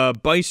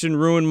 Bison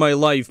ruined my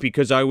life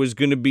because I was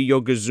gonna be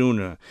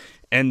Yokozuna.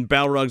 And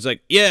Balrog's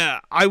like,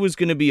 yeah, I was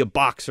gonna be a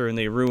boxer, and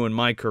they ruined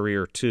my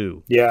career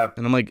too. Yeah.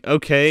 And I'm like,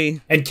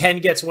 okay. And Ken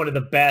gets one of the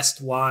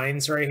best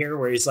lines right here,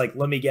 where he's like,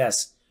 let me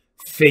guess,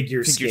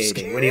 figure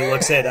skating. When he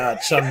looks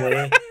at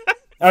Chun-Li.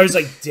 I was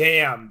like,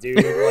 damn, dude.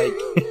 Like,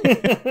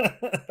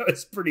 that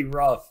was pretty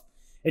rough.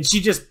 And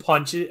she just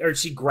punches, or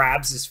she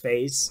grabs his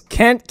face.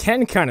 Ken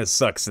kind of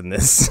sucks in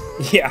this.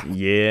 Yeah.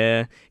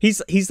 Yeah.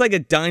 He's like a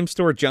dime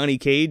store Johnny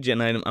Cage,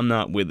 and I'm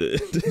not with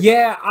it.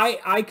 Yeah,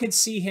 I could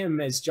see him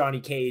as Johnny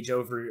Cage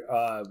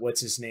over, what's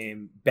his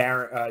name?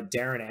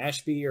 Darren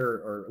Ashby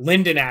or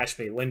Lyndon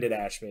Ashby. Lyndon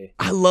Ashby.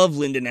 I love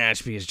Lyndon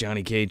Ashby as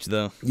Johnny Cage,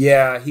 though.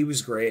 Yeah, he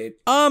was great.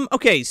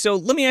 Okay, so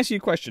let me ask you a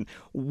question.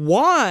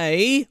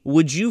 Why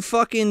would you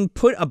fucking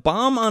put a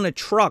bomb on a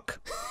truck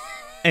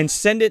and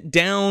send it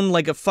down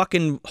like a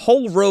fucking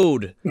whole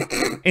road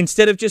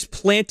instead of just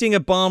planting a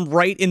bomb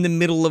right in the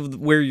middle of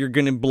where you're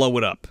gonna blow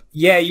it up?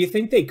 Yeah, you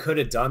think they could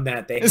have done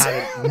that. They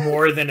had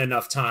more than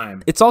enough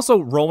time. It's also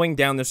rolling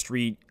down the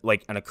street,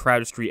 like, on a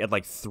crowded street at,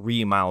 like,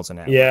 3 miles an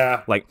hour.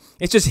 Yeah. Like,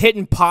 it's just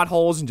hitting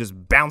potholes and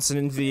just bouncing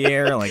into the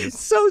air. Like,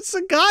 So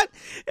Sagat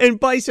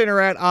and Bison are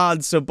at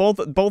odds, so both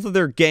of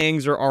their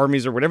gangs or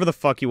armies or whatever the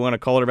fuck you want to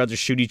call it are about to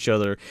shoot each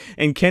other.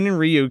 And Ken and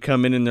Ryu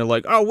come in and they're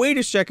like, oh, wait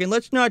a second,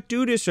 let's not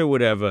do this or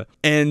whatever.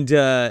 And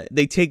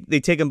they take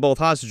them both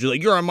hostage. They're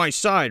like, you're on my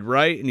side,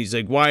 right? And he's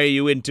like, why are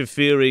you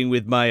interfering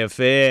with my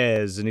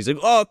affairs? And he's like,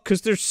 oh,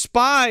 because they're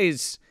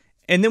spies.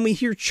 And then we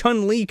hear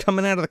Chun-Li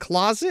coming out of the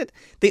closet.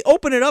 They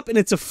open it up, and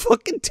it's a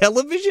fucking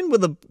television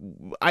with a...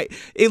 I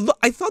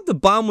thought the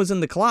bomb was in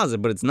the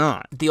closet, but it's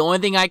not. The only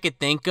thing I could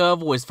think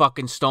of was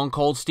fucking Stone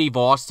Cold Steve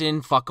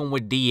Austin fucking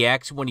with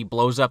DX when he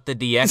blows up the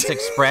DX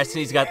Express and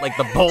he's got, like,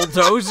 the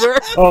bulldozer.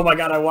 Oh, my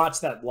God, I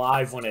watched that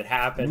live when it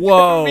happened.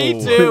 whoa.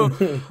 Me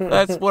too.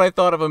 That's what I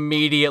thought of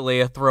immediately.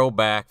 A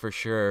throwback for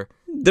sure.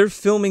 They're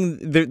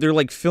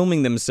like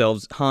filming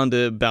themselves,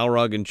 Honda,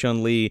 Balrog, and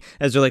Chun-Li,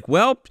 as they're like,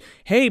 well,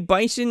 hey,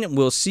 Bison,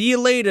 we'll see you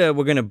later.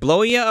 We're gonna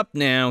blow you up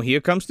now. Here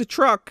comes the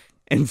truck.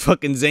 And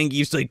fucking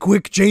Zangief's like,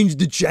 quick, change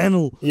the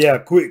channel. Yeah,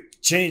 quick,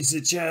 change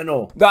the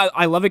channel.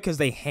 I love it because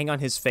they hang on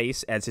his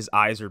face as his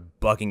eyes are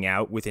bugging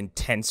out with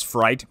intense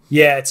fright.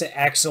 Yeah, it's an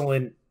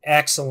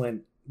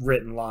excellent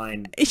written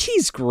line.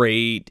 He's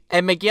great.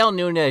 And Miguel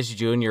Nunez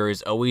Jr.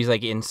 is always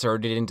like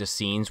inserted into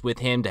scenes with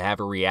him to have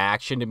a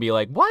reaction to be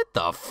like, what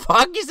the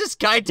fuck is this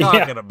guy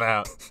talking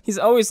about? He's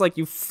always like,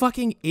 you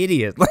fucking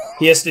idiot.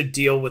 He has to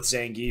deal with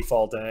Zangief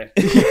all day.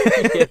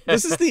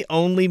 This is the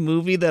only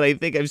movie that I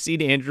think I've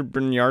seen Andrew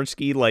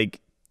Bryniarski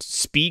like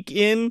speak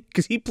in,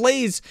 because he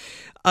plays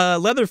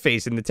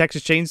Leatherface in the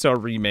Texas Chainsaw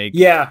remake.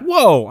 Yeah.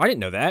 Whoa, I didn't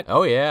know that.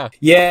 Oh, yeah.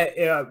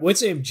 Yeah, what's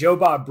his name? Joe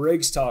Bob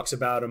Briggs talks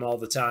about him all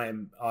the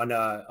time on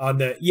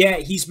the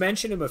he's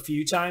mentioned him a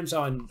few times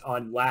on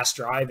Last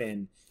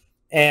Drive-In.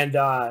 And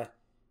I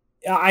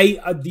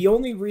the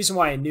only reason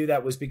why I knew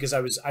that was because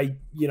I was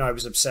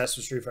obsessed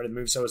with Street Fighter the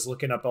movie, so I was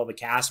looking up all the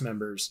cast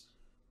members.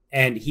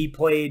 And he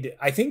played,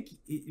 I think,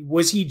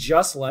 was he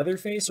just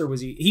Leatherface, or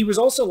was he was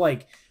also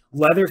like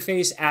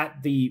Leatherface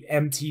at the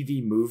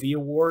MTV Movie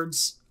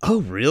Awards.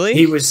 Oh, really?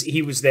 He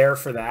was there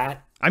for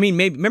that. I mean,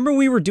 maybe, remember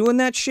we were doing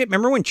that shit?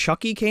 Remember when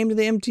Chucky came to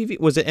the MTV?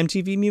 Was it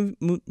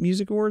MTV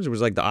Music Awards? Or was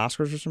it like the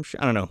Oscars or some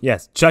shit? I don't know.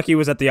 Yes, Chucky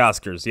was at the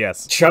Oscars,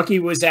 yes. Chucky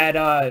was at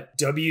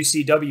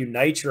WCW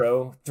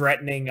Nitro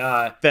threatening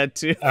That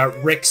too.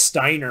 Rick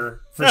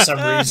Steiner for some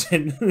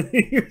reason.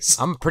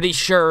 I'm pretty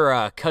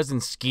sure Cousin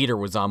Skeeter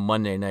was on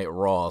Monday Night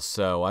Raw,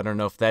 so I don't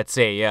know if that's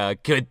a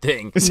good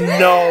thing.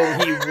 No,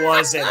 he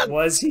wasn't.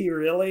 Was he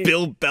really?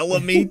 Bill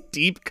Bellamy,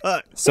 deep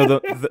cut. So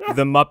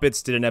the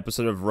Muppets did an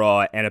episode of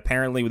Raw, and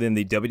apparently within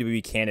the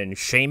WWE canon,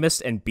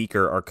 Sheamus and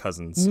Beaker are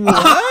cousins. What?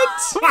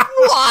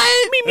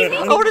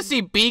 I want to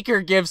see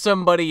Beaker give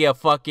somebody a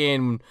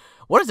fucking...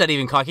 What is that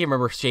even called? I can't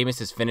remember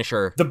Sheamus's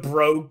finisher. The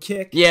brogue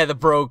kick? Yeah, the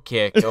brogue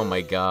kick. Oh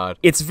my god.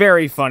 It's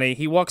very funny.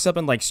 He walks up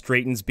and like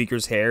straightens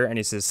Beaker's hair, and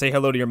he says, "Say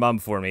hello to your mom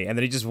for me," and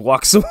then he just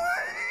walks away.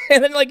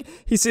 And then like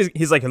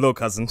he's like, "Hello,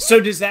 cousin." So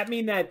does that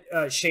mean that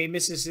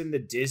Sheamus is in the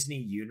Disney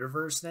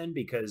universe then?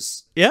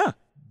 Because Yeah.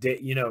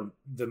 the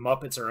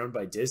Muppets are owned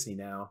by Disney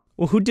now.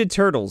 Well, who did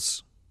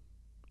Turtles?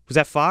 Was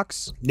that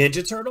Fox?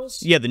 Ninja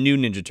Turtles? Yeah, the new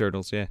Ninja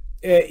Turtles, yeah.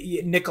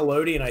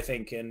 Nickelodeon, I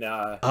think, and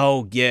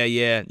Oh,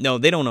 yeah. No,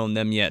 they don't own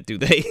them yet, do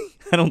they?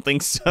 I don't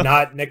think so.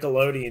 not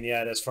Nickelodeon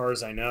yet, as far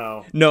as I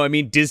know. No, I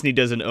mean, Disney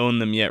doesn't own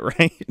them yet,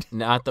 right?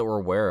 Not that we're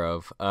aware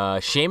of.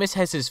 Sheamus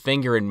has his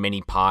finger in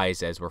many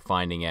pies, as we're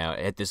finding out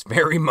at this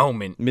very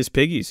moment. Miss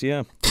Piggy's,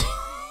 yeah.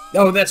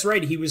 Oh, that's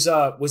right. He was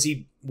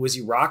he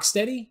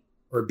Rocksteady?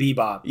 or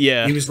Bebop.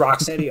 Yeah. He was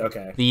Rocksteady?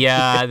 Okay.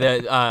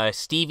 The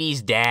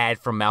Stevie's dad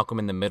from Malcolm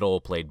in the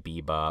Middle played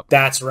Bebop.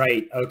 That's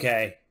right.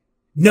 Okay.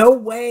 No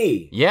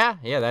way. Yeah,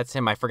 that's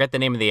him. I forget the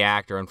name of the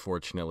actor,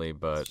 unfortunately,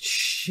 but...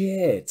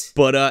 Shit.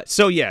 But,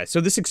 so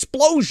this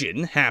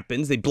explosion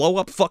happens. They blow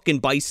up fucking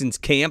Bison's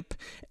camp,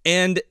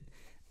 and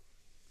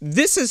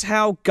this is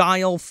how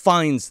Guile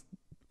finds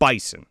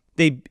Bison.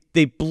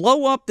 They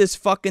blow up this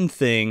fucking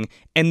thing,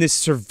 and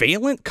this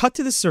cut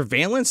to the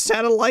surveillance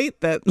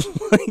satellite that,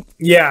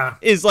 like,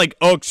 is like,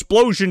 oh,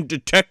 explosion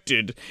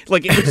detected.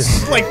 Like,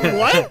 it's like,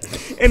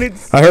 what? And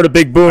it's... I heard a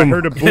big boom.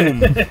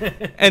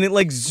 And it,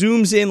 like,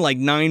 zooms in, like,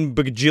 9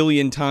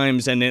 bajillion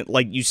times, and it,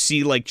 like, you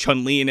see, like,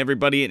 Chun-Li and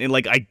everybody, and it,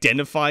 like,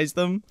 identifies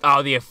them.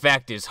 Oh, the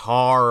effect is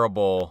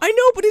horrible. I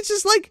know, but it's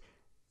just like...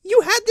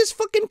 You had this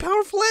fucking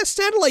powerful-ass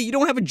satellite. You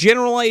don't have a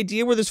general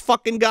idea where this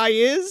fucking guy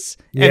is?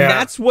 Yeah. And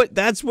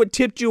that's what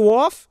tipped you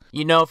off?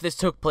 You know, if this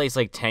took place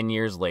like 10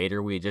 years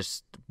later, we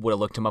just would have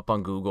looked him up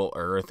on Google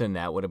Earth, and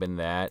that would have been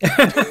that.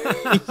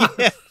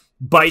 Yeah.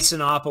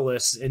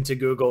 Bisonopolis into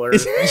Google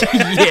Earth.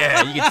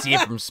 Yeah, you can see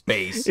it from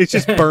space. It's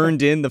just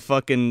burned in the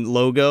fucking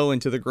logo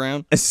into the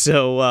ground.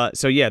 So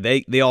yeah,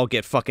 they all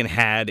get fucking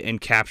had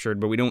and captured,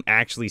 but we don't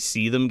actually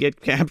see them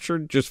get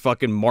captured. Just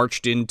fucking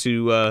marched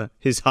into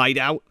his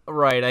hideout.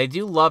 Right, I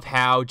do love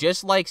how,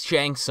 just like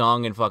Shang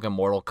Tsung in fucking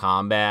Mortal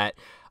Kombat,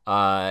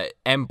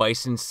 M.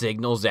 Bison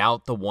signals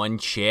out the one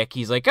chick.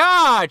 He's like,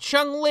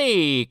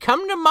 Chun-Li,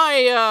 come to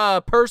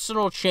my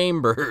personal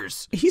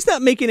chambers. He's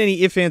not making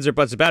any ifs, ands, or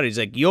buts about it. He's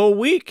like, you're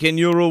weak, and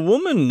you're a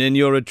woman, and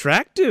you're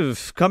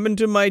attractive. Come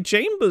into my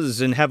chambers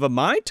and have a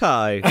Mai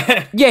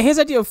Tai. Yeah, his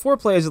idea of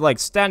foreplay is like,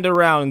 stand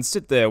around and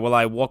sit there while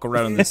I walk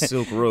around in this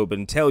silk robe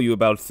and tell you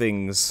about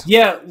things.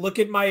 Yeah, look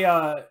at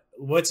my,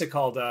 what's it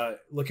called?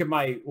 Look at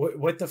my,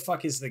 what the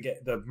fuck is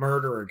the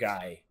murderer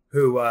guy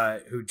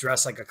who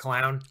dressed like a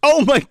clown?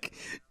 Oh my...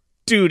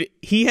 Dude,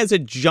 he has a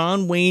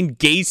John Wayne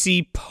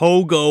Gacy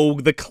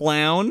Pogo the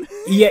Clown.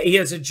 Yeah, he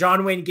has a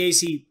John Wayne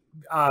Gacy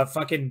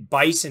fucking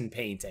Bison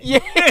painting. Yeah.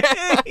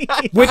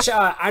 Which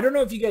I don't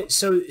know if you get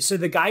so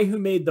the guy who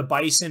made the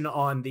Bison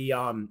on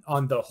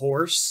the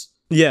horse.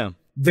 Yeah.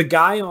 The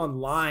guy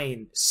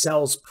online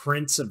sells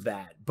prints of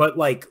that, but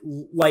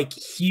like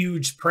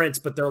huge prints,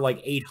 but they're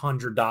like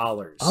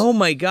 $800. Oh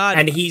my god.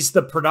 And he's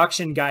the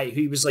production guy.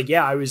 He was like,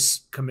 yeah, I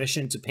was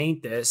commissioned to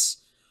paint this.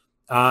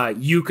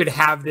 You could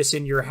have this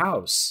in your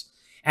house.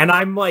 And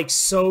I'm like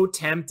so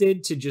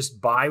tempted to just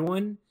buy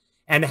one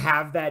and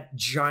have that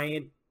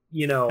giant,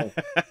 you know,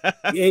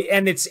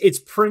 and it's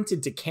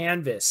printed to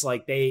canvas.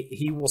 Like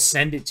he will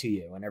send it to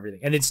you and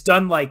everything. And it's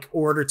done like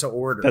order to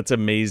order. That's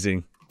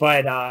amazing.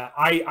 But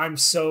I'm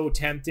so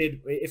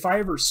tempted. If I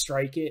ever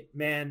strike it,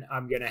 man,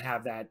 I'm going to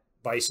have that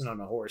Bison on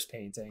a horse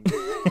painting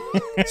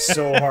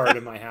so hard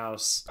in my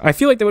house. I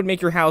feel like that would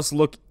make your house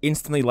look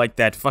instantly like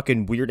that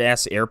fucking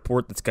weird-ass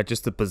airport that's got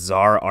just the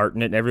bizarre art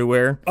in it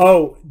everywhere.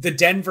 Oh, the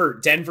Denver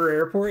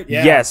airport?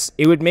 Yeah. Yes,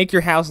 it would make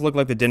your house look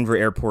like the Denver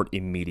airport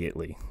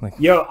immediately. Like,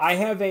 yo, I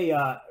have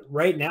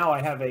right now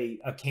I have a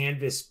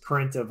canvas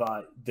print of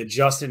the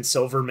Justin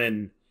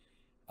Silverman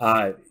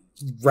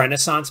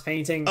Renaissance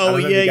painting. Oh, I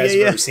don't know yeah, if you guys yeah,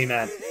 have ever seen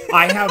that.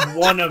 I have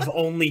one of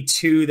only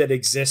 2 that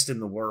exist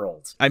in the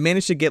world. I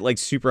managed to get like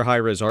super high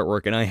res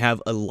artwork, and I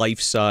have a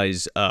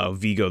life-size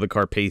Vigo the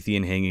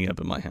Carpathian hanging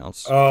up in my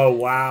house. Oh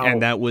wow!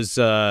 And that was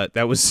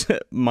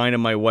mine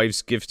and my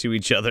wife's gift to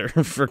each other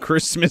for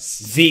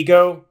Christmas.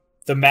 Vigo,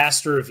 the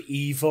master of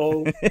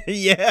evil.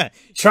 Yeah.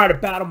 Try to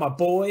battle my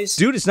boys.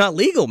 Dude, it's not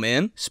legal,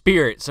 man.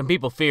 Spirit. Some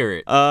people fear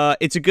it.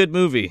 It's a good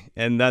movie,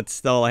 and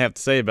that's all I have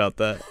to say about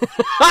that.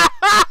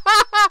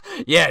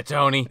 Yeah,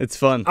 Tony. It's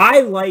fun.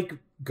 I like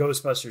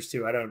Ghostbusters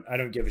too. I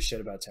don't give a shit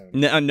about Tony.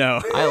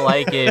 No. I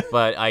like it,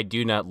 but I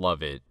do not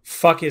love it.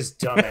 Fuck his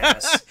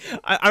dumbass.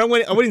 I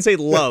wouldn't say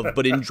love,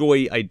 but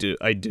enjoy. I do.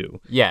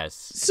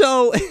 Yes.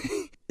 So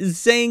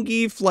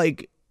Zangief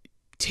like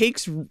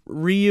takes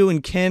Ryu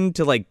and Ken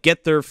to like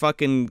get their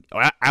fucking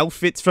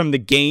outfits from the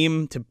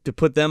game to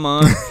put them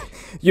on.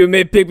 you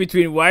may pick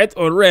between white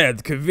or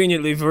red,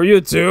 conveniently for you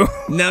two.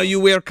 Now you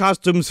wear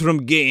costumes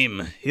from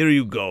game. Here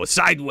you go.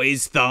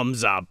 Sideways,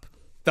 thumbs up.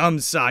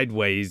 Thumbs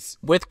sideways.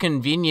 With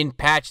convenient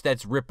patch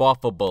that's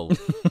rip-offable.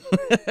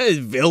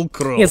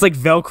 Velcro. Yeah, it's like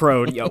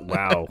Velcro. Yo,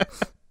 wow.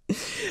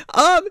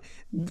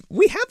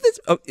 We have this.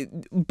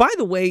 By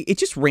the way, it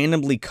just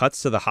randomly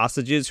cuts to the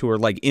hostages who are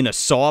like in a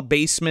saw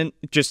basement,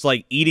 just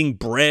like eating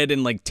bread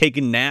and like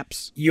taking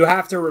naps. You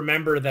have to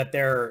remember that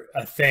they're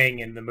a thing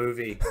in the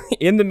movie.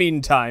 In the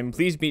meantime,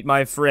 please meet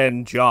my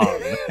friend John.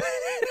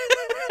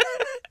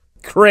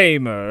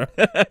 Kramer.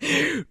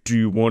 Do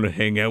you want to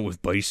hang out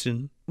with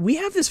Bison? We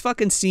have this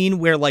fucking scene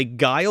where like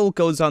Guile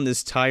goes on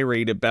this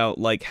tirade about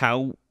like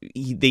how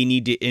they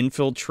need to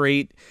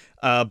infiltrate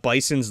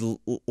Bison's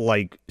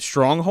like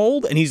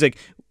stronghold, and he's like,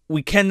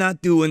 we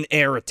cannot do an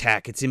air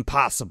attack, it's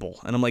impossible.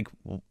 And I'm like,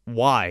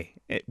 why?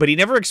 But he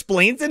never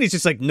explains it. He's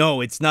just like,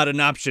 no, it's not an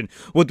option.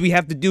 What we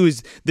have to do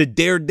is the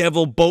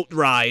daredevil boat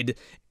ride,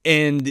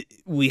 and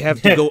we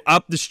have to go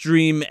up the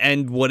stream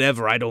and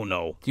whatever. I don't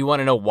know. Do you want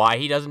to know why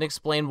he doesn't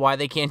explain why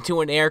they can't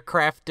do an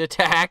aircraft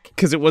attack?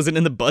 Because it wasn't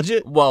in the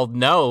budget? Well,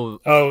 no.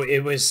 Oh,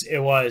 it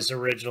was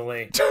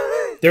originally.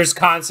 There's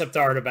concept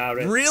art about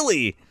it.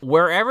 Really?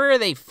 Wherever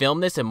they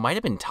filmed this, it might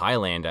have been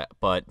Thailand,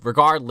 but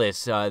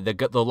regardless,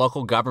 the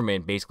local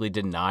government basically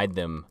denied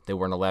them. They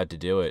weren't allowed to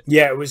do it.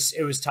 Yeah, it was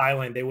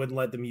Thailand. They wouldn't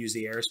let them use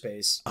the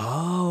airspace.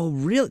 Oh,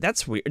 really?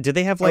 That's weird. Did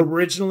they have like...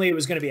 Originally, it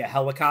was going to be a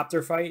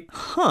helicopter fight.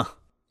 Huh.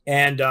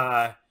 And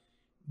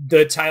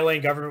the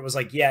Thailand government was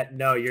like, yeah,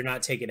 no, you're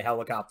not taking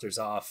helicopters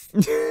off.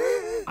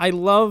 I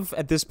love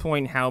at this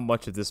point how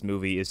much of this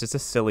movie is just a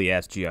silly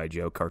ass G.I.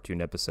 Joe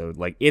cartoon episode.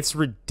 Like, it's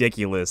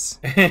ridiculous.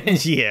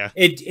 Yeah.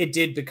 It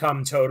did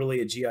become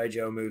totally a G.I.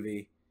 Joe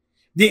movie.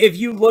 If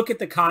you look at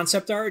the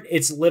concept art,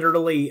 it's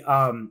literally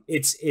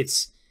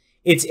it's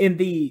in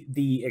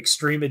the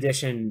Extreme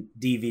Edition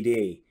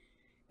DVD.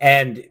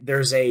 And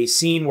there's a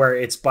scene where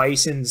it's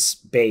Bison's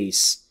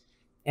base.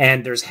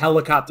 And there's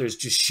helicopters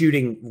just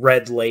shooting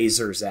red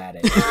lasers at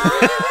it.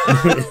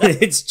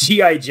 It's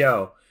G.I.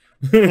 Joe.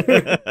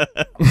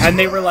 And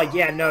they were like,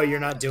 yeah, no, you're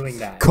not doing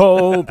that.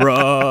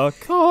 Cobra!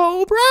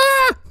 Cobra!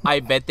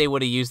 I bet they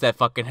would have used that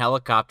fucking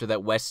helicopter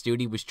that Wes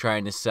Studi was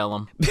trying to sell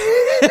them.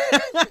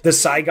 The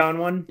Saigon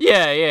one?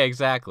 Yeah,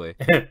 exactly.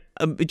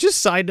 Just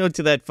side note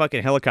to that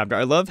fucking helicopter.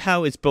 I love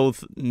how it's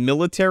both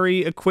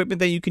military equipment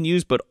that you can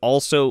use, but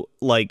also,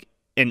 like,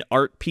 an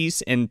art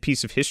piece and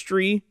piece of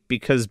history,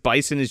 because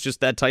Bison is just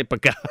that type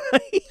of guy.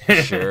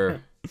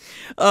 Sure.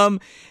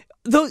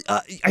 Though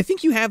I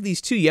think you have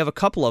these too. You have a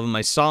couple of them.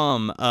 I saw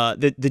them.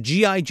 The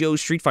G.I. Joe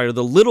Street Fighter,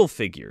 the little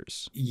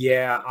figures.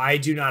 Yeah, I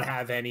do not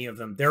have any of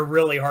them. They're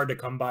really hard to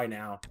come by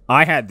now.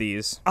 I had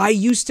these. I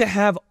used to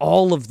have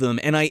all of them,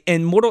 and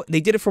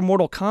they did it for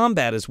Mortal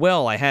Kombat as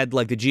well. I had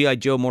like the G.I.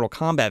 Joe Mortal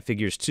Kombat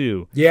figures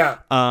too. Yeah.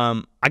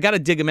 I gotta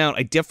dig them out.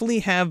 I definitely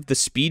have the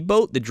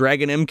speedboat, the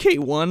Dragon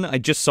MK1. I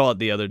just saw it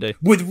the other day.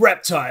 With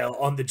Reptile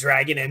on the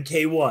Dragon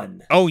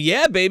MK1. Oh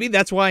yeah, baby.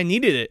 That's why I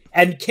needed it.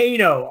 And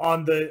Kano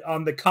on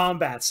the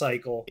combat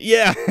cycle.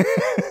 Yeah.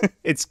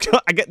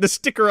 I got the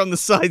sticker on the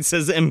side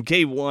says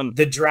MK1.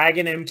 The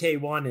Dragon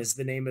MK1 is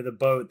the name of the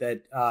boat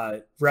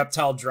that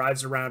Reptile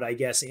drives around, I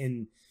guess,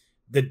 in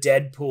the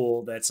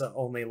Deadpool that's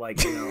only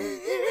like, you know...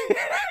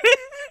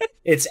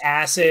 It's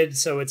acid,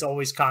 so it's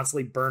always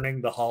constantly burning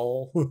the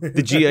hull.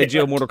 The G.I.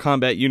 Joe Mortal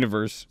Kombat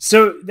universe.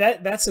 So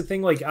that's the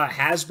thing, like,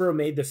 Hasbro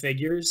made the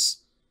figures,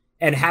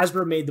 and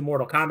Hasbro made the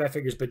Mortal Kombat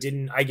figures, but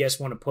didn't, I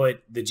guess, want to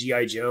put the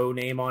G.I. Joe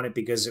name on it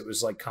because it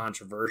was, like,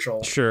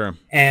 controversial. Sure.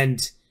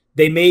 And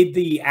they made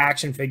the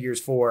action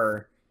figures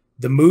for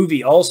the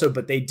movie also,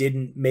 but they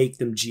didn't make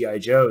them G.I.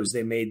 Joes.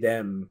 They made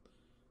them...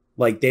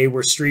 Like, they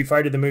were Street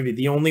Fighter the movie.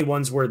 The only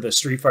ones were the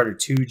Street Fighter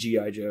 2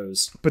 G.I.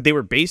 Joes. But they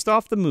were based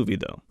off the movie,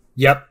 though.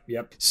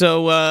 Yep.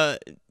 So,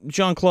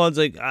 Jean Claude's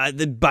like,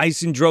 the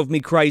Bison drove me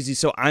crazy,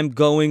 so I'm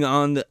going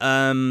on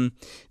the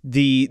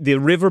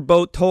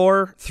riverboat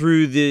tour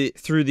through the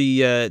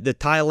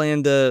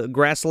Thailand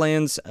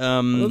grasslands.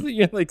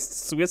 You're like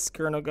Swiss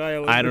Colonel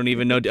Guile. I don't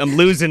even know. I'm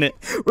losing it.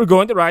 We're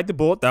going to ride the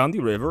boat down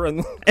the river,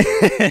 and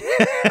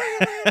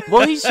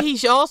Well,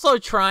 he's also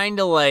trying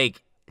to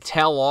like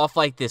tell off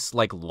like this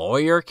like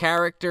lawyer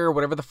character,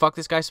 whatever the fuck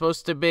this guy's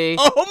supposed to be.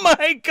 Oh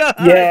my god!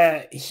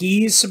 Yeah,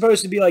 he's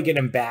supposed to be like an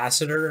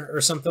ambassador or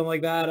something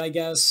like that, I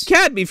guess.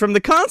 Cadby from the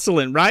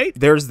consulate, right?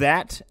 there's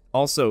that.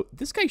 Also,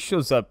 this guy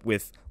shows up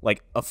with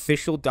like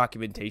official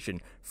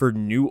documentation for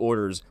new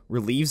orders,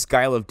 relieves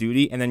Guile of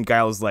duty, and then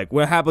Guile's like,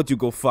 well, how about you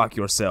go fuck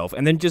yourself?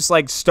 And then just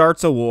like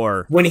starts a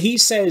war. When he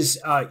says,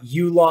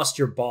 you lost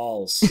your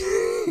balls,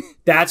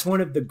 that's one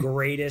of the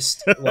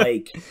greatest,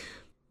 like,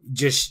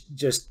 just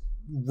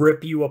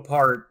rip you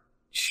apart,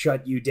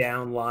 shut you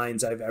down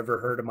lines I've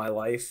ever heard in my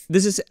life.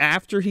 This is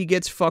after he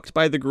gets fucked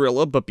by the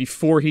gorilla, but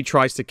before he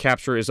tries to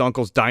capture his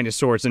uncle's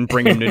dinosaurs and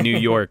bring him to New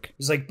York.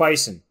 He's like,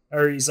 Bison.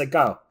 Or he's like,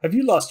 oh, have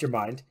you lost your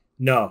mind?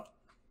 No,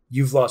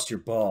 you've lost your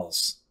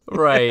balls.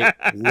 Right.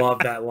 Love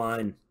that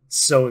line.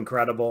 So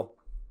incredible.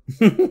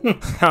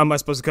 How am I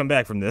supposed to come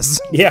back from this?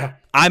 Yeah.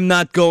 I'm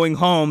not going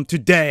home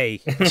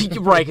today.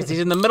 Right, because he's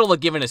in the middle of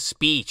giving a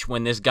speech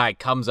when this guy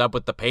comes up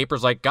with the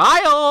papers like,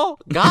 Guile!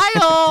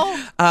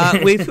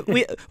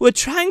 We're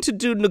trying to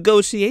do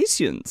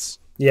negotiations.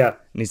 Yeah.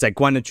 And he's like,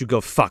 why don't you go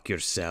fuck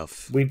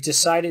yourself? We've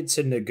decided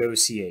to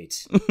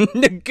negotiate.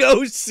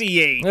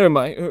 Negotiate! Oh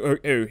my,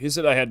 he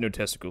said I had no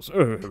testicles.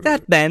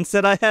 That man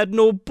said I had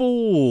no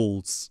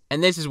balls.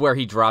 And this is where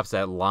he drops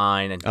that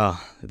line. And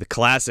The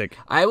classic.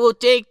 I will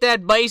take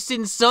that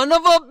Bison son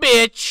of a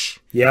bitch.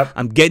 Yep.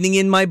 I'm getting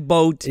in my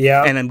boat,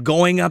 Yeah. and I'm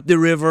going up the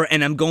river,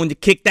 and I'm going to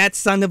kick that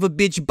son of a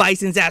bitch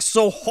Bison's ass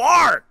so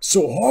hard.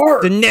 So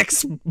hard. The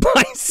next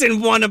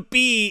Bison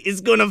wannabe is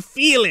gonna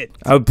feel it.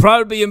 I'll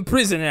probably be in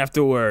prison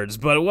afterwards,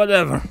 but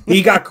whatever.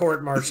 He got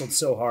court-martialed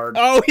so hard.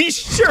 Oh, he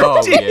sure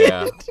Oh, did.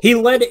 yeah. He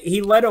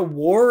led a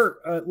war,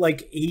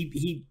 like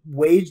he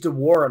waged a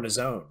war on his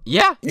own.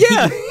 Yeah.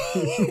 Yeah.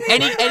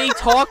 And he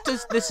talked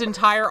this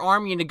entire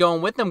army into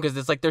going with them because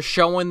it's like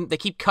they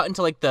keep cutting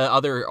to like the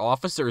other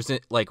officers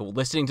like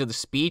listening to the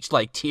speech,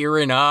 like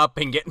tearing up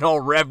and getting all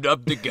revved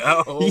up to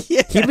go.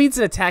 Yeah. He leads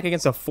an attack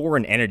against a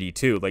foreign entity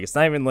too. Like it's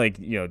not even like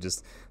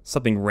just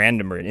something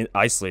random or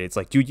isolated. It's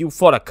like, dude, you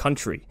fought a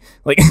country.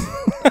 Like,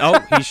 Oh,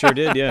 he sure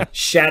did, yeah.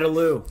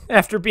 Shadaloo.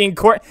 after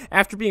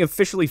being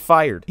officially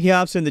fired. He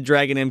hops in the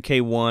Dragon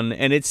MK1,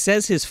 and it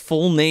says his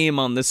full name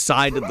on the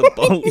side of the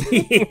boat.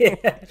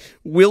 Yeah.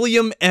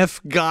 William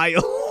F.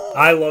 Guile.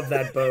 I love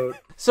that boat.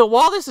 So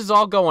while this is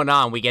all going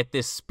on, we get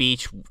this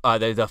speech,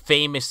 the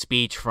famous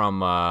speech from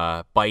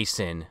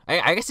Bison.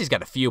 I guess he's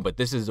got a few, but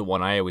this is the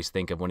one I always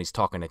think of when he's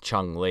talking to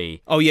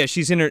Chun-Li. Oh, yeah,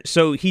 she's in her...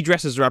 So he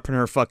dresses her up in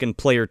her fucking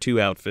Player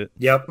 2 outfit.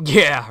 Yep.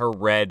 Yeah, her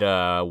red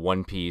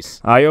one piece.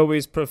 I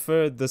always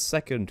preferred the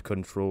second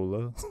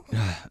controller.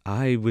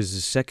 I was the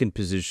second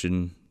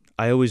position.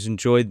 I always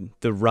enjoyed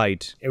the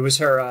right. It was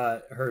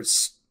her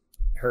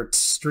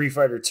Street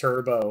Fighter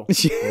Turbo.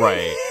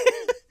 Right.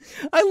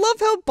 I love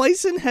how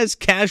Bison has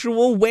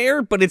casual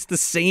wear, but it's the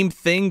same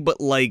thing,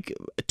 but like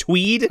a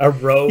tweed. A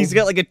robe. He's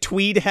got like a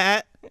tweed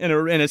hat and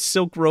a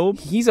silk robe.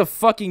 He's a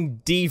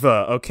fucking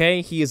diva,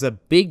 okay? He is a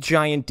big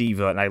giant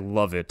diva, and I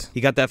love it. He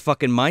got that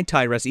fucking Mai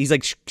Tai recipe. He's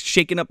like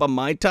shaking up a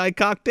Mai Tai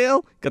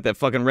cocktail. Got that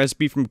fucking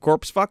recipe from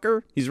Corpse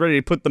Fucker. He's ready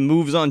to put the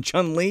moves on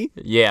Chun-Li.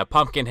 Yeah,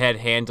 Pumpkinhead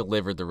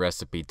hand-delivered the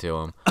recipe to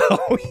him.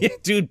 Oh, yeah,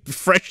 dude,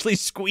 freshly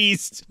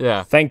squeezed.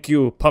 Yeah. Thank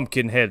you,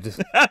 Pumpkinhead.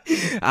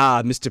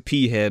 Ah, Mr.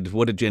 P-Head,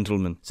 what a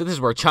gentleman. So this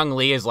is where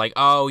Chun-Li is like,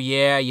 oh,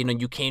 yeah,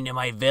 you came to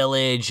my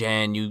village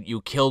and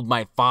you killed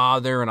my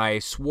father and I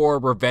swore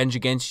revenge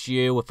against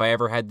you if I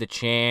ever had the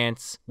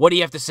chance. What do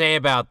you have to say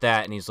about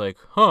that? And he's like,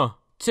 huh.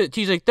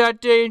 He's like, that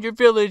day in your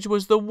village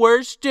was the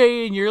worst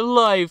day in your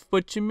life,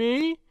 but to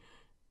me,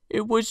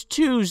 it was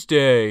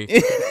Tuesday.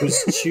 It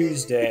was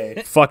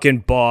Tuesday. Fucking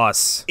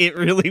boss. It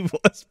really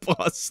was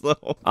boss,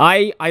 though.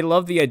 I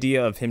love the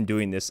idea of him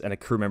doing this and a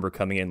crew member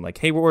coming in like,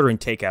 hey, we're ordering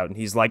takeout. And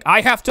he's like,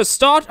 I have to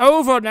start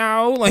over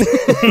now. Like,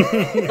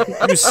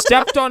 you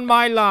stepped on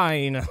my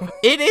line.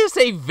 It is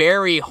a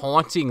very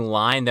haunting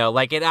line, though.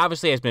 Like, it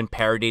obviously has been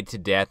parodied to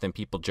death, and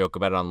people joke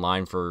about it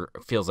online for,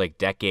 feels like,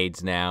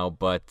 decades now.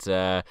 But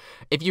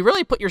if you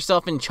really put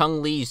yourself in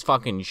Chun-Li's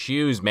fucking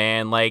shoes,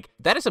 man, like,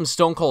 that is some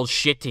stone cold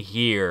shit to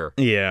hear.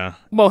 Yeah.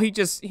 Well, he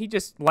just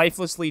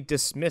lifelessly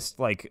dismissed,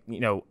 like,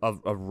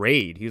 a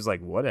raid. He was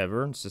like,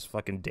 whatever. It's just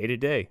fucking day to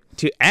day.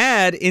 To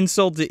add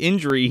insult to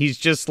injury, he's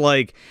just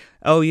like,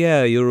 oh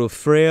yeah, you're a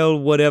frail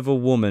whatever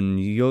woman.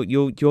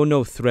 You're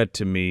no threat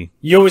to me.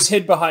 You always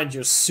hid behind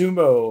your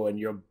sumo and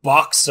your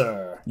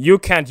boxer. You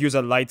can't use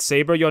a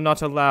lightsaber. You're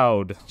not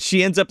allowed.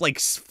 She ends up like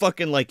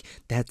fucking like,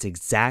 that's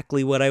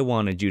exactly what I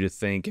wanted you to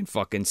think, and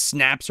fucking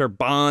snaps her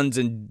bonds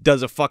and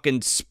does a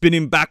fucking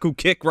spinning Baku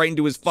kick right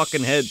into his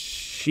fucking head.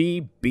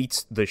 She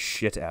beats the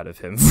shit out of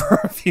him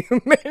for a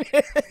few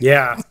minutes.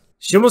 Yeah.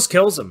 She almost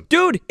kills him.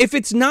 Dude, if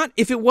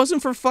it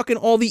wasn't for fucking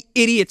all the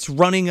idiots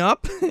running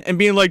up and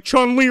being like,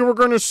 Chun-Li, we're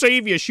gonna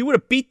save you, she would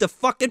have beat the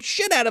fucking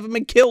shit out of him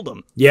and killed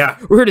him. Yeah.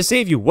 We're here to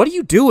save you. What are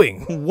you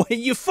doing? What,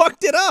 you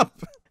fucked it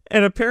up.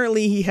 And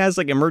apparently he has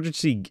like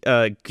emergency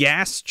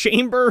gas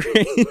chamber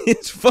in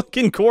his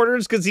fucking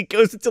quarters because he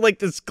goes into like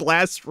this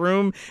glass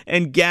room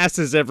and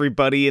gasses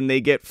everybody and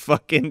they get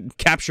fucking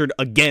captured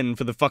again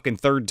for the fucking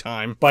third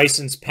time.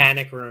 Bison's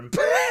panic room.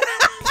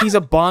 He's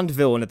a Bond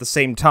villain at the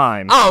same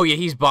time. Oh, yeah,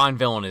 he's Bond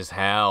villain as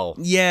hell.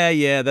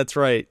 Yeah, that's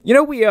right. You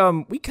know,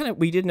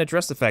 we didn't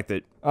address the fact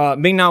that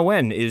Ming-Na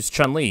Wen is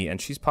Chun-Li,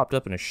 and she's popped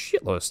up in a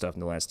shitload of stuff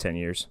in the last 10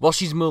 years. Well,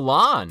 she's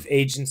Mulan.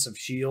 Agents of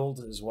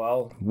S.H.I.E.L.D. as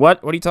well.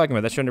 What are you talking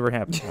about? That should never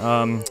happen.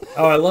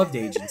 Oh, I loved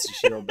Agents of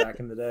S.H.I.E.L.D. back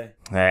in the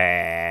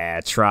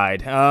day.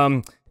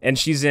 Tried. And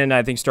she's in,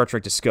 I think, Star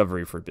Trek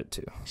Discovery for a bit,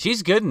 too.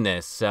 She's good in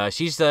this.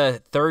 She's the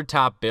third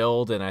top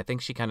build, and I think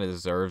she kind of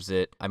deserves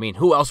it. I mean,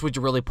 who else would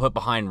you really put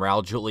behind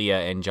Raul Julia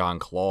and Jean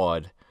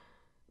Claude?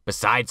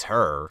 Besides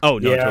her. Oh,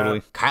 no, Yeah.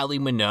 totally. Kylie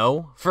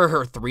Minogue for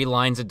her 3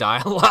 lines of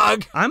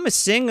dialogue. I'm a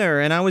singer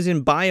and I was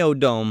in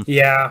Biodome,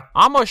 Yeah.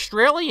 I'm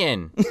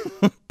Australian.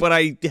 but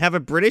I have a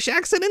British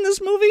accent in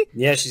this movie?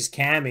 Yeah, she's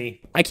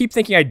Cammy. I keep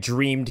thinking I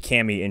dreamed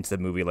Cammy into the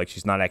movie, like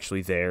she's not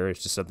actually there.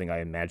 It's just something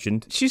I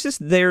imagined. She's just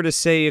there to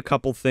say a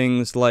couple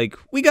things like,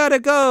 we gotta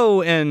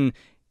go, and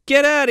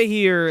get out of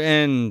here,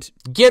 and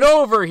Get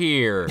over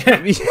here.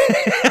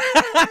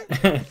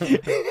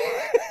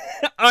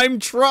 I'm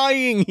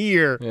trying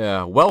here.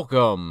 Yeah,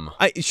 welcome.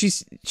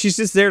 She's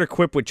just there to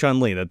quip with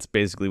Chun-Li. That's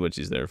basically what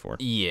she's there for.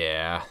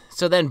 Yeah.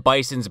 So then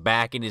Bison's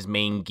back in his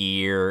main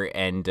gear,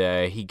 and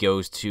he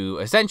goes to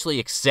essentially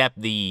accept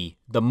the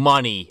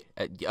money,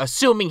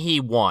 assuming he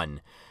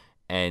won.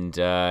 And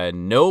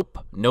nope,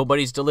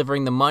 nobody's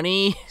delivering the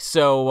money.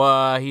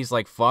 So he's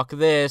like, fuck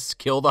this,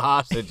 kill the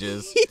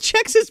hostages. He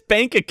checks his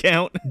bank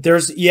account.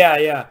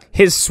 Yeah.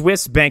 His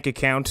Swiss bank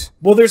account.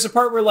 Well, there's a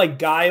part where like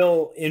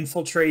Guile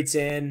infiltrates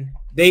in.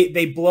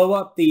 They blow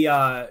up the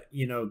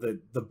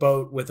the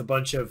boat with a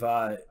bunch of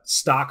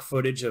stock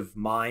footage of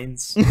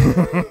mines.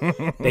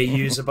 They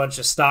use a bunch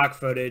of stock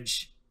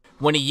footage.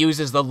 when he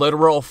uses the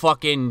literal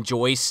fucking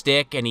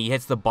joystick and he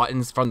hits the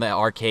buttons from the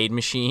arcade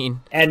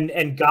machine.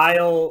 And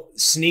Guile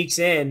sneaks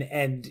in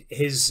and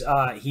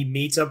he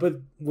meets up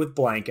with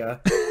Blanka.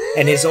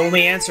 And his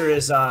only answer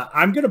is,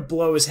 I'm going to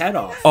blow his head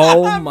off.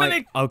 Oh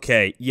my...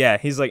 Okay, yeah,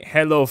 he's like,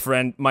 hello,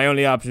 friend. My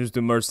only option is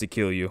to mercy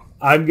kill you.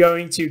 I'm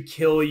going to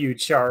kill you,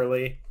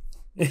 Charlie.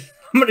 I'm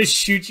going to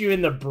shoot you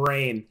in the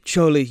brain.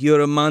 Charlie,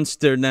 you're a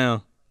monster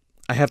now.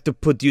 I have to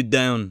put you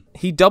down.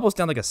 He doubles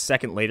down like a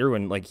second later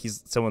when like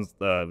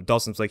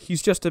Dawson's like,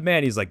 he's just a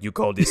man. He's like, you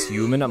call this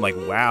human? I'm like,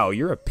 wow,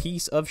 you're a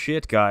piece of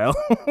shit, Guile.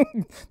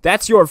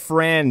 That's your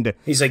friend.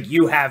 He's like,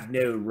 you have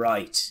no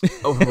right.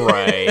 Oh,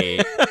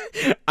 right.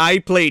 I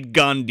played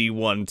Gandhi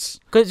once.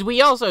 Because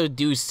we also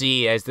do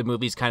see, as the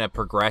movie's kind of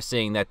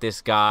progressing, that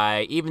this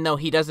guy, even though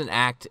he doesn't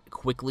act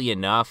quickly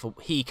enough,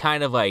 he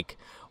kind of like,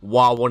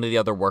 while one of the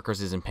other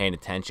workers isn't paying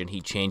attention,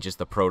 he changes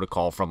the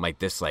protocol from like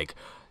this like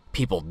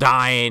people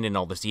dying and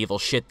all this evil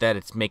shit that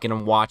it's making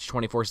him watch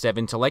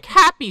 24/7 to like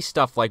happy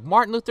stuff like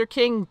Martin Luther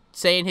King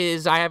saying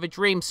his I have a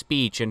dream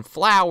speech and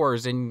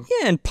flowers and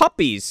Yeah, and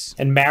puppies.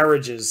 And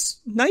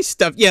marriages. Nice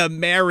stuff. Yeah,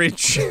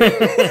 marriage.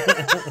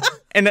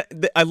 And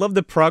I love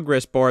the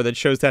progress bar that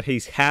shows that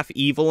he's half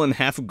evil and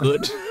half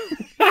good.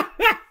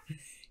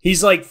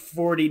 He's like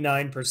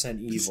 49%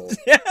 evil,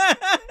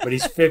 but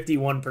he's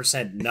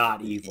 51%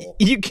 not evil.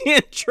 You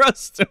can't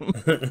trust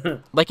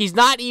him. like he's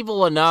not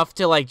evil enough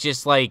to like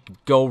just like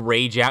go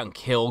rage out and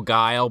kill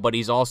Guile, but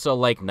he's also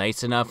like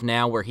nice enough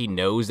now where he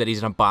knows that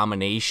he's an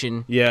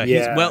abomination. Yeah.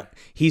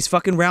 He's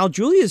fucking Raul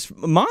Julia's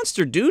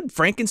monster, dude.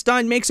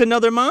 Frankenstein makes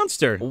another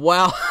monster.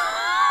 Well,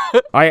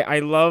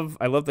 I love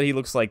that he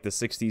looks like the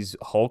 60s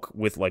Hulk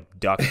with like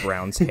Doc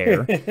Brown's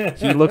hair.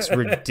 He looks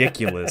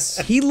ridiculous.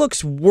 He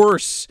looks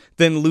worse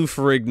than Lou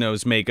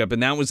Ferrigno's makeup,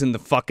 and that was in the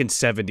fucking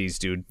 70s,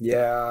 dude.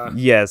 Yeah.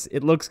 Yes,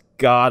 it looks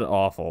god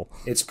awful.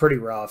 It's pretty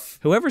rough.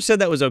 Whoever said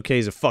that was okay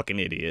is a fucking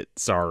idiot.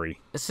 Sorry.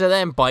 so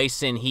then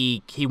Bison,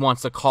 he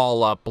wants to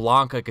call up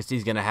Blanka because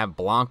he's going to have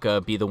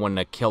Blanka be the one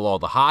to kill all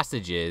the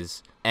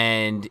hostages.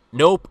 And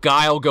nope,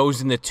 Guile goes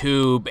in the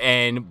tube,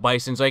 and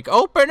Bison's like,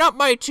 open up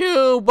my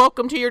tube,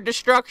 welcome to your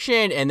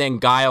destruction. And then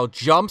Guile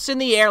jumps in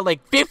the air,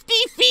 like 50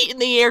 feet in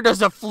the air, does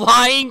a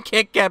flying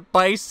kick at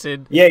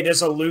Bison. Yeah, he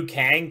does a Liu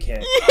Kang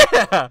kick.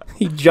 Yeah.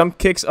 He jump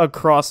kicks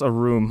across a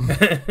room.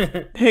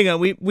 Hang on,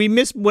 we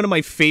missed one of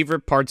my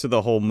favorite parts of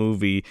the whole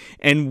movie.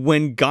 And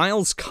when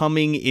Guile's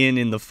coming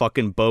in the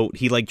fucking boat,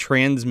 he like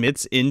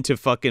transmits into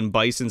fucking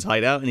Bison's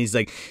hideout, and he's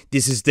like,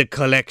 this is the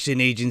collection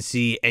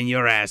agency, and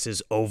your ass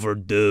is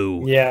overdue.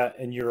 Yeah,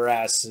 and your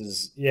ass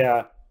is,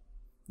 yeah.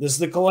 This is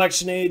the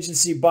collection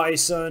agency,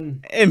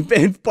 Bison. And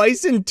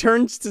Bison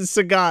turns to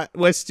Sagat,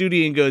 Wes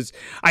Studi, and goes,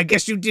 I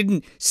guess you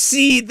didn't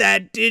see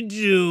that, did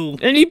you?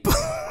 And he puts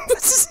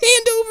his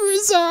hand over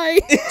his eye.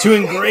 To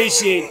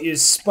ingratiate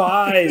his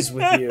spies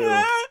with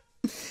you.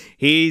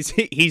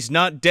 He's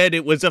not dead.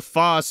 It was a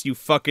farce, you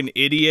fucking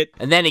idiot.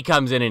 And then he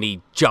comes in and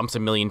he jumps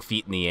 1,000,000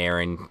 feet in the air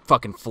and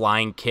fucking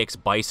flying kicks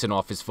Bison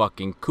off his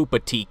fucking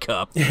Koopa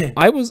teacup.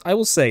 I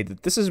will say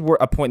that this is where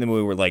a point in the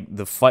movie where like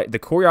the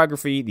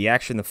choreography, the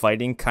action, the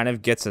fighting kind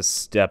of gets a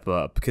step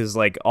up because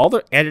like all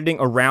the editing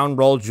around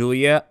Raul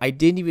Julia, I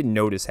didn't even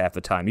notice half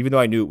the time, even though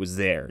I knew it was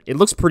there. It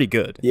looks pretty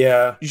good.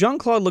 Yeah. Jean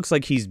Claude looks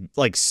like he's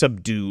like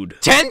subdued.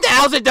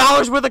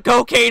 $10,000 worth of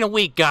cocaine a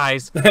week,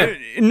 guys.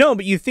 No,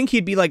 but you think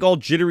he'd be like all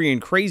jittery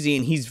and crazy,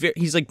 and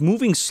he's like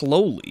moving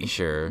slowly.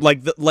 Sure.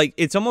 Like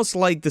it's almost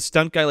like the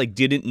stunt guy like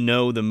didn't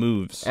know the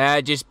moves.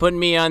 Just put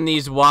me on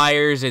these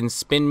wires and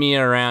spin me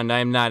around.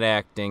 I'm not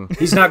acting.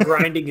 He's not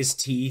grinding his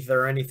teeth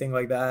or anything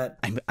like that.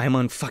 I'm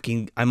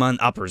on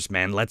uppers,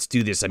 man. Let's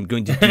do this. I'm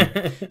going to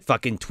do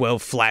fucking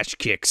 12 flash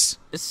kicks.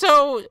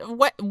 So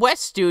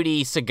Wes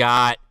Studi,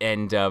 Sagat,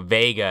 and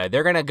Vega,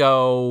 they're gonna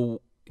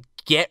go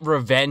get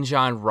revenge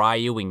on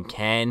Ryu and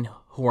Ken,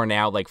 who are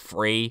now like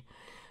free,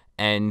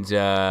 and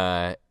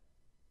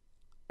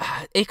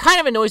it kind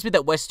of annoys me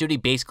that Wes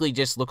Studi basically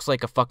just looks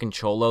like a fucking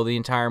cholo the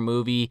entire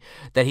movie.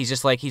 That he's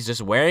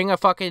just wearing a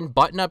fucking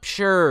button-up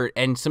shirt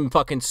and some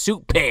fucking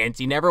suit pants.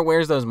 He never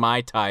wears those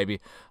Mai Tai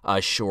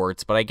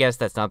shorts, but I guess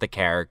that's not the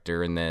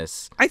character in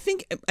this. I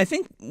think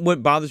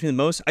what bothers me the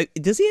most,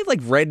 does he have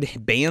like red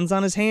bands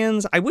on his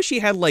hands? I wish he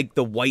had like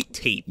the white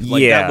tape.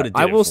 Like, yeah, that would've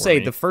did I it will for say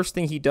me. the first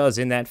thing he does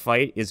in that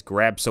fight is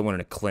grab someone in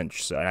a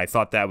clinch, so, and I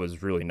thought that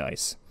was really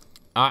nice.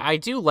 I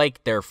do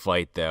like their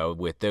fight, though,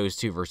 with those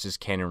two versus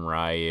Ken and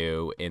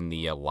Ryu in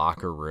the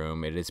locker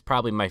room. It is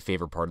probably my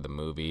favorite part of the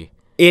movie.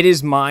 It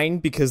is mine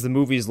because the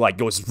movie's like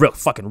goes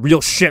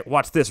real shit.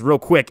 Watch this real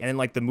quick, and then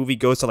like the movie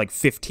goes to like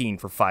 15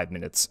 for 5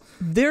 minutes.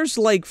 There's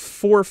like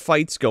 4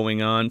 fights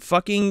going on.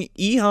 Fucking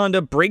E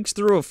Honda breaks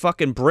through a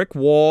fucking brick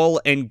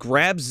wall and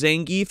grabs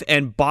Zangief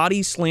and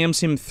body slams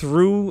him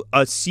through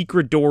a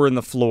secret door in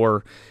the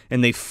floor,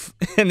 and they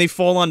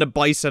fall onto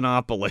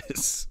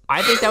Bisonopolis.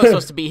 I think that was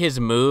supposed to be his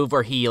move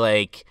where he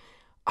like.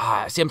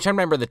 See, I'm trying to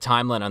remember the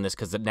timeline on this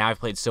because now I've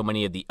played so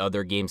many of the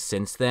other games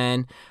since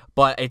then.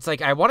 But it's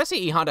like, I want to say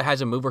E Honda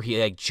has a move where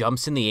he like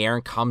jumps in the air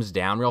and comes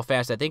down real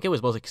fast. I think it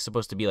was mostly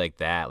supposed to be like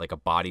that, like a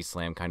body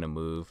slam kind of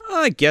move.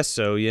 I guess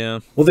so, yeah.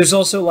 Well, there's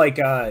also like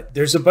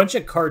there's a bunch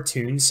of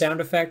cartoon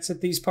sound effects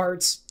at these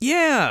parts.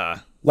 Yeah.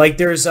 Like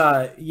there's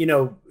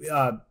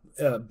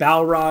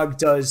Balrog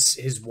does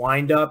his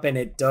wind up, and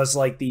it does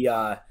like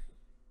the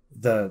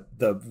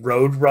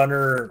road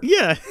runner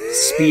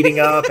speeding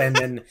up, and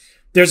then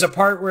there's a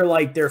part where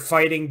like they're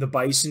fighting the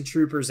Bison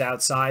troopers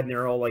outside, and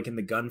they're all like in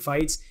the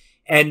gunfights,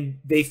 and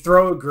they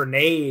throw a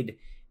grenade,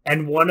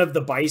 and one of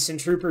the Bison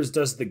troopers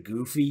does the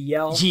Goofy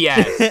yell.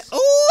 Yes.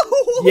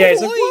 Oh, Yeah,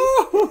 it's like,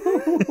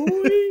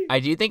 whoa. I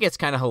do think it's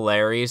kind of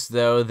hilarious,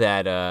 though,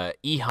 that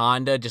E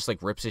Honda just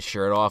like rips his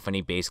shirt off and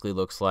he basically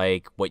looks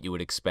like what you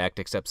would expect,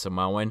 except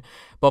Samoan.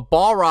 But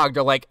Balrog,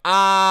 they're like,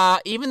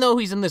 even though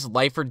he's in this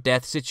life or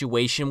death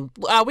situation,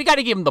 we got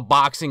to give him the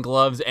boxing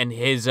gloves and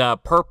his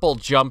purple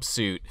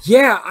jumpsuit.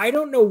 Yeah, I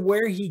don't know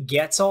where he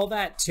gets all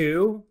that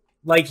too.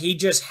 Like, he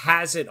just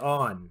has it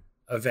on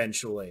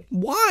eventually.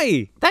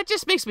 Why? That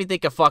just makes me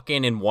think of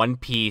fucking in One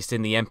Piece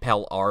in the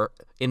Impel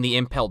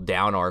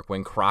Down arc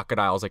when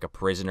Crocodile's like a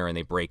prisoner and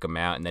they break him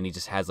out, and then he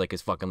just has like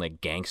his fucking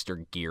like gangster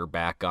gear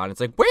back on.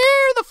 It's like,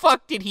 where the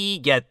fuck did he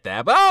get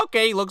that? But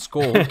okay, he looks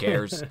cool. Who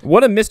cares?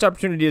 What a missed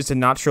opportunity is to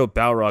not show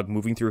Balrog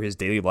moving through his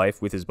daily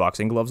life with his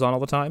boxing gloves on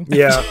all the time.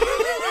 Yeah.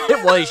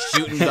 While he's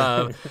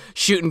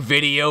shooting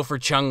video for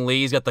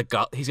Chun-Li, he's got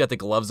the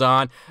gloves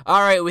on.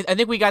 All right, I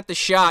think we got the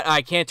shot.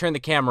 I can't turn the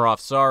camera off.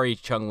 Sorry,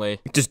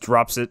 Chun-Li. Just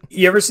drops it.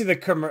 You ever see the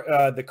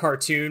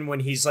cartoon when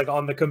he's like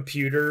on the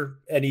computer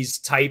and he's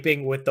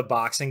typing with the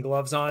boxing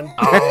gloves on?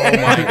 Oh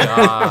my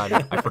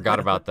god, I forgot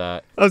about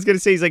that. I was gonna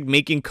say he's like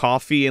making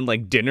coffee and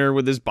like dinner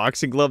with his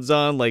boxing gloves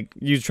on, like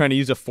he's trying to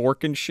use a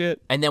fork and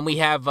shit. And then we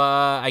have,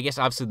 I guess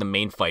obviously the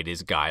main fight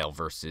is Guile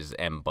versus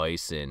M.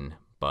 Bison.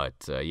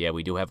 But, yeah,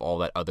 we do have all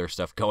that other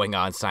stuff going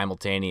on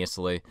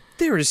simultaneously.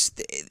 There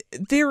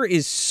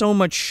is so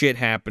much shit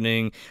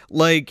happening.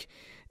 Like,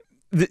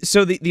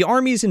 so the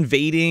army is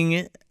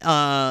invading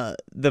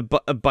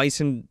the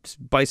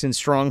Bison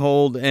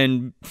stronghold,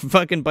 and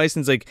fucking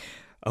Bison's like,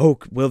 oh,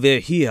 well, they're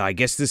here. I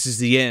guess this is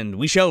the end.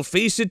 We shall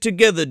face it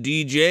together,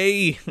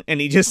 DJ.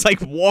 And he just, like,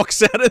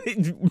 walks out of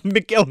it.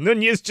 Miguel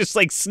Nunez just,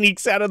 like,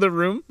 sneaks out of the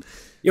room.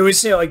 You always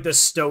say, like, the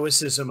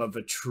stoicism of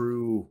a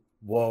true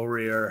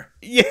warrior.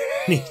 Yeah.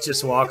 He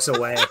just walks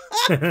away.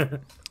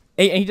 And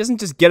he doesn't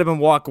just get up and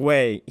walk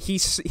away.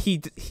 He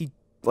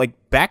like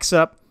backs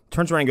up,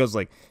 turns around and goes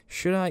like,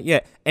 should I? Yeah.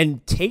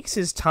 And takes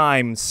his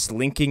time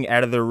slinking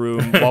out of the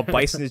room while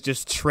Bison is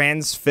just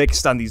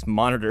transfixed on these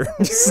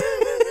monitors.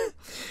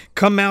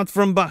 Come out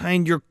from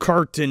behind your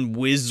curtain,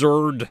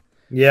 wizard.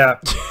 Yeah.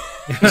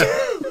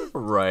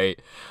 Right.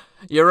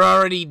 You're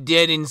already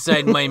dead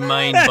inside my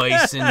mind,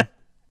 Bison.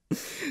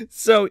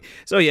 So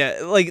yeah,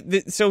 like,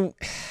 so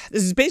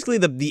this is basically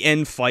the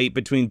end fight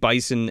between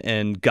Bison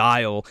and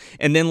Guile,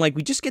 and then like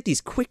we just get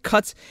these quick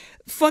cuts.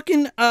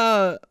 Fucking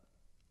what's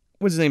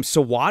his name?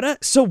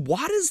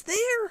 Sawada's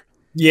there.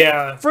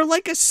 Yeah. For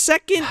like a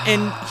second,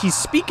 and he's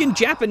speaking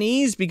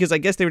Japanese because I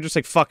guess they were just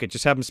like, fuck it,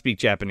 just have him speak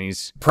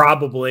Japanese.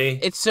 Probably.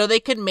 It's so they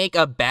could make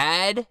a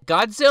bad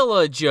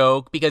Godzilla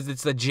joke because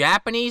it's the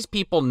Japanese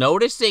people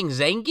noticing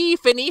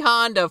Zangief and E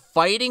Honda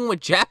fighting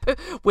with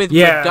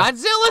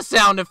Godzilla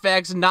sound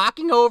effects,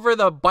 knocking over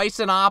the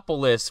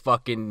Bisonopolis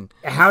fucking...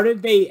 How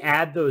did they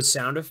add those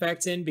sound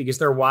effects in? Because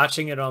they're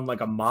watching it on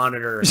like a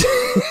monitor.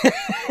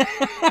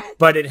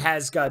 But it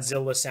has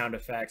Godzilla sound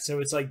effects. So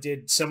it's like,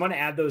 did someone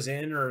add those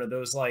in, or are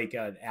those like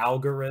an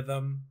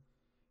algorithm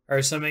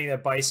or something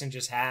that Bison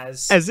just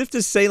has? As if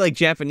to say, like,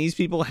 Japanese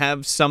people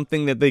have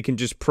something that they can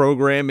just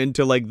program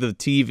into, like, the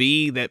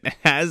TV that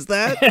has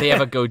that. They have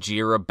a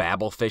Gojira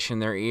babblefish in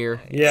their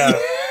ear. Yeah.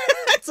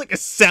 It's like a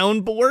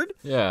soundboard.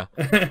 Yeah.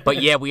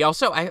 But yeah, we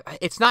also,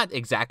 it's not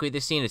exactly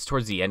the scene, it's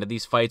towards the end of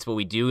these fights, but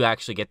we do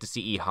actually get to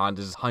see E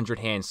Honda's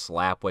 100-hand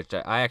slap, which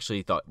I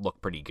actually thought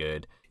looked pretty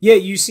good. Yeah,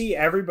 you see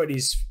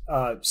everybody's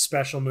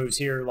special moves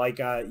here. Like,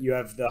 you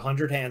have the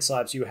 100-hand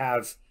slaps. You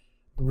have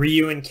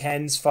Ryu and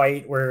Ken's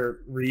fight where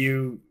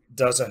Ryu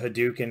does a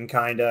Hadouken,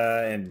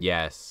 kinda, and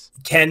yes,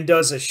 Ken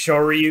does a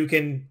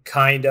Shoryuken,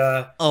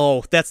 kinda.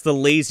 Oh, that's the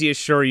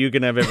laziest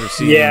Shoryuken I've ever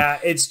seen. Yeah,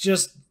 it's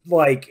just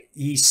like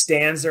he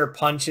stands there,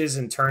 punches,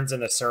 and turns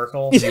in a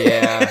circle.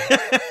 Yeah.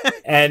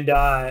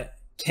 And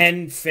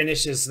Ken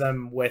finishes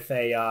them with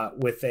a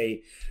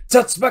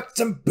Tatsumaki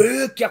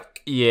Senpukyaku.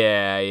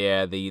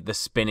 Yeah, the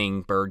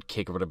spinning bird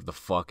kick or whatever the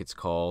fuck it's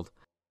called.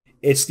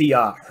 It's the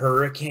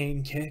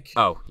hurricane kick.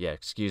 Oh, yeah,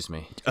 excuse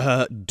me.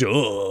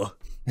 Duh.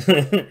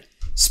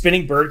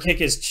 Spinning bird kick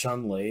is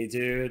Chun-Li,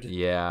 dude.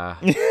 Yeah.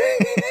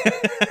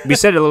 We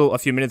said a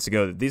few minutes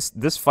ago that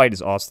this fight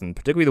is awesome,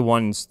 particularly the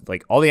ones,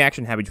 like, all the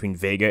action had between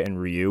Vega and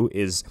Ryu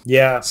is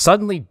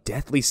suddenly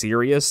deathly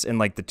serious, and,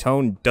 like, the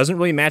tone doesn't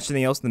really match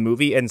anything else in the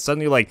movie, and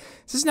suddenly, like,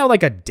 this is now,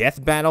 like, a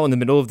death battle in the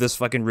middle of this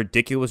fucking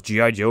ridiculous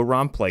G.I. Joe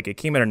romp. Like, it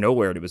came out of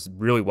nowhere, and it was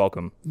really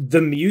welcome.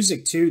 The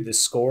music, too, the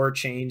score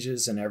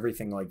changes and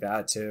everything like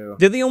that, too.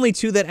 They're the only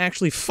two that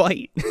actually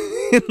fight.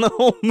 in the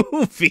whole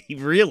movie,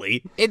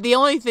 really. The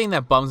only thing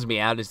that bums me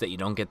out is that you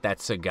don't get that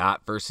Sagat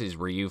versus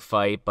Ryu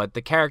fight, but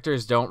the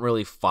characters don't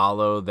really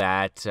follow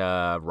that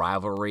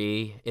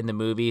rivalry in the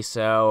movie,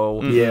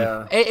 so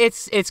Yeah.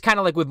 it's kind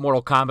of like with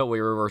Mortal Kombat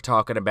where we were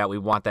talking about we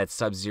want that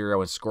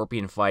Sub-Zero and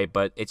Scorpion fight,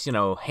 but it's,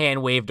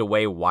 hand-waved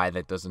away why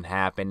that doesn't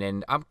happen,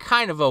 and I'm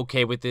kind of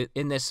okay with it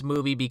in this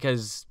movie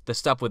because the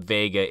stuff with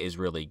Vega is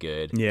really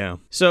good. Yeah.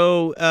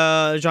 So,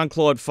 Jean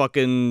Claude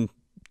fucking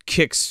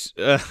kicks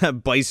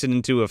Bison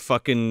into a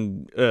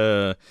fucking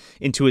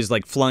into his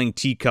like flying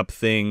teacup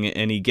thing,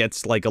 and he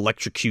gets like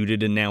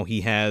electrocuted, and now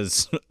he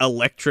has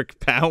electric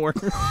power.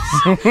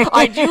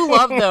 I do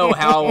love though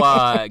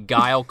how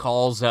Guile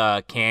calls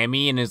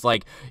Cammy and is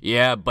like,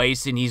 "Yeah,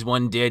 Bison, he's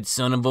one dead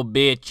son of a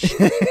bitch."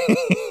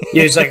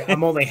 Yeah, he's like,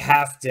 I'm only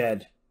half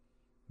dead.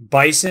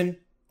 Bison,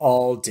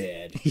 all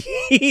dead.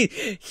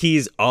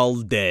 He's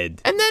all dead.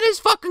 And then his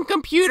fucking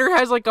computer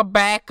has like a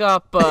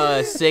backup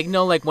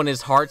signal, like when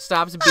his heart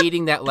stops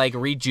beating, that like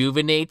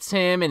rejuvenates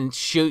him and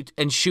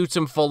shoots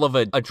him full of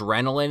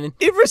adrenaline.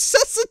 It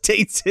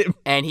resuscitates him.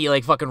 And he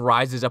like fucking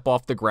rises up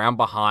off the ground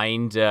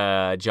behind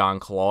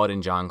Jean Claude,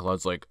 and Jean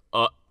Claude's like,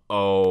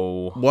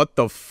 oh, what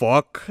the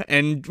fuck?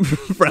 And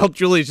Raul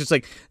Julia is just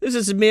like, this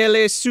is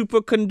merely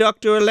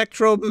superconductor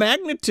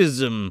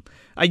electromagnetism.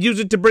 I use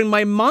it to bring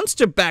my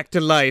monster back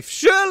to life.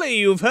 Surely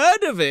you've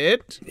heard of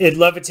it. It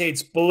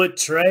levitates bullet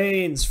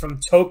trains from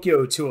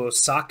Tokyo to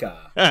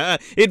Osaka.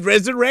 It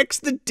resurrects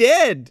the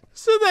dead.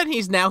 So then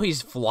he's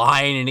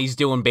flying and he's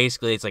doing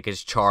basically, it's like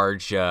his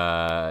charge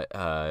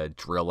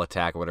drill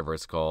attack or whatever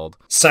it's called.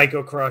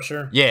 Psycho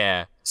Crusher.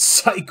 Yeah.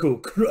 Psycho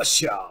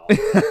Crusher.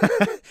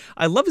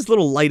 I love his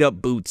little light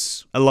up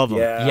boots. I love them.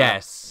 Yeah.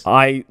 Yes.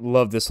 I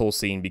love this whole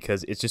scene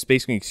because it's just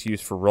basically an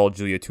excuse for Raul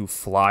Julia to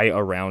fly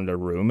around a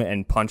room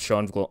and punch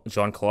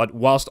Jean-Claude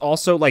whilst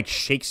also like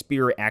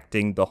Shakespeare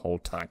acting the whole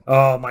time.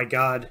 Oh my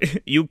god.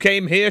 You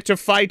came here to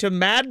fight a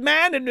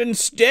madman and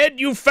instead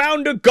you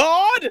found a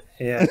god?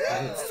 Yeah.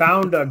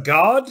 Found a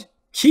god?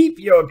 Keep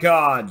your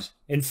god.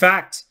 In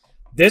fact,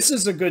 this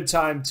is a good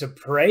time to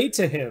pray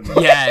to him.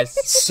 Yes.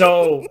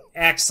 So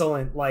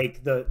excellent,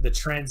 like the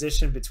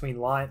transition between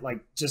line,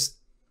 like just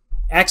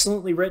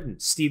excellently written.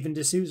 Stephen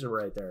D'Souza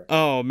right there.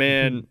 Oh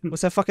man,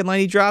 what's that fucking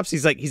line he drops?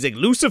 He's like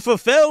Lucifer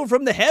fell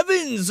from the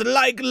heavens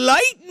like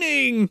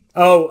lightning.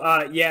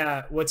 Oh,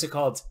 yeah. What's it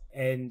called?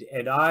 And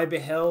I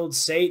beheld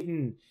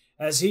Satan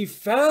as he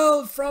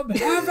fell from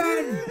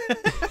heaven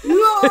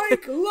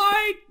like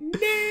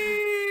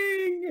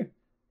lightning.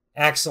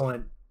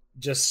 Excellent.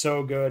 Just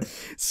so good.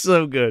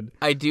 So good.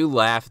 I do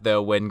laugh,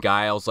 though, when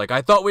Guile's like,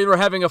 I thought we were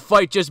having a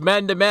fight just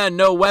man-to-man,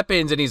 no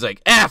weapons. And he's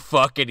like,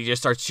 fuck it. He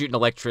just starts shooting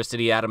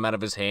electricity at him out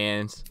of his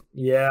hands.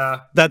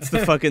 Yeah. That's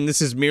the fucking,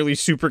 this is merely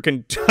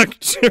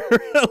superconductor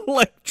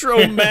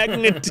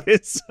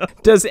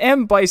electromagnetism. Does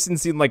M. Bison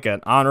seem like an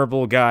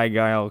honorable guy,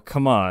 Guile?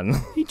 Come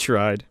on. He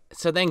tried.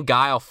 So then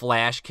Guile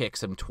flash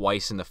kicks him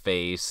twice in the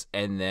face,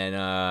 and then,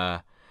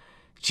 I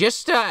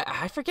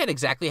forget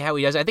exactly how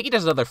he does it. I think he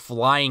does another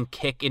flying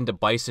kick into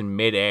Bison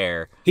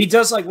midair. He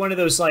does like one of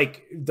those,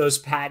 like, those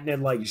patented,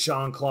 like,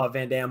 Jean Claude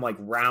Van Damme, like,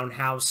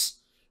 roundhouse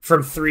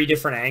from 3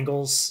 different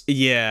angles.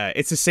 Yeah,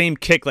 it's the same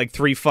kick like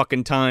 3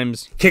 fucking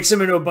times. Kicks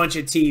him into a bunch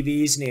of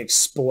TVs and he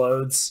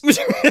explodes.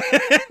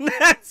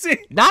 That's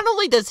it. Not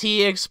only does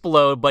he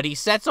explode, but he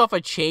sets off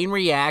a chain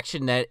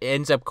reaction that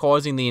ends up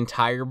causing the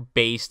entire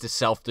base to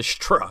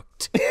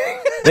self-destruct.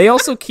 They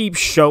also keep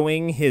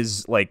showing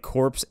his like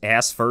corpse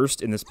ass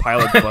first in this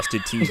pile of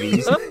busted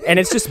TVs, and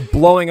it's just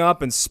blowing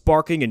up and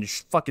sparking and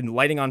fucking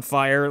lighting on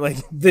fire. Like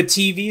The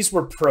TVs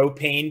were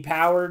propane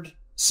powered,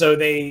 so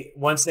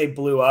once they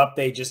blew up,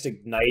 they just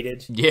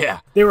ignited. Yeah.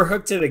 They were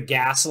hooked to the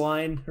gas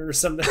line or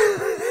something.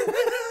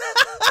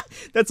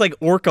 That's like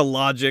Orca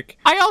logic.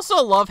 I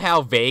also love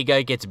how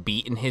Vega gets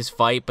beat in his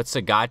fight, but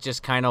Sagat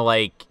just kind of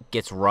like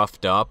gets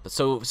roughed up.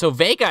 So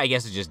Vega, I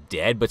guess, is just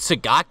dead, but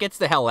Sagat gets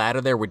the hell out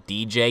of there with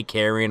DJ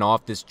carrying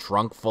off this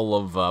trunk full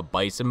of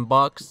bison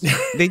bucks.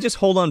 They just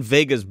hold on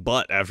Vega's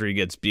butt after he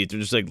gets beat. They're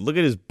just like, look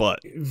at his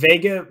butt.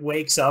 Vega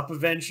wakes up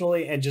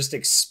eventually and just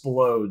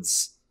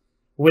explodes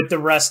with the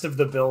rest of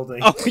the building.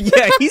 Oh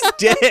yeah, he's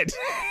dead.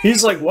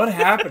 He's like, what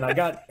happened? I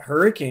got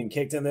hurricane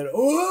kicked and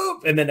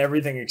then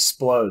everything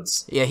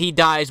explodes. Yeah, he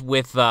dies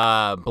with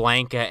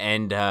Blanka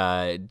and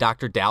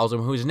Dr.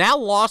 Dalsum, who's now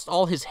lost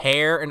all his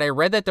hair. And I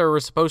read that there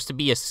was supposed to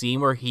be a scene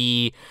where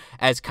he,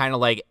 as kind of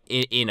like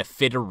in a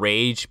fit of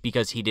rage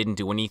because he didn't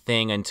do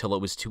anything until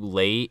it was too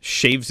late,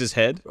 Shaves his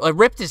head. I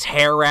ripped his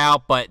hair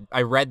out. But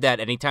I read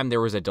that anytime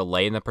there was a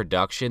delay in the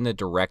production, the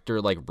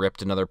director like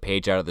ripped another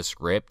page out of the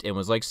script and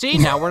was like, see,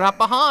 now we're not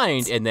behind.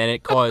 And then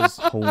it caused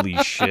Holy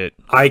shit.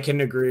 I can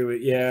agree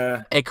with,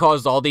 yeah. it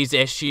caused all these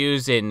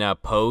issues in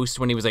post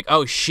when he was like,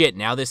 oh shit,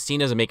 now this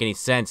scene doesn't make any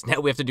sense. Now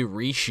we have to do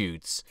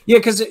reshoots. Yeah,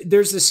 because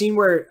there's the scene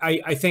where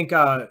I think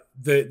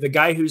the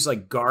guy who's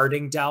like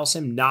guarding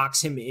Dalsum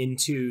knocks him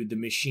into the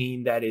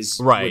machine that is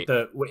right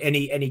with and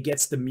he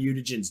gets the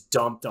mutagens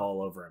dumped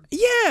all over him.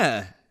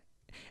 Yeah.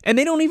 And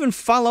they don't even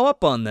follow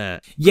up on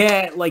that.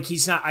 Yeah, like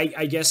he's not.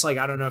 I guess like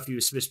I don't know if he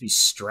was supposed to be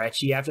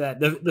stretchy after that.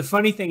 The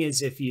funny thing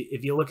is, if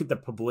you look at the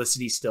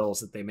publicity stills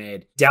that they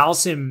made,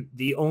 Dalsim,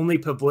 the only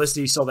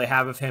publicity still they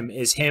have of him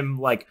is him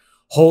like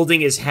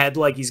holding his head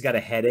like he's got a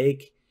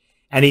headache,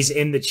 and he's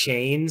in the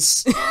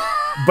chains.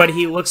 But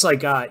he looks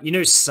like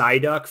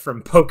Psyduck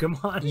from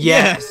Pokemon.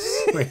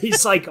 Yes, where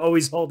he's like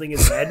always holding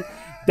his head.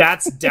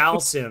 That's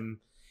Dalsim,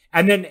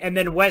 and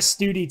then Wes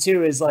Studi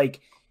too is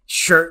like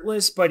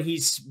shirtless, but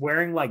he's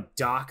wearing like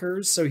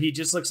Dockers, so he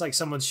just looks like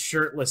someone's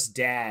shirtless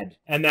dad.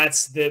 And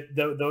that's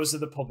those are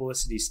the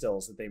publicity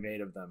stills that they made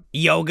of them.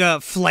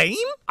 Yoga Flame?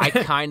 I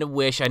kind of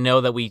wish, I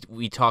know that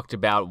we talked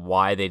about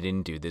why they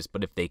didn't do this,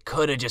 but if they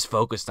could have just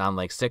focused on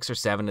like 6 or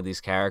 7 of these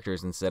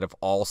characters instead of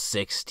all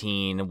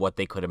 16 and what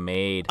they could have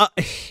made.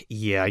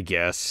 Yeah, I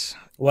guess.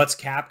 What's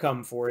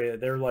Capcom for you?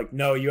 They're like,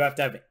 no, you have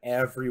to have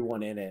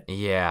everyone in it.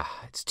 Yeah,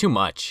 it's too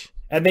much.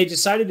 And they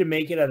decided to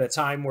make it at a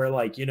time where,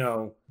 like,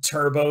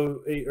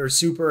 Turbo or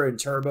Super and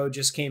Turbo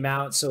just came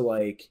out. So,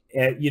 like,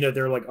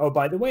 they're like, oh,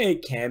 by the way,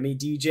 Cammy,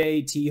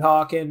 DJ,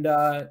 T-Hawk, and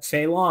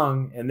Fei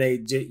Long. And they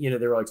did,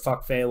 they were like,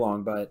 fuck Fei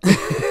Long, but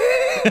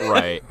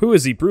Right. Who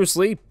is he? Bruce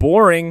Lee?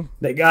 Boring.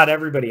 they got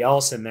everybody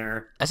else in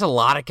there. That's a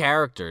lot of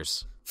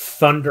characters.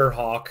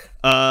 Thunderhawk.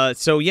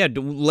 So yeah,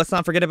 let's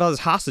not forget about his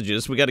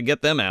hostages. We got to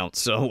get them out.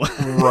 So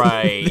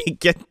Right. they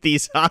get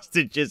these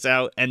hostages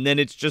out, and then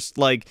it's just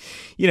like,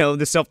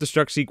 the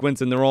self-destruct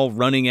sequence, and they're all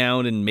running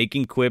out and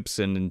making quips,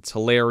 and it's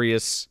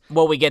hilarious.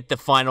 Well, we get the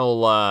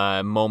final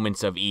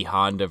moments of E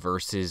Honda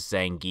versus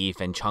Zangief,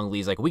 and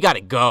Chun-Li's like, we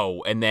gotta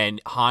go. And then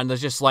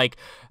Honda's just like,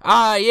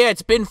 yeah,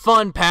 it's been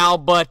fun, pal,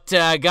 but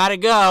gotta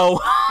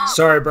go.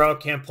 Sorry, bro,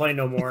 can't play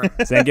no more.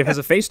 Zangief has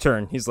a face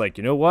turn. He's like,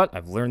 you know what?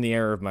 I've learned the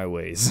error of my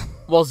ways.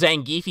 Well,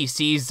 Zangief, he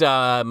sees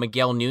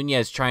Miguel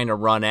Nunez trying to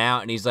run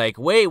out, and he's like,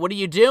 wait, what are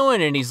you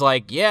doing? And he's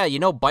like, yeah,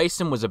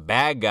 Bison was a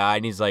bad guy.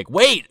 And he's like,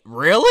 wait,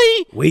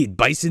 really? Wait,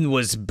 Bison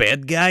was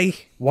bad guy?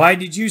 Why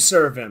did you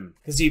serve him?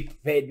 Because he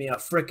paid me a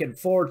frickin'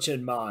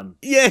 fortune, man.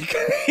 Yeah,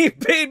 he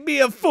paid me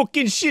a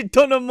fucking shit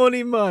ton of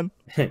money, man.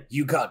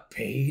 You got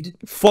paid?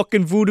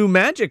 Fucking voodoo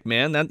magic,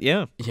 man.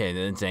 Yeah. Yeah, and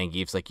then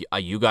Zangief's like,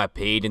 you got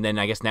paid, and then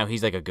I guess now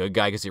he's like a good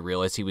guy because he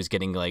realized he was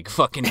getting like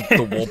fucking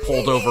the wool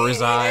pulled over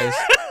his eyes.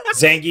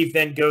 Zangief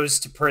then goes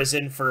to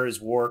prison for his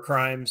war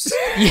crimes.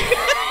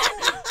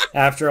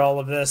 After all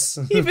of this.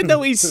 Even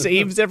though he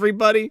saves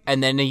everybody.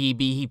 And then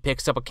he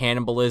picks up a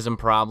cannibalism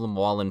problem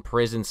while in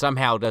prison.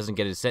 Somehow doesn't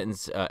get his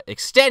sentence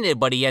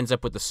extended, but he ends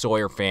up with the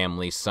Sawyer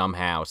family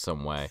somehow,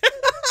 some way.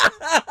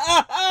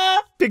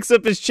 Picks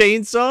up his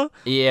chainsaw.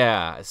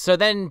 Yeah. So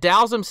then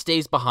Dalsim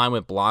stays behind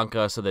with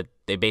Blanka so that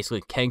they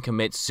basically can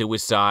commit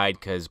suicide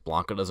because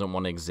Blanka doesn't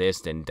want to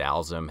exist and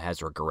Dalsim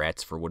has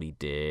regrets for what he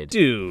did.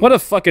 Dude. What a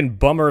fucking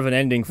bummer of an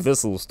ending for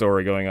this little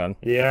story going on.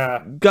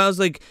 Yeah. Guy's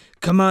like,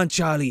 come on,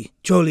 Charlie,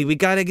 we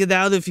gotta get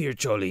out of here,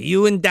 Charlie.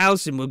 You and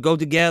Dawson will go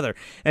together.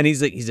 And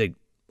he's like,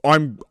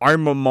 I'm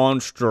a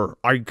monster.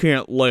 I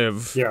can't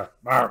live. Yeah.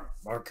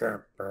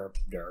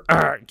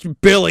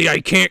 Billy, I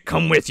can't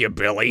come with you,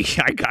 Billy.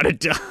 I gotta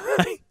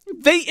die.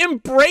 They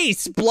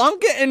embrace.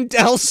 Blanka and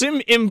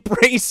Dalsim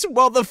embrace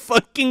while the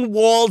fucking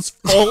walls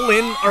fall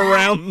in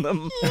around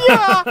them.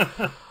 Yeah.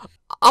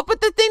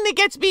 But the thing that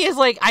gets me is,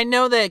 like, I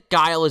know that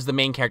Guile is the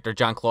main character,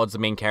 Jean Claude's the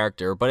main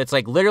character, but it's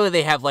like, literally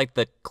they have, like,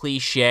 the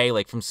cliche,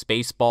 like, from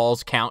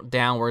Spaceballs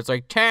countdown where it's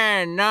like,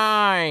 10,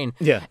 9.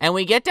 Yeah. And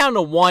we get down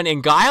to 1,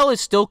 and Guile is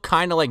still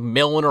kind of, like,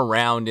 milling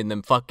around in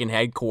the fucking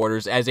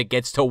headquarters as it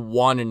gets to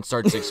 1 and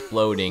starts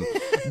exploding.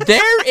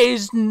 There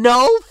is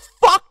no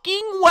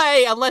fucking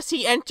way, unless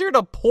he entered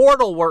a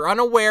portal we're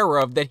unaware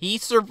of, that he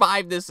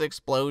survived this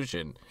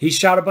explosion. He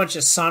shot a bunch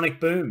of sonic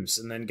booms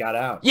and then got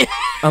out. Yeah.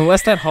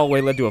 Unless that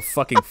hallway led to a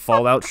fucking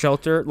fallout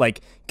shelter,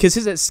 like, because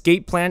his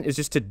escape plan is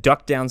just to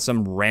duck down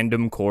some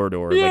random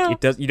corridor. Yeah.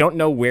 Like, you don't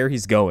know where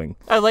he's going.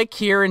 I like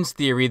Kieran's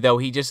theory, though.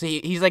 He's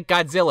like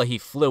Godzilla. He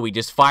flew. He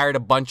just fired a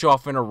bunch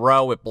off in a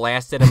row. It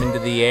blasted him into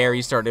the air.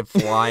 He started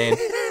flying.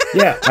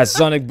 Yeah. I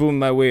sonic boom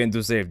my way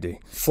into safety.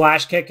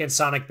 Flash kick and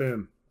sonic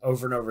boom.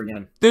 Over and over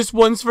again. This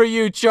one's for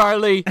you,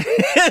 Charlie.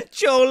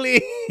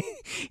 Charlie.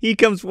 He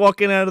comes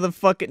walking out of the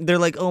fucking... They're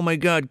like, oh my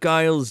god,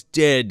 Guile's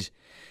dead.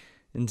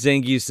 And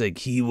Zangief's like,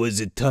 he was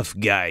a tough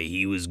guy.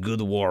 He was good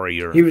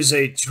warrior. He was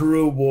a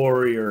true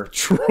warrior.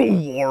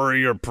 True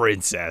warrior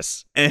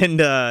princess. And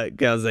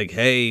Guile's like,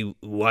 hey,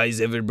 why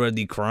is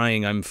everybody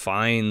crying? I'm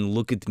fine.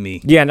 Look at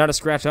me. Yeah, not a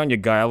scratch on you,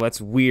 Guile.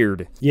 That's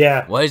weird.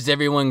 Yeah. Why is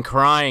everyone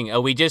crying?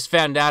 Oh, we just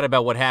found out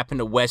about what happened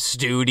to Wes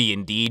Studi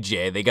and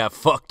DJ. They got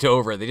fucked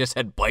over. They just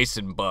had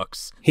Bison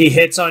bucks. He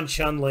hits on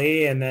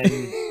Chun-Li and then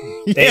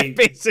Yeah, they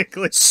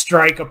basically.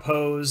 strike a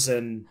pose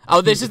and...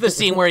 Oh, this is the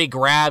scene where he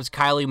grabs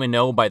Kylie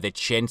Minogue by the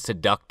chin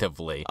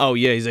seductively. Oh,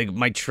 yeah, he's like,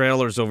 my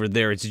trailer's over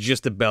there. It's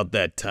just about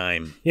that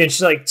time. Yeah,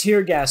 she's like,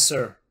 tear gas,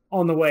 sir,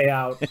 on the way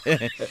out.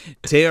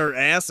 Tear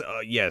ass?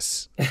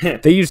 Yes.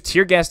 They use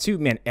tear gas too?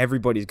 Man,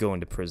 everybody's going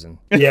to prison.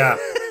 Yeah.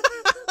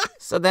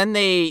 So then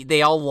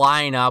they all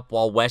line up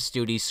while Wes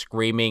Studi's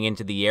screaming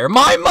into the air,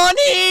 my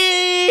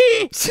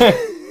money!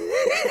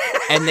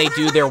 And they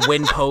do their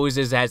win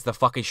poses as the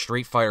fucking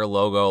Street Fighter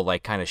logo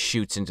like kind of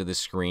shoots into the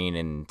screen,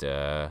 and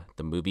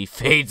the movie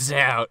fades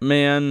out.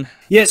 Man.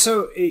 Yeah.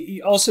 So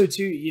also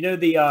too, you know,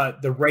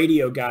 the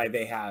radio guy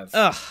they have.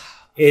 Ugh.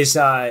 Is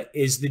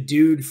the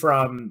dude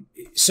from,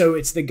 so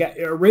it's the guy,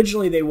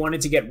 originally they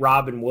wanted to get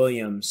Robin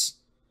Williams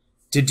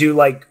to do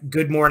like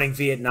Good Morning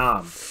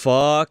Vietnam.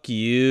 Fuck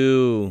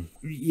you.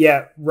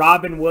 Yeah,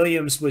 Robin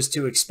Williams was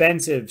too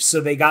expensive, so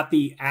they got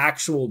the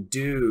actual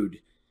dude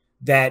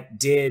that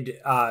did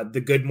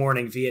the Good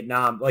Morning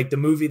Vietnam, like the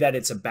movie that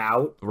it's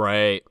about.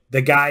 Right.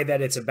 The guy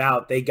that it's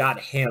about, they got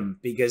him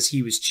because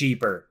he was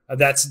cheaper.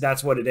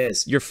 That's what it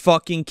is. You're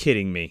fucking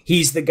kidding me.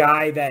 He's the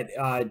guy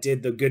that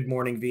did the Good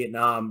Morning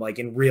Vietnam, like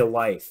in real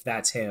life.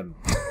 That's him.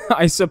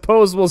 I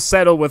suppose we'll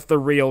settle with the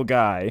real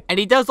guy. And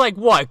he does like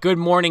what? Good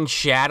Morning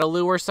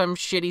Shadaloo or some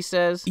shit he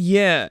says?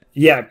 Yeah.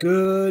 Yeah,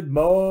 Good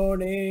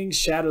Morning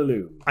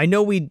Shadaloo. I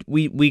know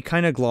we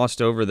kind of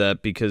glossed over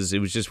that because it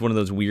was just one of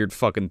those weird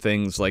fucking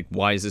things like,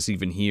 why is this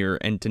even here?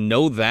 And to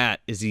know that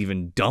is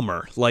even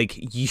dumber. Like,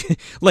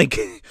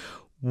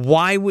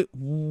 why would,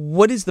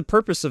 what is the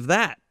purpose of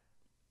that?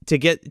 To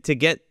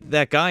get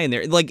that guy in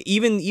there, like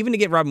even to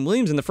get Robin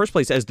Williams in the first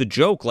place as the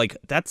joke, like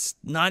that's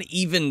not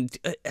even.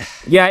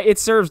 Yeah, it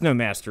serves no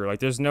master. Like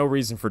there's no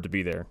reason for it to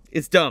be there.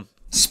 It's dumb.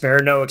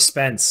 Spare no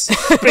expense.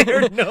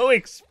 Spare no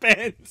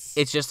expense.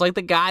 It's just like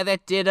the guy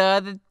that did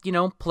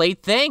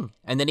played Thing,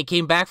 and then he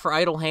came back for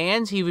Idle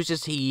Hands.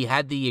 He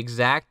had the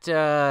exact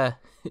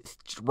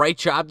right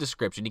job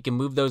description. He can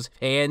move those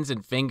hands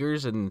and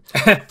fingers and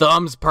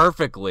thumbs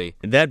perfectly.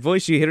 That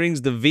voice you're hearing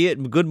is the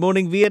Good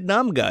Morning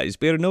Vietnam guy.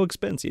 Spare no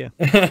expense, yeah.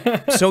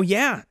 So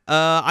yeah,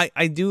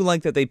 I do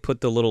like that they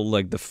put the little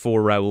like the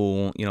for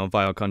Raul,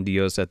 Vaya con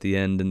Dios at the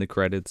end in the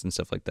credits and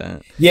stuff like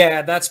that.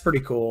 Yeah, that's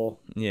pretty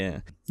cool. Yeah.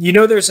 You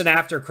know, there's an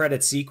after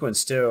credit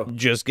sequence too.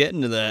 Just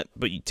getting to that,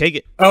 but you take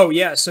it. Oh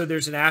yeah, so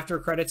there's an after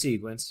credit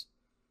sequence.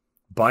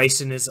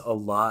 Bison is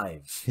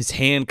alive. His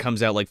hand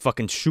comes out like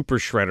fucking Super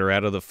Shredder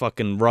out of the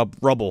fucking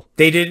rubble.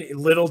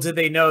 Little did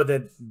they know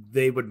that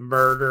they would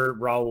murder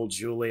Raul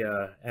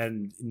Julia,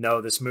 and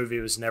no, this movie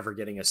was never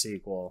getting a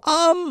sequel.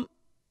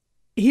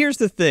 Here's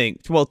the thing.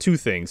 Well, two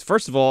things.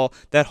 First of all,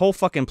 that whole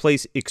fucking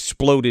place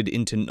exploded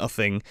into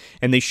nothing,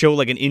 and they show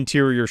like an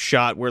interior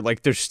shot where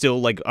like there's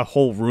still like a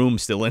whole room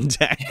still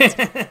intact.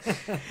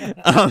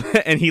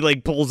 And he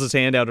like pulls his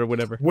hand out or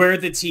whatever. Where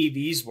the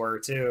TVs were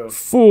too.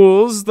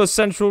 Fools, the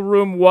central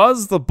room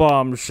was the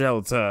bomb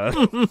shelter.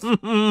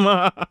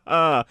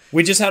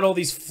 We just had all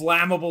these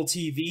flammable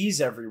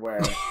TVs everywhere.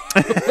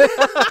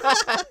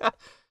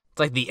 It's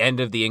like the end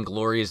of the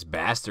Inglourious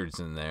Bastards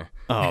in there.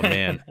 Oh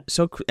man.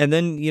 So and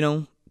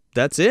then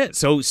that's it.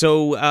 So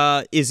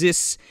is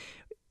this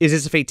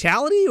a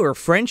fatality or a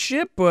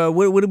friendship? What are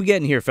we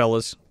getting here,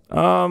 fellas?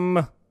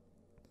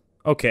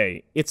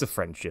 Okay, it's a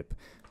friendship.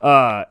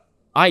 I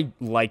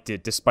liked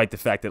it despite the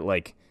fact that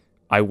like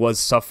I was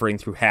suffering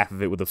through half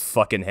of it with a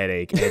fucking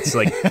headache. And it's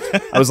like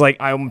I was like,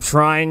 I'm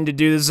trying to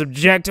do this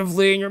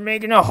objectively, and you're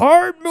making a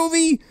hard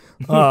movie.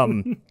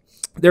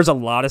 There's a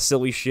lot of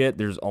silly shit.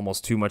 There's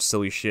almost too much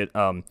silly shit.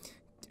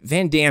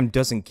 Van Damme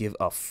doesn't give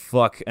a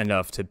fuck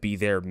enough to be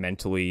there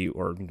mentally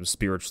or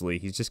spiritually.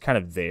 He's just kind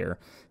of there.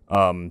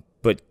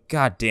 But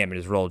god damn it,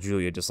 is Raul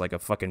Julia just like a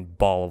fucking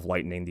ball of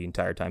lightning the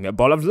entire time. A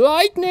ball of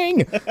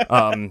lightning!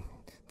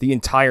 The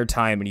entire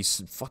time, and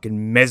he's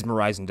fucking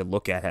mesmerizing to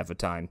look at half the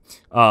time.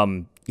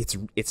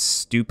 It's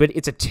stupid.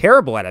 It's a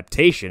terrible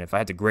adaptation. If I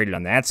had to grade it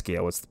on that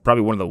scale, it's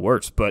probably one of the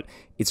worst, but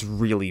it's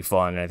really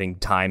fun, and I think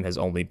time has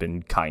only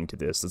been kind to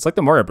this. It's like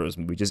the Mario Bros.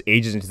 Movie, just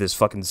ages into this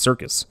fucking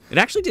circus. It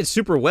actually did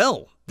super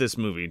well, this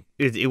movie.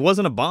 It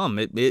wasn't a bomb.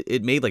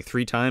 It made like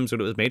 3 times what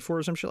it was made for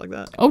or some shit like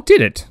that. Oh,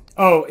 did it?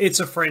 Oh, it's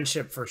a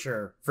friendship for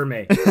sure, for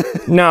me.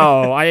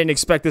 No, I didn't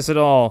expect this at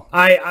all.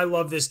 I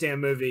love this damn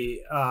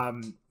movie.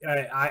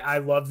 I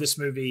love this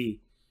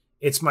movie.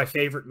 It's my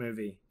favorite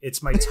movie.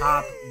 It's my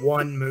top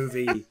 1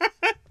 movie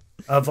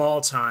of all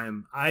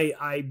time.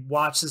 I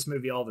watch this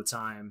movie all the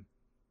time.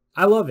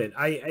 I love it.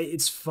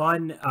 It's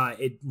fun.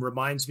 It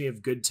reminds me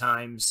of good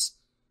times.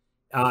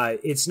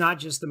 It's not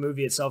just the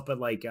movie itself, but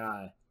like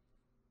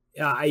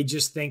I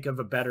just think of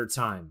a better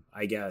time,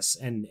 I guess.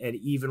 And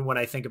even when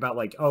I think about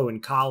like, oh, in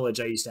college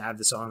I used to have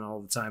this on all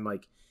the time.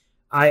 Like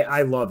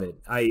I love it.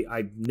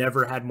 I've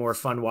never had more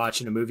fun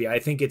watching a movie. I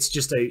think it's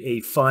just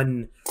a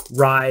fun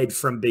ride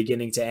from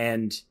beginning to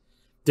end.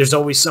 There's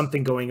always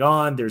something going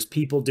on. There's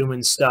people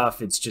doing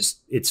stuff.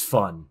 It's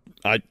fun.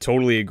 I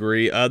totally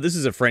agree. This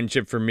is a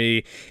friendship for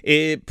me.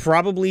 It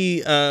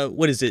probably,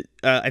 what is it?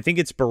 I think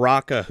it's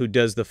Baraka who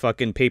does the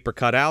fucking paper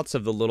cutouts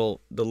of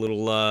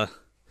the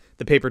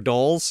paper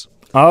dolls.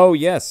 Oh,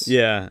 yes.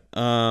 Yeah.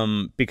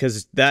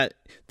 Because that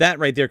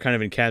right there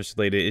kind of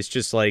encapsulated it. It's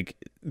just like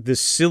the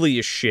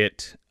silliest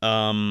shit.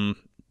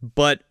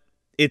 But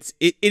it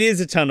is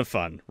a ton of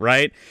fun,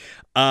 right?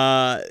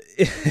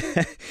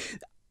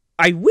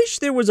 I wish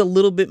there was a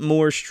little bit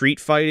more street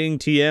fighting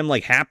TM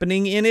like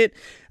happening in it.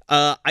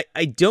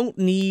 I don't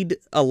need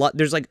a lot.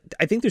 There's like,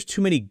 I think there's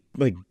too many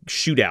like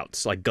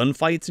shootouts, like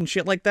gunfights and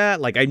shit like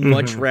that. Like I'd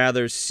much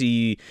rather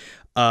see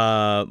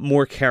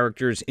more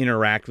characters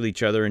interact with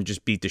each other and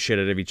just beat the shit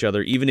out of each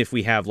other, even if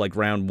we have like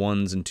round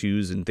 1s and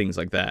 2s and things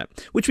like that,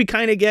 which we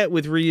kind of get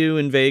with Ryu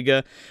and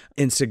Vega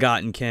and Sagat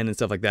and Ken and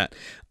stuff like that.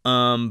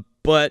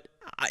 But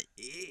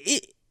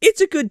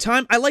it's a good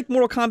time. I like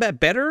Mortal Kombat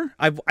better.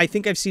 I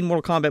think I've seen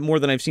Mortal Kombat more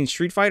than I've seen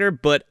Street Fighter,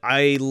 but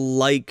I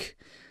like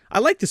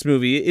this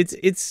movie.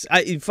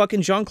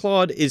 Fucking Jean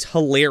Claude is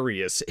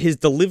hilarious. His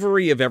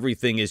delivery of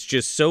everything is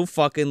just so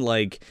fucking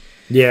like,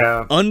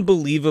 yeah,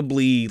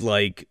 unbelievably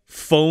like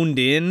phoned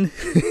in.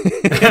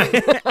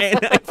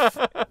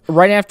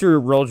 Right after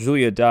Raul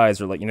Julia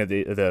dies, or like, you know,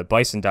 the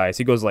Bison dies,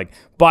 he goes like,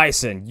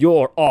 "Bison,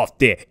 you're off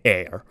the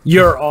air.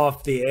 You're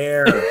off the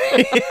air."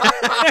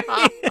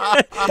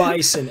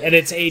 Bison, and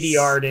it's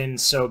ADR'd in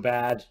so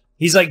bad.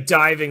 He's like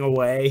diving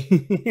away.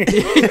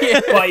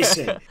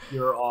 Bison,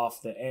 you're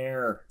off the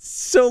air.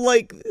 So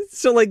like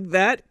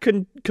that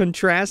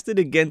contrasted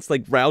against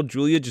like Raul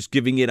Julia just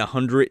giving it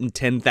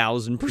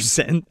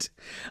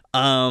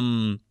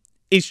 110,000%.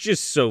 It's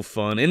just so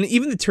fun, and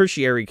even the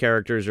tertiary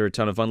characters are a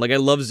ton of fun. Like I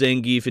love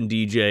Zangief and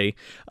DJ.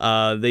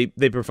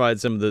 They provide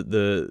some of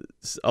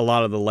a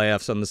lot of the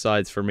laughs on the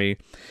sides for me,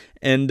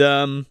 and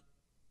yeah,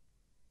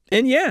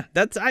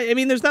 I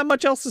mean, there's not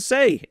much else to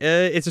say.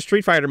 It's a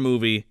Street Fighter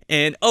movie,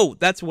 and oh,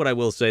 that's what I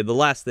will say. The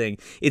last thing,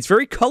 it's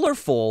very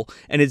colorful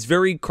and it's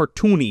very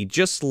cartoony,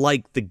 just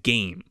like the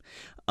game.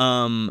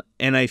 And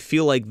I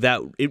feel like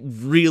that it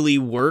really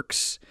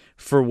works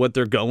for what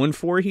they're going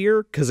for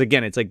here, because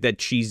again, it's like that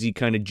cheesy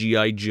kind of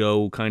G.I.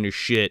 Joe kind of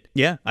shit.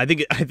 Yeah, I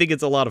think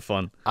it's a lot of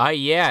fun.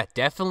 Yeah,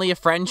 definitely a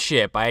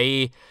friendship.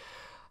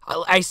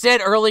 I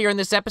said earlier in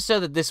this episode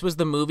that this was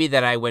the movie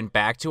that I went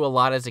back to a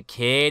lot as a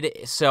kid,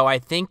 so I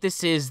think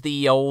this is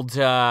the old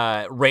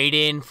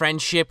Raiden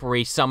friendship where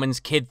he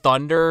summons Kid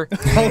Thunder.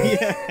 Oh,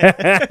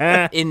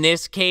 yeah. In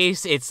this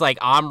case, it's like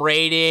I'm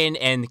Raiden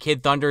and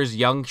Kid Thunder's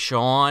young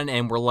Sean,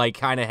 and we're like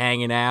kind of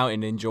hanging out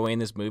and enjoying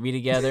this movie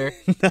together.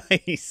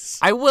 Nice.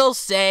 I will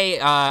say,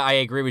 I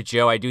agree with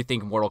Joe. I do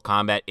think Mortal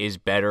Kombat is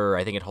better.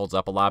 I think it holds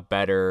up a lot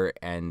better,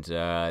 and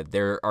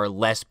there are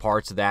less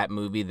parts of that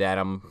movie that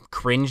I'm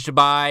cringed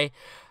by.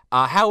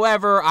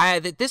 However,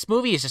 this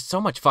movie is just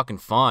so much fucking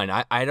fun.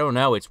 I don't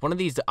know. It's one of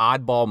these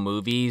oddball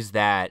movies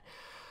that,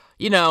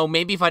 you know,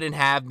 maybe if I didn't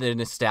have the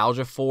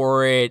nostalgia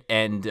for it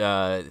and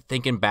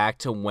thinking back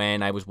to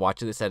when I was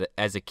watching this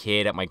as a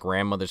kid at my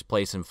grandmother's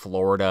place in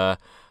Florida,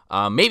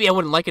 maybe I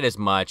wouldn't like it as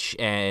much.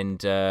 And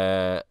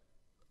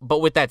but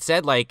with that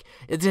said, like,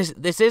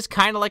 this is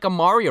kind of like a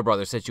Mario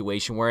Brothers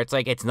situation where it's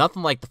like it's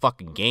nothing like the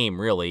fucking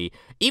game, really.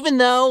 Even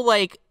though,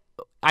 like,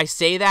 I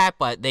say that,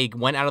 but they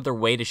went out of their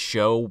way to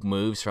show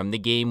moves from the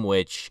game,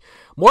 which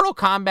Mortal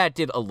Kombat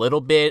did a little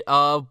bit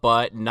of,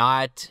 but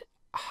not.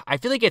 I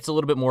feel like it's a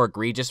little bit more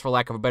egregious, for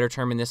lack of a better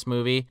term, in this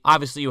movie.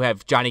 Obviously, you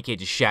have Johnny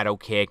Cage's shadow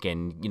kick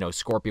and, you know,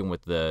 Scorpion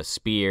with the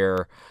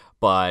spear.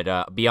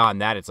 But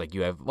beyond that, it's like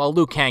you have, well,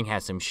 Liu Kang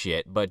has some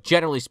shit. But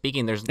generally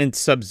speaking, there's... And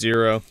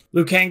Sub-Zero.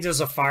 Liu Kang does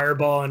a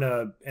fireball and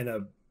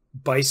a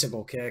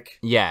bicycle kick.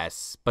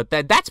 Yes, but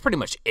that's pretty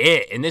much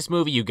it. In this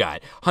movie, you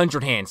got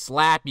 100-hand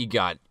slap, you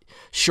got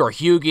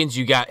Shoryugens,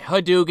 you got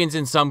Hadoukens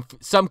in some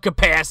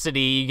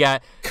capacity, you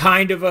got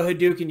kind of a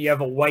Hadouken, you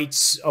have a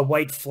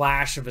white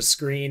flash of a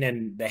screen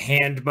and the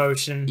hand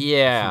motion.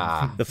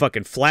 Yeah. The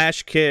fucking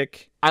flash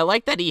kick. I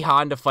like that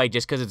E-Honda fight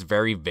just because it's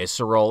very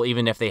visceral,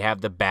 even if they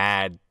have the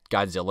bad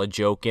Godzilla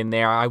joke in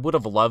there. I would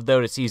have loved, though,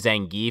 to see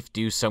Zangief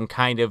do some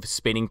kind of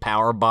spinning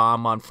power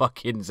bomb on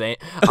fucking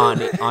on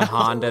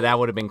Honda. That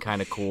would have been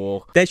kind of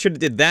cool. They should have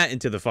did that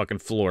into the fucking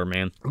floor,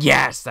 man.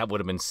 Yes, that would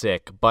have been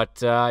sick.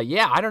 But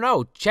yeah, I don't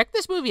know. Check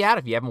this movie out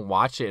if you haven't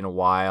watched it in a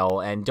while,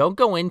 and don't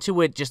go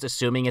into it just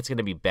assuming it's going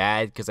to be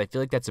bad, because I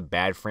feel like that's a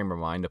bad frame of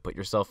mind to put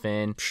yourself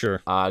in.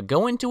 Sure.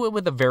 Go into it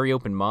with a very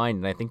open mind,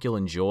 and I think you'll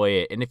enjoy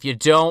it. And if you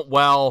don't,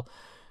 well,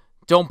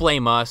 don't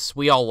blame us.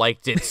 We all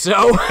liked it,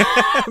 so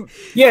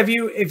yeah.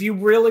 If you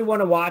really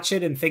want to watch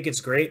it and think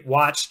it's great,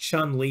 watch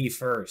Chun-Li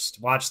first.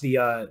 Watch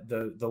the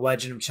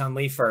Legend of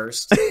Chun-Li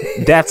first.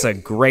 That's a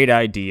great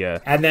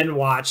idea. And then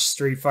watch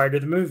Street Fighter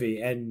the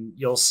movie, and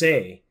you'll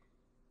see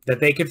that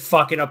they could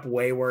fuck it up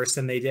way worse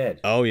than they did.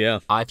 Oh, yeah.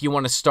 If you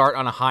want to start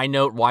on a high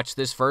note, watch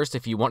this first.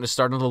 If you want to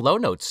start on a low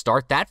note,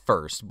 start that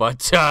first. But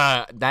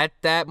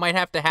that might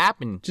have to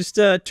happen. Just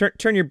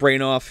turn your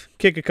brain off,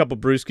 kick a couple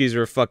brewskis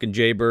or a fucking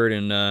Jaybird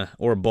and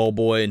or a Bowl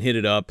Boy and hit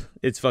it up.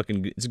 It's a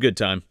good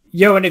time.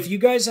 Yo, and if you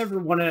guys ever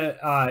want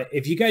to,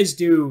 if you guys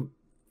do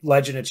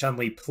Legend of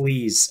Chun-Li,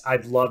 please,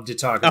 I'd love to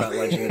talk about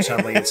Legend of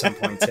Chun-Li at some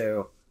point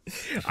too.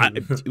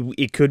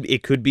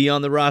 It could be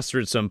on the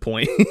roster at some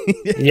point.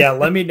 Yeah,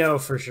 let me know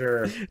for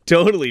sure.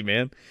 Totally,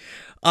 man.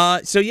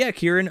 So yeah,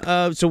 Kieran.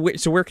 So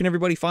where can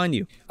everybody find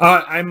you?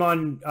 I'm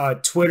on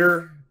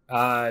Twitter.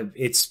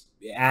 It's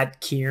at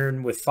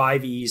Kieran with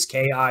 5 E's,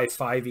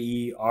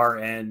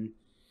 KI5ERN.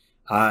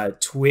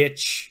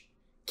 Twitch,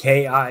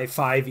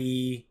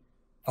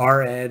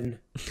 KI5ERN,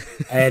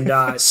 and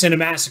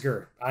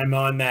Cinemassacre. I'm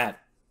on that.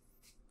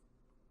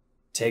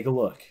 Take a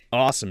look.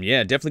 Awesome.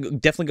 Yeah,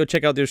 definitely go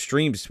check out their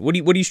streams. What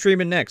are you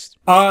streaming next?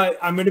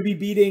 I'm going to be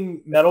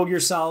beating Metal Gear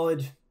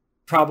Solid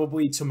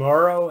probably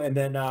tomorrow, and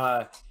then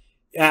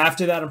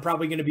after that, I'm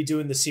probably going to be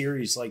doing the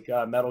series like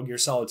Metal Gear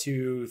Solid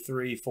 2,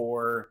 3,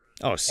 4.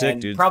 Oh, sick,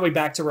 and dude. Probably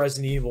back to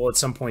Resident Evil at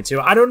some point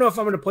too. I don't know if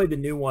I'm going to play the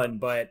new one,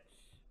 but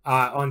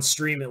on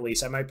stream at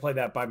least, I might play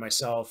that by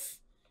myself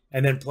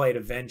and then play it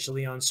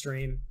eventually on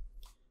stream.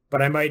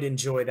 But I might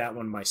enjoy that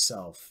one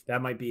myself.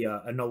 That might be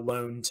an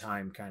alone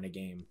time kind of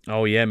game.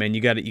 Oh yeah, man, you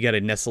got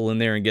to nestle in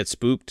there and get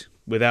spooked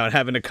without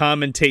having to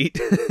commentate.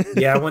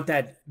 Yeah, I want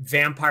that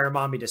vampire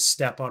mommy to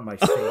step on my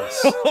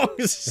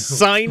face.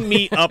 Sign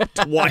me up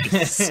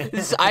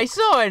twice. I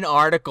saw an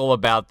article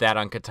about that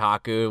on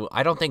Kotaku.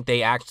 I don't think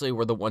they actually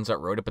were the ones that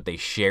wrote it, but they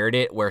shared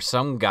it, where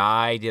some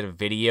guy did a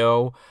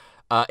video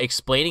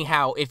explaining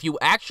how if you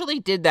actually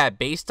did that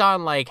based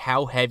on like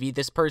how heavy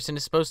this person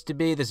is supposed to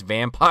be, this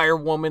vampire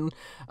woman,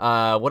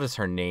 what is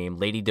her name?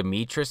 Lady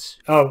Demetris?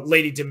 Oh,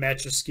 Lady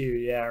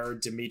Demetrescu, yeah, or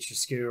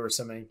Demetrescu or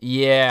something.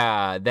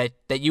 Yeah,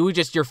 that you would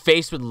just, your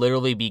face would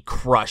literally be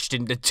crushed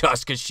into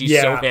dust because she's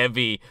so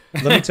heavy.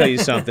 Let me tell you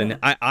something.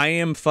 I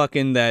am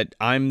fucking that,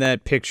 I'm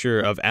that picture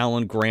of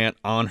Alan Grant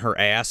on her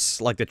ass,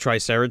 like the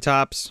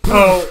Triceratops.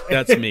 Oh,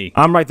 that's me.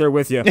 I'm right there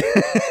with you.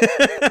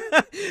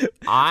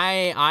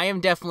 I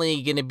am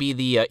definitely gonna be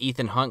the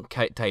Ethan Hunt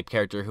type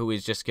character who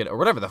is just gonna, or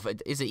whatever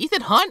is it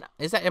Ethan Hunt?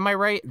 Is that, am I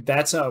right?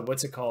 That's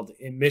what's it called?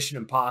 In Mission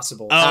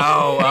Impossible.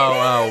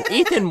 Oh,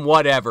 Ethan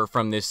whatever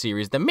from this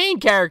series, the main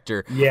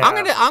character. Yeah.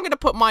 I'm gonna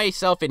put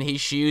myself in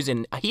his shoes,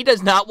 and he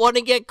does not want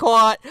to get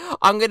caught.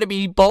 I'm gonna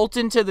be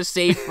bolting to the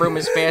safe room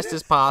as fast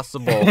as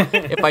possible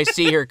if I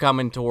see her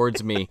coming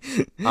towards me.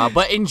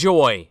 But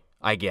enjoy,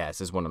 I guess,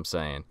 is what I'm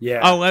saying. Yeah.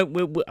 Oh,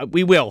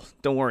 we will.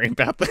 Don't worry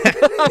about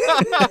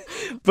that.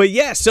 But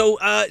yeah, so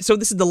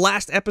this is the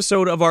last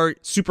episode of our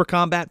Super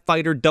Kombat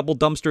Fighter Double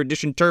Dumpster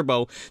Edition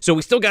Turbo. So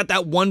we still got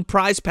that one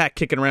prize pack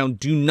kicking around.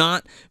 Do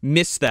not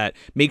miss that.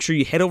 Make sure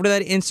you head over to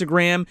that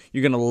Instagram.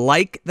 You're going to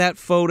like that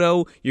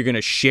photo. You're going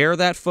to share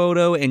that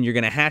photo. And you're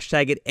going to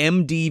hashtag it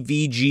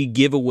MDVG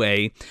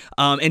giveaway.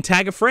 And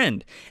tag a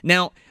friend.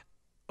 Now,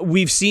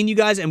 we've seen you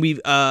guys, and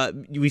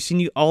we've seen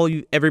you all,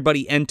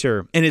 everybody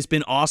enter, and it's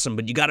been awesome.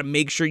 But you got to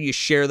make sure you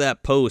share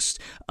that post,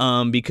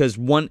 because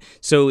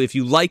so if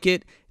you like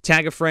it,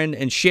 tag a friend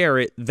and share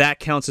it, that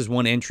counts as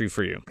one entry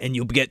for you, and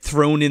you'll get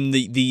thrown in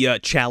the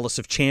Chalice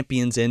of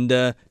Champions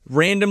and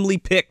randomly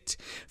picked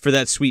for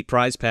that sweet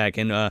prize pack.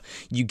 And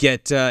you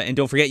get and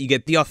don't forget, you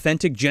get the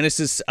authentic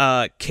Genesis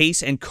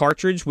case and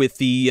cartridge with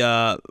the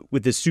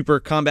Super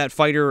Kombat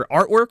Fighter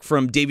artwork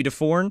from Davey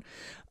DeForn.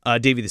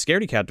 Davey the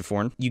Scaredy Cat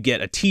DeForn. You get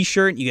a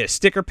t-shirt, you get a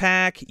sticker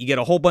pack, you get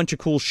a whole bunch of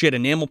cool shit,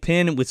 enamel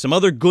pin with some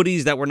other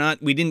goodies that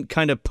we didn't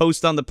kind of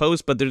post on the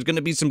post, but there's going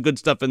to be some good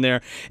stuff in there.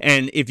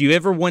 And if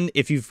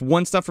you've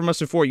won stuff from us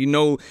before, you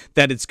know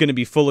that it's going to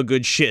be full of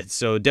good shit.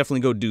 So definitely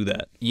go do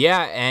that.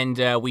 Yeah,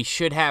 and we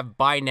should have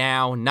by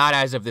now, not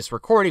as of this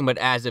recording, but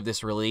as of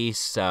this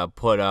release,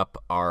 put up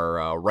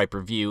our ripe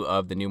review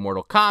of the new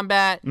Mortal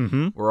Kombat.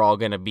 Mm-hmm. We're all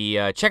going to be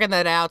checking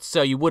that out,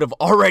 so you would have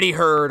already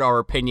heard our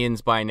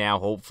opinions by now,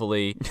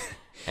 hopefully.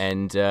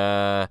 And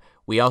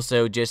we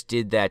also just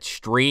did that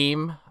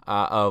stream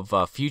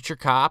of Future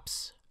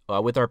Cops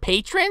with our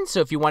patrons. So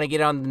if you want to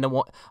get on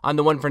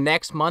the one for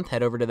next month,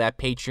 head over to that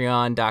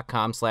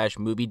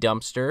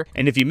patreon.com/moviedumpster.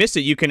 And if you missed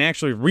it, you can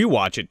actually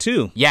rewatch it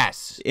too.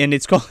 Yes. And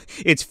it's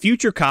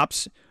Future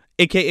Cops,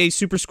 aka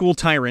Super School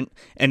Tyrant,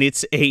 and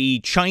it's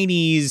a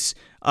Chinese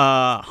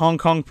Hong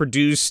Kong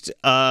produced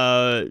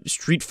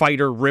Street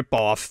Fighter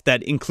ripoff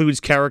that includes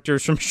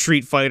characters from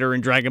Street Fighter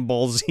and Dragon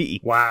Ball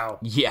Z. Wow.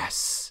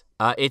 Yes.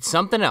 It's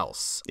something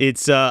else.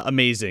 It's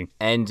amazing.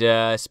 And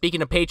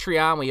speaking of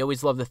Patreon, we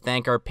always love to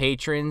thank our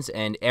patrons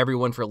and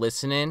everyone for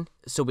listening.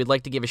 So we'd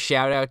like to give a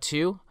shout out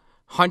to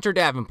Hunter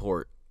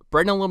Davenport,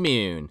 Brendan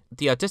Lemune,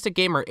 The Autistic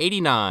Gamer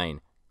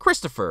 89,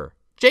 Christopher,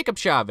 Jacob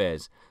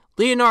Chavez,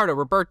 Leonardo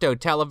Roberto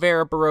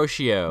Talavera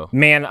Barocio.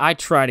 Man, I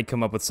try to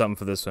come up with something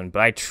for this one, but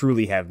I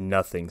truly have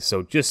nothing.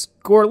 So just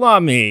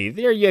Gorlami.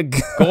 There you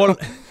go.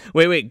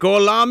 Wait.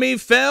 Gorlami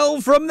fell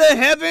from the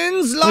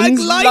heavens like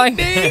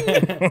lightning.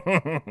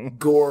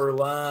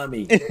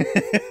 Gorlami.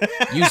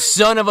 You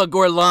son of a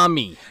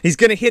Gorlami. He's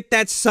going to hit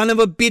that son of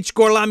a bitch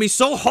Gorlami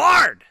so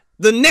hard,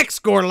 the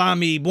next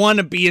Gorlami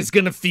wannabe is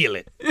going to feel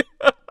it.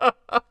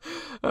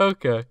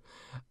 Okay.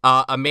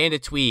 Amanda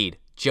Tweed,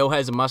 Joe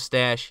Has a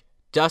Mustache,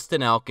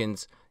 Dustin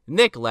Elkins,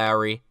 Nick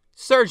Lowry,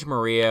 Serge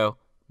Murillo,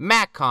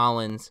 Matt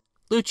Collins,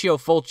 Lucio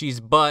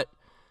Fulci's Butt,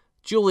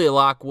 Julia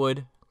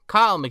Lockwood,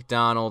 Kyle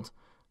McDonald,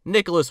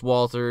 Nicholas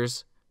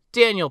Walters,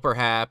 Daniel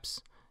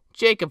Perhaps,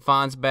 Jacob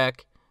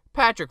Fonsbeck,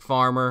 Patrick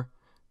Farmer,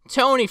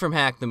 Tony from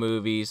Hack the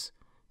Movies,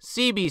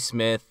 CB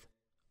Smith,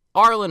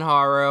 Arlen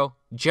Haro,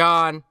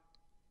 John.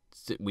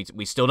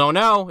 We still don't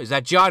know. Is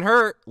that John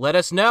Hurt? Let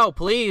us know,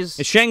 please.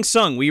 It's Shang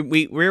Tsung.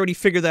 We already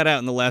figured that out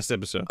in the last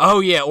episode. Oh,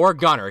 yeah, or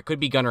Gunner. It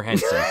could be Gunner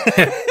Henson.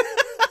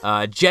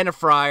 Jenna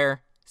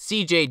Fryer,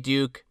 CJ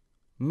Duke,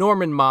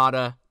 Norman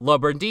Mata, La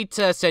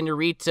Brandita,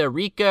 Senorita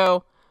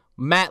Rico,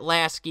 Matt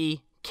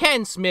Lasky,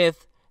 Ken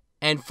Smith,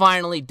 and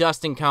finally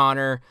Dustin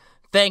Connor.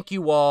 thank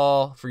you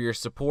all for your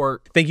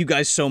support. Thank you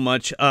guys so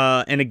much.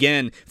 And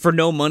again, for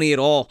no money at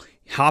all,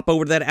 hop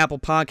over to that Apple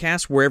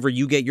Podcast, wherever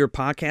you get your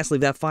podcast,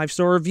 leave that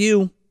 5-star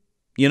review.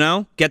 You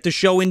know, get the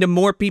show into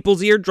more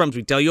people's eardrums.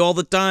 We tell you all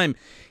the time.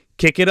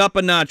 Kick it up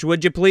a notch,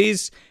 would you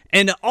please?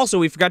 And also,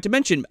 we forgot to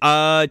mention,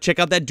 check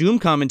out that Doom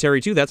commentary,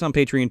 too. That's on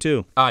Patreon,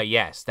 too.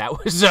 Yes,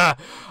 that was,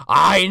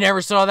 I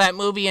never saw that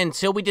movie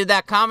until we did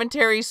that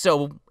commentary,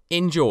 so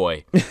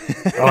enjoy.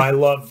 Oh, I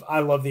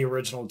love the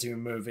original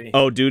Doom movie.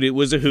 Oh, dude, it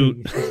was a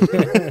hoot.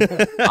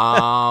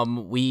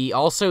 We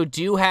also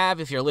do have,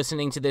 if you're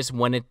listening to this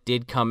when it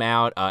did come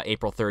out,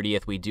 April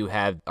 30th, we do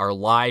have our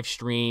live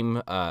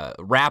stream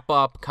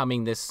wrap-up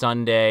coming this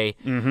Sunday,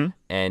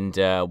 and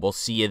we'll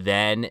see you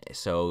then.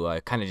 So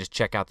kind of just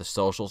check out the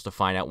socials to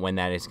find out when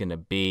that is going to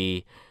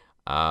be,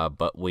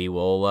 but we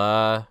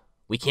will...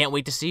 we can't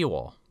wait to see you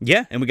all.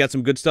 Yeah, and we got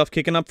some good stuff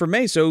kicking up for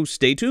May, so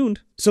stay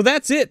tuned. So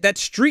that's it. That's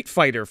Street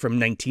Fighter from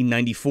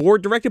 1994,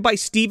 directed by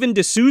Steven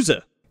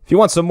D'Souza. If you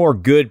want some more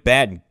good,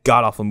 bad, and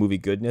god-awful movie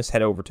goodness,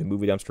 head over to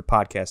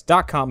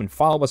MovieDumpsterPodcast.com and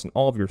follow us on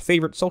all of your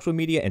favorite social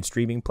media and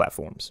streaming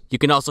platforms. You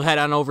can also head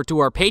on over to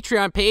our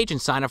Patreon page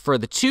and sign up for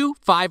the $2,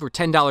 $5, or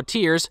 $10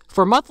 tiers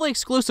for monthly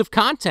exclusive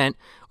content,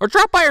 or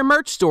drop by our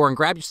merch store and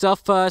grab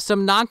yourself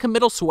some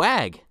non-committal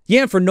swag.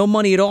 Yeah, and for no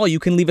money at all, you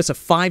can leave us a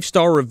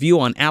 5-star review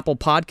on Apple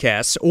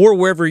Podcasts or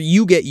wherever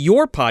you get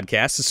your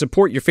podcasts to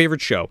support your favorite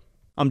show.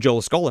 I'm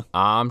Joel Escola.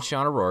 I'm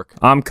Sean O'Rourke.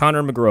 I'm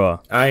Connor McGraw.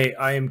 I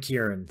am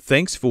Kieran.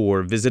 Thanks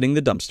for visiting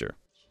the dumpster.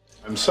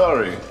 I'm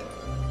sorry.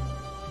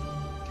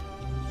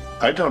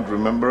 I don't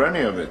remember any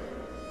of it.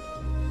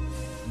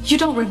 You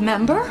don't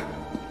remember?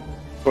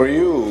 For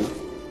you,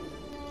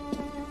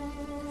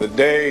 the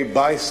day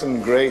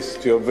Bison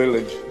graced your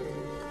village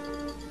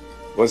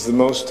was the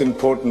most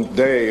important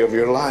day of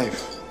your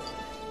life.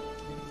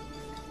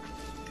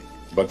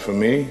 But for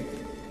me,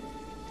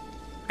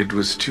 it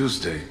was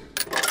Tuesday.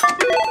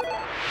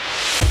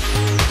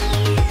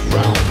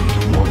 Round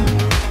one.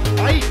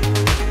 Fight!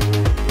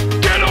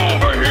 Get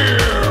over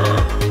here!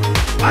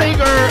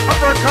 Tiger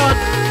uppercut!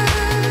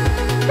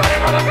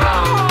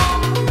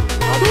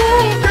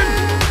 Hadouken!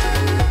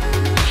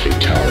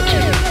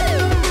 Fatality.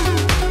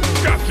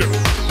 Gotcha!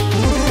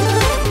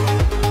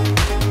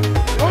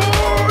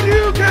 Oh,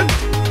 you can!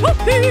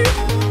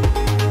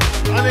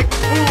 Sonic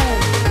boom!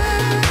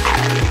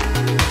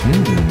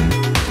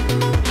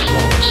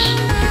 Flawless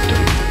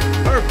victory.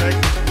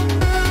 Perfect.